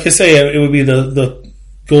a like I say, it would be the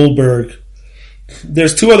Goldberg.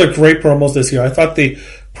 There's 2 other great promos this year. I thought the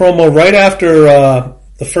promo right after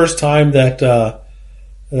the first time that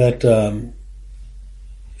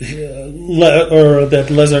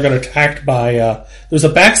Lesnar got attacked by there was a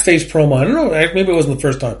backstage promo. I don't know, maybe it wasn't the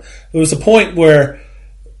first time. It was a point where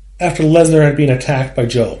after Lesnar had been attacked by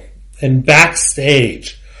Joe, and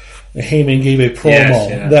backstage Heyman gave a promo Yes,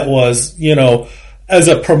 yeah. that was, as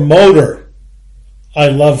a promoter, I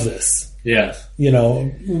love this. Yes.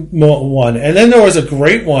 One. And then there was a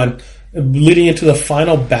great one leading into the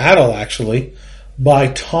final battle, actually, by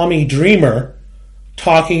Tommy Dreamer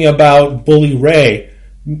talking about Bully Ray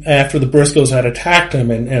after the Briscoes had attacked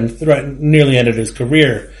him and nearly ended his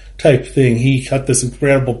career type thing. He cut this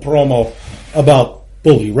incredible promo about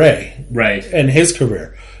Bully Ray. Right. And his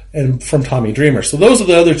career. And from Tommy Dreamer. So those are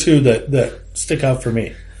the other two that stick out for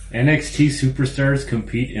me. NXT superstars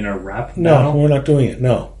compete in a rap No, battle? we're not doing it.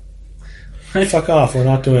 No. Fuck off. We're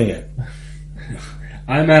not doing it.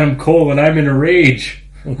 I'm Adam Cole and I'm in a rage.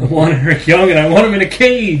 I want Eric Young and I want him in a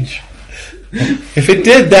cage. If it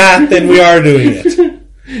did that, then we are doing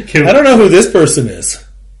it. I don't know who this person is.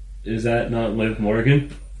 Is that not Liv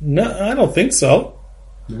Morgan? No, I don't think so.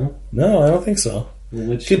 No? No, I don't think so.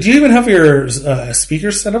 Well, Do you even have your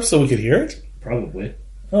speakers set up so we could hear it? Probably.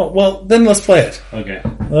 Oh, well, then let's play it. Okay.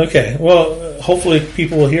 Okay. Well, hopefully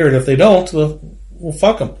people will hear it. If they don't, well,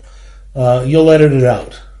 fuck them. You'll edit it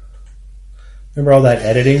out. Remember all that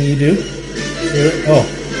editing you do? Oh,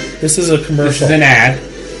 this is a commercial. This is an ad.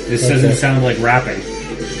 This Okay. doesn't sound like rapping.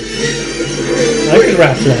 I can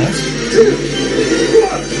rap fast.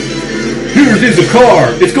 Here's a car.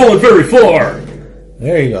 It's going very far.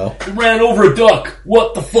 There you go. It ran over a duck.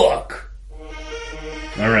 What the fuck?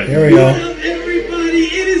 All right. There we go. Everybody,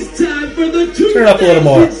 it is time for the Turn it up a little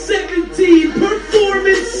more. 2017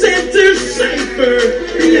 Performance Center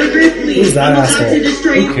Cypher. Rhea Ripley. Who's that I'm about asshole? to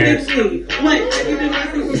destroy Who you cares? quickly. What? Have you been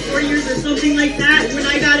wrestling for 4 years or something like that? When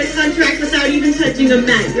I got a contract without even touching a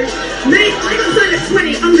mat. Mate, I got signed at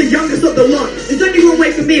 20. I'm the youngest of the lot. There's only one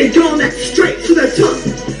way for me to go on that straight to the top.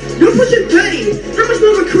 You're pushing 30. How much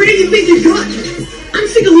more of a career do you think you got? I'm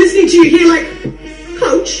sick of listening to you here like,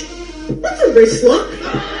 Coach, what's a wrestler?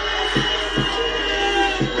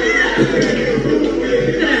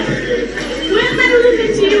 When I look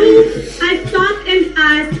at you, I stop and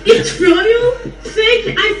ask, it's Froyo?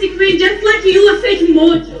 Fake icy cream just like you, a fake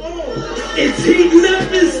mojo. It's heating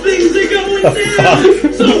up as things are going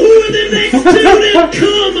down. So who are the next two that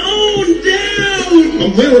come on down?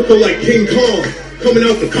 A miracle like King Kong coming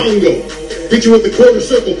out the Congo. Hit you with the quarter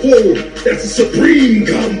circle forward. That's a supreme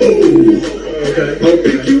combo. Okay. I'll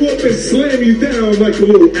pick you up and slam you down like a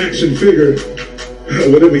little action figure.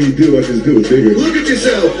 Whatever you do, I just do it bigger. Look at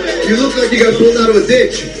yourself. You look like you got pulled out of a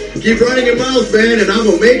ditch. Keep running your mouth, man, and I'm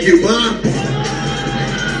gonna make you, Ma.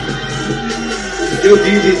 Yo,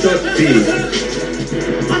 DJ Tuck B.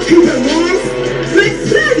 I'm Cuban Mars.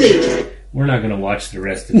 Let's play. We're not going to watch the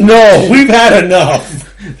rest of it. No, we've had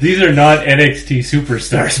enough. These are not NXT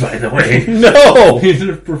superstars, by the way. No. These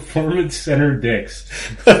are performance center dicks.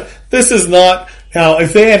 This is not. Now,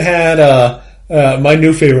 if they had my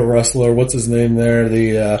new favorite wrestler, what's his name there?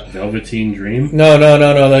 The Velveteen Dream? No.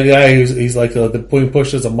 The guy he's like the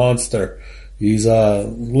push as a monster. He's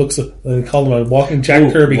looks. They call him a walking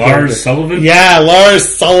Jack Kirby Lars character. Sullivan? Yeah, Lars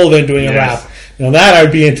Sullivan doing a Yes. rap. Now that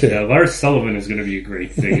I'd be into. Yeah, Lars Sullivan is going to be a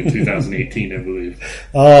great thing in 2018, I believe.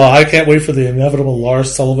 Oh, I can't wait for the inevitable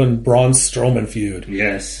Lars Sullivan Braun Strowman feud.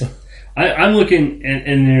 Yes. I'm looking,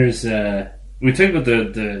 and there's, we talked about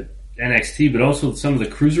the NXT, but also some of the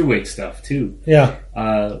cruiserweight stuff, too. Yeah,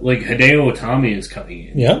 Like Hideo Itami is coming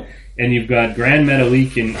in. yeah. And you've got Grand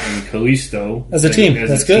Metalik and Kalisto. As a team.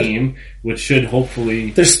 That's good. Team, which should hopefully...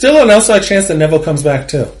 There's still an outside chance that Neville comes back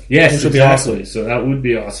too. Yes, which would exactly. be awesome. So that would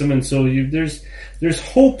be awesome. And so there's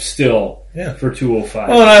hope still Yeah. for 205.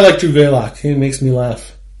 Oh, and I like Drew Gulak. He makes me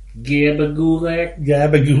laugh. Gabagulak.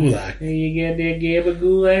 Gabagulak. You get that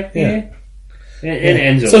Gabagulak there? Yeah.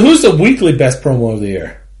 And Enzo. So who's the weekly best promo of the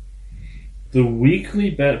year? The weekly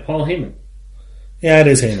bet, Paul Heyman. Yeah, it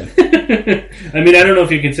is Heyman. I mean, I don't know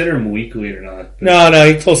if you consider him weekly or not. But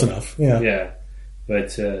No, he's close enough. Yeah. yeah.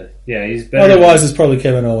 But, yeah, he's better. Otherwise, it's probably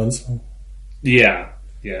Kevin Owens. Yeah.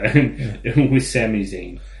 With Sami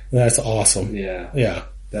Zayn. That's awesome. Yeah. Yeah.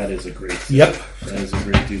 That is a great Yep. That is a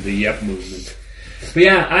great dude. The Yep movement. But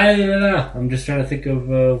yeah, I'm just trying to think of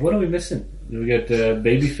what are we missing? We got the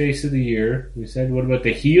babyface of the year. We said, what about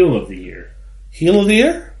the heel of the year? Heel of the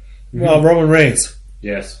year? Well, Roman Reigns.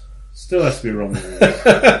 Yes, still has to be Roman Reigns.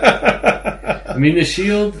 I mean, the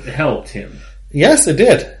Shield helped him, Yes, it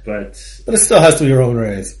did. but But it still has to be Roman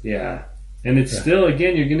Reigns. yeah, and it's still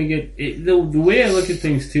again you're going to get it, the way I look at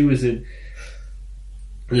things too is that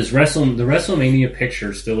the WrestleMania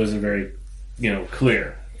picture still isn't very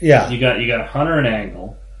clear. Yeah. You got Hunter and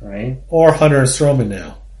Angle, right? Or Hunter and Strowman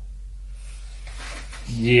now.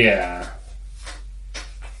 Yeah.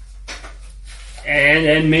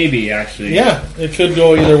 And maybe actually. Yeah, it could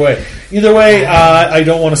go either way. Either way, I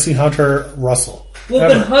don't want to see Hunter Russell. Well,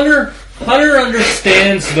 but Hunter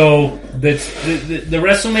understands, though, that the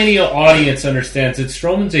WrestleMania audience understands that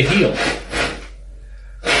Strowman's a heel.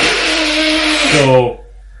 So,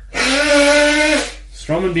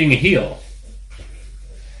 Strowman being a heel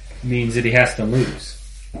means that he has to lose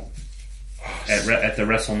at the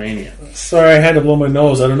WrestleMania. Sorry, I had to blow my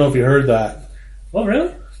nose. I don't know if you heard that. Oh,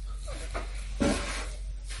 really?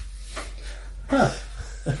 Huh.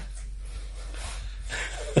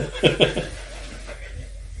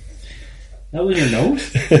 That was your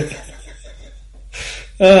nose?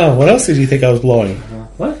 What else did you think I was blowing?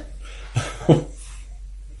 What?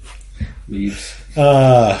 Leaves.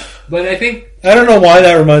 But I think... I don't know why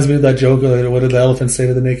that reminds me of that joke. What did the elephant say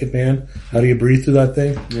to the naked man? How do you breathe through that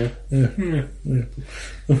thing? Yeah.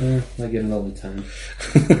 I get it all the time.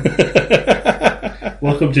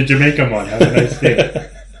 Welcome to Jamaica, Mon. Have a nice day.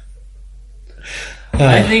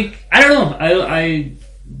 I think... I don't know.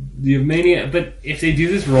 The Mania... But if they do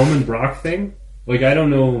this Roman Brock thing, like, I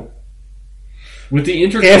don't know... With the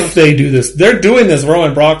If they do this. They're doing this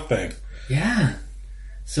Roman Brock thing. Yeah.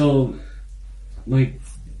 So, like,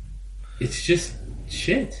 it's just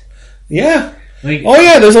shit. Yeah. Like, oh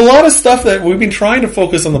yeah, there's a lot of stuff that we've been trying to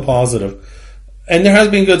focus on the positive. And there has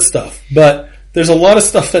been good stuff. But there's a lot of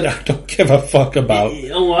stuff that I don't give a fuck about.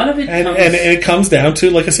 A lot of it and it comes down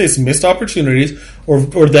to, like I say, it's missed opportunities or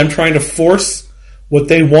them trying to force what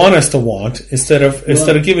they want us to want instead of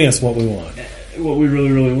giving us what we want. What we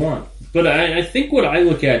really, really want. But I think what I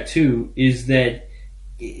look at, too, is that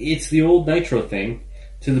it's the old Nitro thing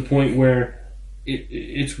to the point where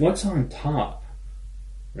it's what's on top,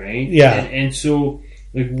 right? Yeah. And so,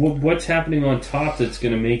 like, what's happening on top that's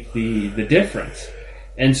going to make the difference?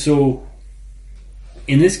 And so,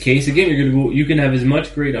 in this case, again, you can have as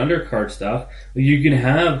much great undercard stuff. You can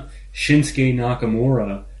have Shinsuke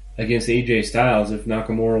Nakamura against AJ Styles if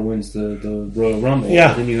Nakamura wins the Royal Rumble.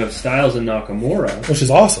 Yeah. Then you have Styles and Nakamura. Which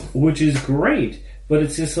is awesome. Which is great. But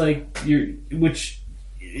it's just like, which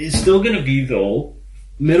is still going to be, though,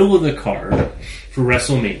 middle of the card for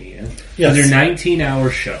WrestleMania. Yes. Their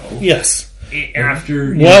 19-hour show. Yes.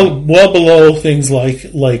 After... Well below things like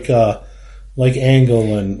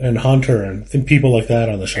Angle and Hunter and people like that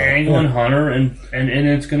on the show. Angle and Hunter, and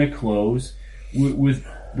it's going to close with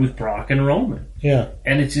Brock and Roman. Yeah.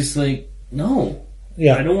 And it's just like, no.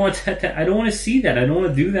 Yeah. I don't want that. I don't want to see that. I don't want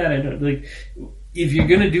to do that. I don't, like, if you're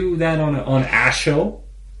going to do that on a show,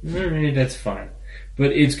 that's fine.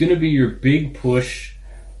 But it's going to be your big push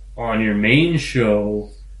on your main show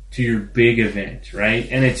to your big event, right?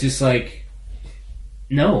 And it's just like,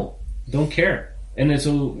 no, don't care. And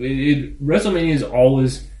WrestleMania is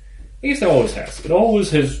always, I guess it always has. It always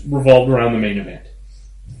has revolved around the main event.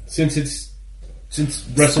 Since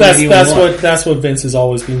WrestleMania that's what Vince has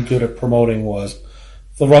always been good at promoting was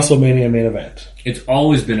the WrestleMania main event. It's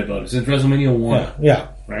always been about it since WrestleMania 1. Yeah.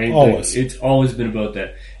 Right? Always. It's always been about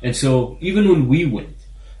that. And so even when we win,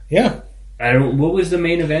 yeah. What was the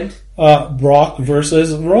main event? Brock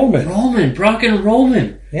versus Roman. Brock and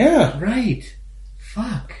Roman. Yeah. Right.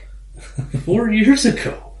 Fuck. 4 years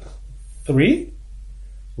ago. 3?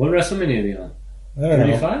 What WrestleMania are they on? I don't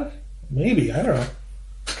 35? know. Maybe, I don't know.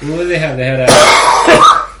 What did they have?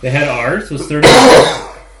 They had ours was 30.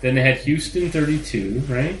 Then they had Houston 32,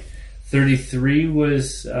 right? 33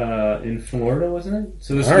 was in Florida, wasn't it?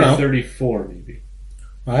 So this would be 34, maybe.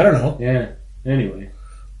 I don't know. Yeah. Anyway,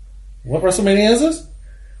 what WrestleMania is this?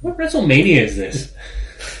 What WrestleMania is this?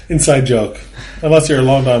 Inside joke. Unless you're a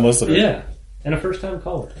long time listener. Yeah, and a first time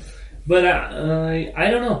caller. But I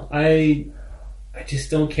don't know. I just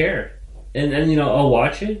don't care. And I'll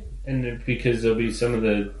watch it. And because there'll be some of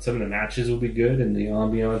the matches will be good, and the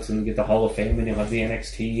ambiance, and you get the Hall of Fame, and you'll have the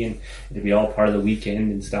NXT, and it'll be all part of the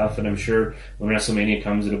weekend and stuff. And I'm sure when WrestleMania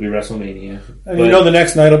comes, it'll be WrestleMania. And the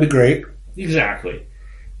next night will be great. Exactly.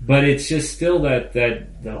 But it's just still that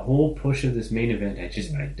the whole push of this main event. I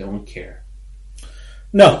don't care.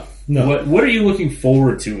 No. What are you looking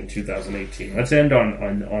forward to in 2018? Let's end on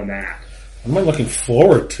that. What am I looking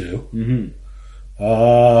forward to? Mm-hmm.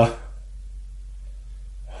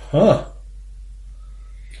 Huh.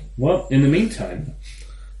 Well, in the meantime...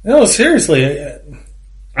 No, seriously.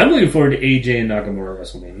 I'm looking forward to AJ and Nakamura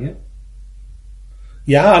WrestleMania.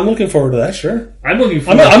 Yeah, I'm looking forward to that, sure. I'm looking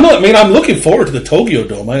forward... I'm looking forward to the Tokyo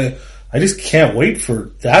Dome. I just can't wait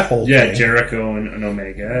for that whole thing. Yeah, Jericho and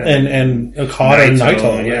Omega. And Okada and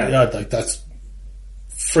Naito. Yeah. That's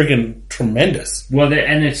friggin' tremendous. Well,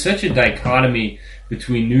 and it's such a dichotomy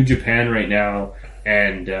between New Japan right now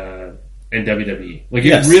and WWE. Like,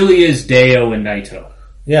 it really is Deo and Naito.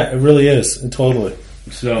 Yeah, it really is. Totally.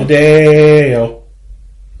 So Deo.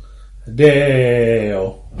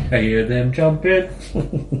 I hear them jumping.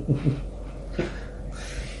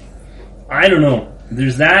 I don't know.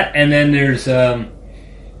 There's that, and then there's. I'm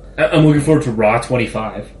looking forward to Raw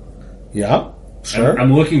 25. Yeah, sure.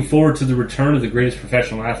 I'm looking forward to the return of the greatest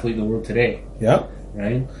professional athlete in the world today. Yeah,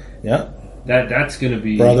 Right? yeah. That's going to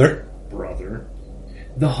be Brother.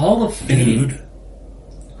 The Hall of Fame. Dude.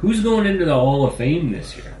 Who's going into the Hall of Fame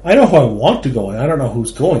this year? I know who I want to go in. I don't know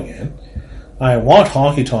who's going in. I want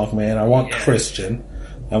Honky Tonk Man. I want Christian.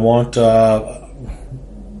 I want the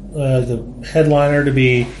headliner to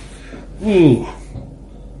be. Ooh.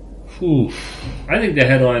 I think the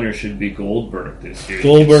headliner should be Goldberg this year.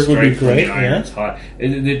 Goldberg would be Strike when great, the iron's hot.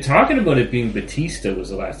 And they're talking about it being Batista was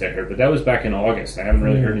the last I heard, but that was back in August. I haven't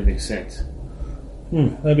really heard anything since.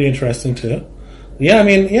 That'd be interesting too. I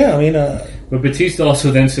mean. But Batista also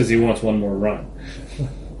then says he wants one more run.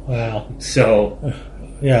 Wow. So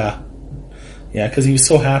Yeah, because he was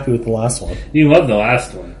so happy with the last one. you love the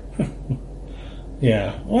last one.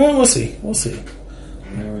 Yeah. Well, we'll see.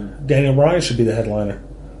 Daniel Bryan should be the headliner.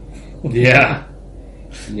 Yeah.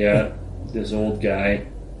 This old guy.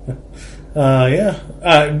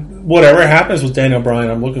 Whatever happens with Daniel Bryan,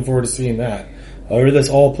 I'm looking forward to seeing that. However this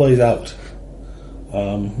all plays out.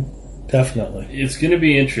 Definitely. It's going to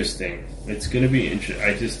be interesting.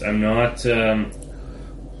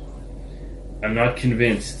 I'm not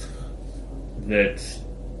convinced that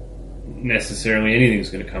necessarily anything's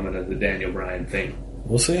going to come out of the Daniel Bryan thing.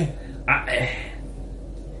 We'll see. I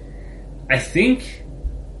think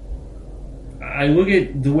I look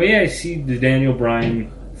at the way I see the Daniel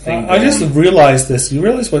Bryan thing. I just realized this. You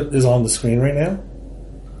realize what is on the screen right now?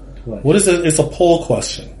 What is it? It's a poll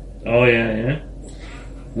question. Oh yeah.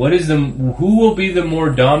 Who will be the more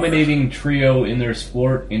dominating trio in their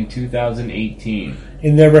sport in 2018?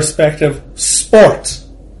 In their respective sport.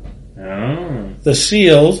 Oh. The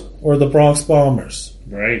Shield or the Bronx Bombers.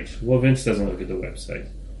 Right. Well, Vince doesn't look at the website.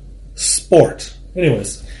 Sport.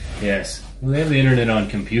 Anyways. Yes. Well, they have the internet on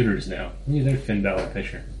computers now. Yeah, there's Finn Balor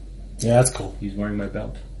picture. Yeah, that's cool. He's wearing my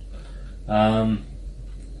belt. Anyway.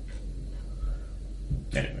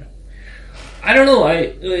 I don't know.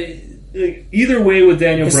 Either way with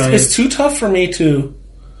Daniel Bryan. It's too tough for me to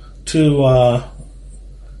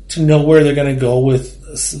know where they're going to go with,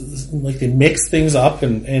 like, they mix things up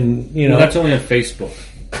and you know. Well, that's only on Facebook.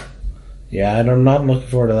 Yeah, and I'm not looking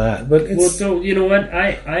forward to that. But it's, well, so you know what?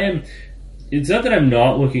 I am. It's not that I'm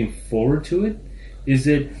not looking forward to it. Is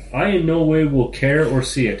that I in no way will care or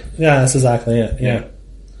see it. Yeah, that's exactly it.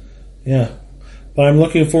 Yeah. But I'm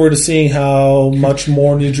looking forward to seeing how much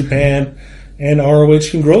more New Japan and ROH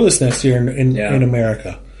can grow this next year in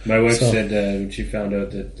America. My wife said when she found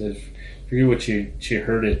out that I forget what she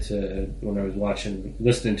heard it when I was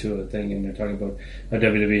listening to a thing, and they're talking about how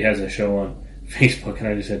WWE has a show on Facebook, and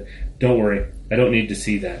I just said, "Don't worry, I don't need to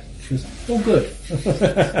see that." She was, "Oh, good."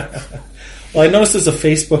 Well, I noticed there's a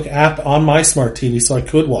Facebook app on my smart TV, so I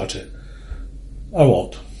could watch it. I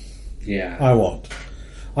won't. Yeah, I won't.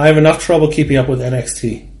 I have enough trouble keeping up with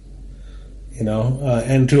NXT. You know,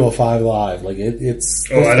 and 205 Live. Like it's.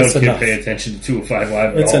 Oh, I don't enough. pay attention to 205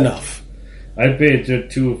 Live. It's all. enough. I pay attention to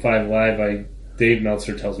 205 Live. Dave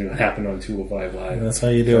Meltzer tells me what happened on 205 Live. That's how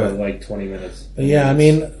you do for it. Like 20 minutes. But yeah, I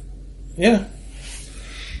mean, yeah.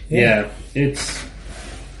 It's.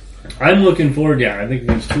 I'm looking forward. Yeah, I think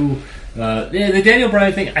there's two. The Daniel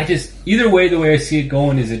Bryan thing. Either way, the way I see it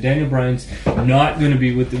going is that Daniel Bryan's not going to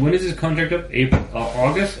be with. When is his contract up?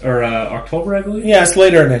 August or October, I believe. Yeah, it's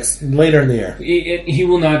later in the year. He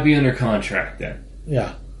will not be under contract then.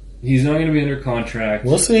 Yeah, he's not going to be under contract.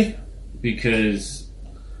 We'll see. Because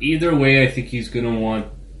either way, I think he's going to want.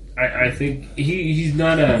 I think he's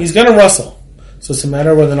not a. He's going to wrestle, so it's a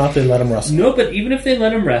matter of whether or not they let him wrestle. No, but even if they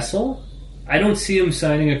let him wrestle, I don't see him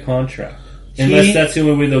signing a contract. Unless that's the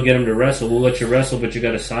only way they'll get him to wrestle. We'll let you wrestle, but you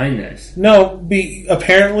got to sign this. No,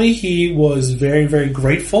 apparently he was very, very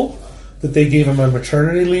grateful that they gave him a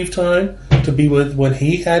maternity leave time to be with when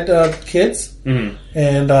he had kids. Mm-hmm.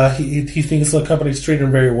 And he thinks the company's treated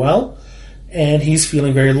him very well, and he's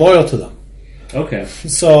feeling very loyal to them. Okay.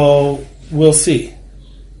 So we'll see.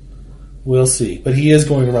 But he is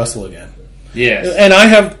going to wrestle again. Yes. And I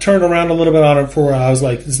have turned around a little bit on it for where I was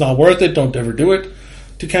like, it's not worth it, don't ever do it.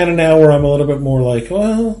 To kind of now where I'm a little bit more like,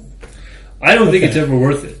 well... I don't think it's ever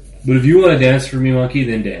worth it. But if you want to dance for me, Monkey,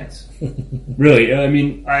 then dance. Really. I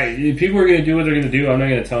mean, if people are going to do what they're going to do, I'm not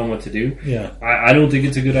going to tell them what to do. Yeah. I don't think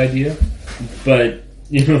it's a good idea. But,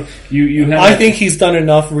 you know, you have... I think he's done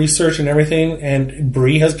enough research and everything, and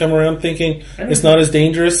Brie has come around thinking it's not as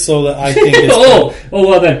dangerous, so that I think it's... Oh,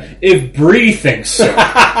 well then, if Brie thinks so...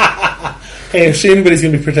 Hey, if anybody's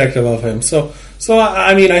going to be protective of him, so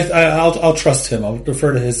I mean, I'll trust him. I'll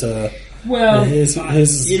defer to his. Well,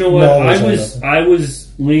 his you know what? knowledge on it. I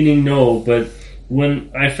was leaning no, but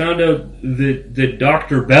when I found out that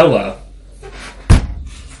Dr. Bella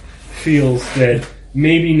feels that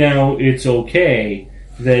maybe now it's okay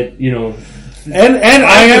that and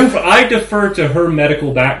I defer to her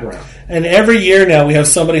medical background. And every year now we have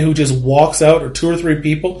somebody who just walks out, or 2 or 3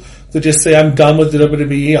 people that just say, "I'm done with the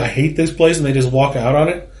WWE. I hate this place," and they just walk out on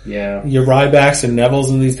it. Yeah, Your Rybacks and Nevilles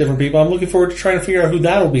and these different people. I'm looking forward to trying to figure out who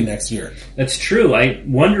that'll be next year. that's true. I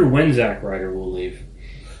wonder when Zack Ryder will leave.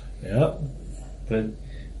 Yeah, But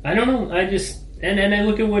I don't know. I just and I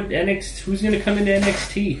look at what who's going to come into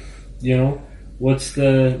NXT. What's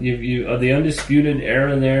the undisputed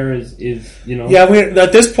era there is yeah.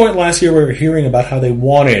 At this point last year, we were hearing about how they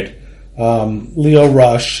wanted Leo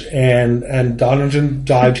Rush and Donovan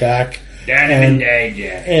Dijak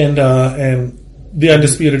and the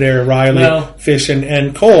undisputed era, Riley, Fish,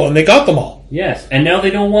 and Cole, and they got them all. Yes, and now they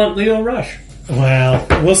don't want Leo Rush. Well,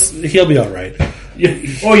 he'll be all right.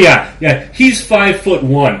 Oh yeah. He's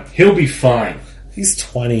 5'1". He'll be fine. He's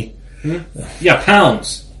 20. Yeah,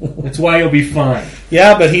 pounds. That's why he'll be fine.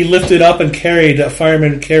 Yeah, but he lifted up and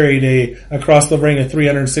fireman carried across the ring a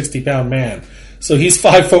 360-pound man. So he's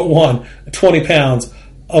 5'1", 20 pounds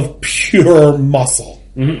of pure muscle.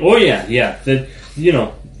 Mm-hmm. Oh yeah.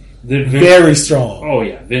 Very strong. Oh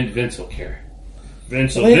yeah, Vince will carry. They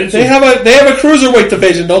have a cruiserweight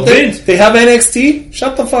division, don't they? Vince. They have NXT.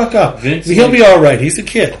 Shut the fuck up. He'll be all right. He's a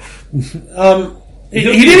kid. He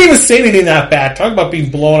didn't even say anything that bad. Talk about being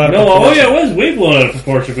blown out of proportion. Oh yeah, it was way blown out of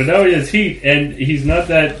proportion, but now he has heat, and he's not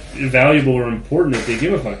that valuable or important if they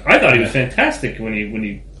give a fuck. I thought he was fantastic when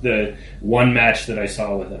he the one match that I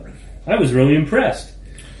saw with him. I was really impressed,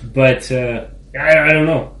 but I don't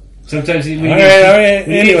know. Sometimes when you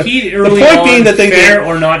get heat early on, being that fair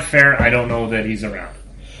or not fair, I don't know that he's around.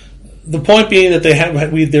 The point being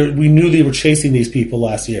that we knew they were chasing these people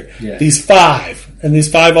last year. Yeah. These 5, and these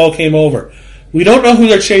 5 all came over. We don't know who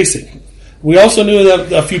they're chasing. We also knew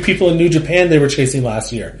that a few people in New Japan they were chasing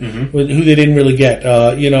last year, who they didn't really get.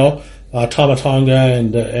 Tama Tonga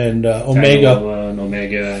and Omega.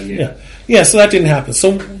 Omega, yeah. So that didn't happen.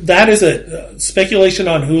 So that is a speculation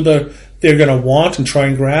on who they're going to want and try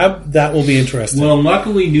and grab. That will be interesting. Well,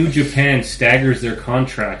 luckily New Japan staggers their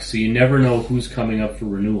contracts, so you never know who's coming up for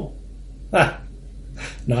renewal.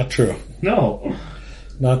 Not true. No.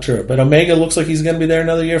 Not true. But Omega looks like he's going to be there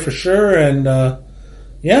another year for sure. And,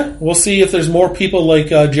 we'll see if there's more people like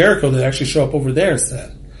Jericho that actually show up over there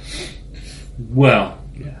instead. Well,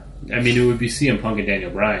 yeah. I mean, it would be CM Punk and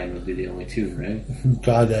Daniel Bryan would be the only two, right?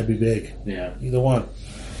 God, that'd be big. Yeah. Either one.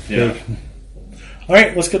 Yeah. Big. All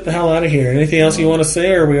right, let's get the hell out of here. Anything else you want to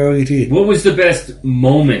say, or are we OET? What was the best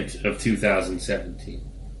moment of 2017?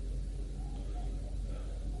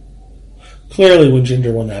 Clearly when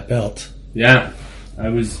Jinder won that belt. Yeah.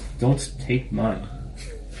 Don't take mine.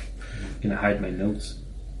 I'm going to hide my notes.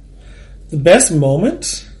 The best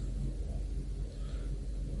moment?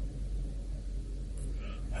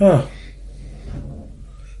 Huh.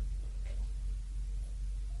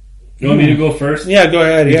 You want me to go first? Yeah, go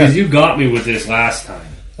ahead. Because you got me with this last time.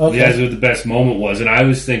 Okay. You guys knew what the best moment was, and I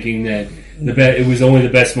was thinking that it was only the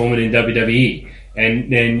best moment in WWE.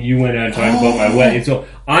 And then you went on talking about my wedding. So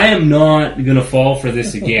I am not going to fall for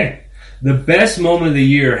this again. The best moment of the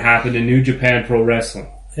year happened in New Japan Pro Wrestling.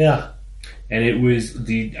 Yeah. And it was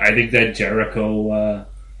I think that Jericho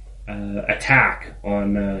attack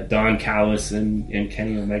on Don Callis and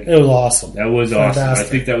Kenny Omega. It was awesome. That was Fantastic. awesome. I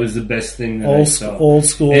think that was the best thing that I saw. Old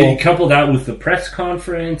school. And couple that with the press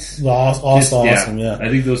conference. Awesome. I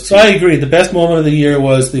think those two. So I agree. The best moment of the year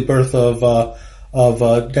was the birth of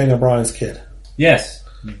Daniel Bryan's kid. Yes.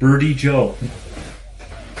 Birdie Joe.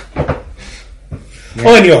 Yeah.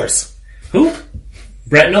 Oh, and yours. Who?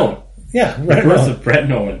 Brett Nolan. Yeah, The birth of Brett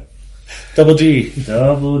Nolan. Double G.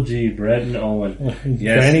 Brett Nolan.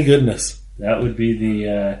 Yes. Granny goodness. That would be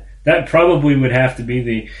the... that probably would have to be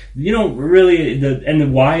the... really...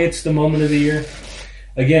 why it's the moment of the year?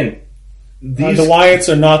 Again... the Wyatts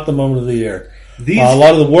are not the moment of the year. A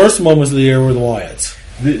lot of the worst moments of the year were the Wyatts.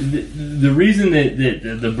 The reason that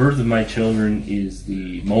the birth of my children is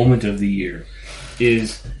the moment of the year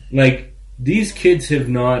is, like, these kids have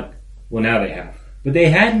not... Well, now they have. But they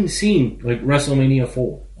hadn't seen, like, WrestleMania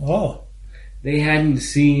 4. Oh. They hadn't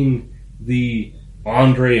seen the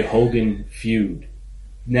Andre Hogan feud.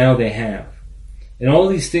 Now they have. And all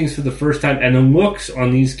these things for the first time. And the looks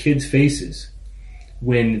on these kids' faces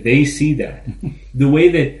when they see that. The way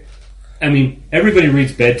that I mean, everybody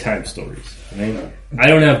reads bedtime stories. Right? I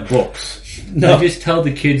don't have books. No. I just tell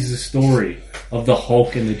the kids the story of the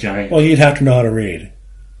Hulk and the Giant. Well, you'd have to know how to read.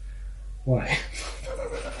 Why?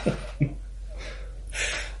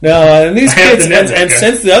 No, and these I have kids, the network, and yeah.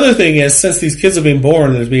 since the other thing is, since these kids have been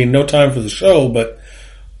born, there's been no time for the show. But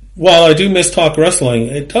while I do miss Talk Wrestling,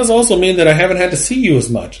 it does also mean that I haven't had to see you as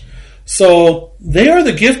much. So they are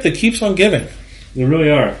the gift that keeps on giving. They really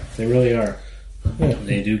are. They really are. Yeah.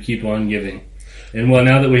 They do keep on giving. And well,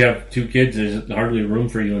 now that we have 2 kids, there's hardly room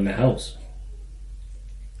for you in the house.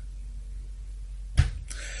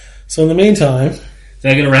 So in the meantime, Is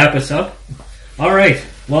that going to wrap us up? All right.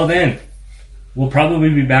 Well then, we'll probably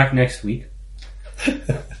be back next week.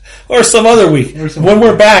 or some other week, when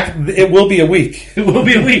we're back, it will be a week. It will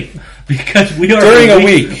be a week because we are During a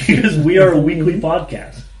week. because we are a weekly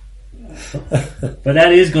podcast. But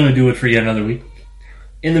that is going to do it for yet another week.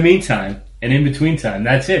 In the meantime, and in between time,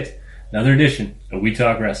 that's it. Another edition of We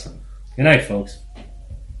Talk Wrestling. Good night, folks.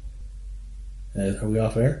 Are we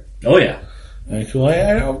off air? Oh yeah. Cool.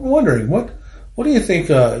 I'm wondering what do you think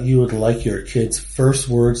you would like your kids' first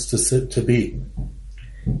words to be?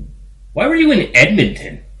 Why were you in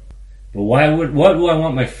Edmonton? But what do I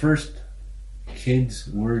want my first kids'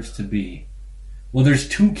 words to be? Well, there's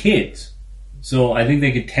 2 kids, so I think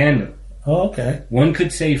they could tandem. Oh, okay. One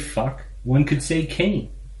could say fuck, one could say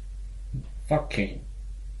Kane. Fuck Kane.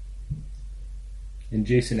 And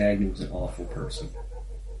Jason Agnew is an awful person.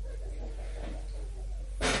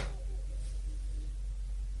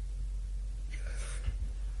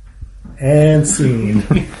 And scene.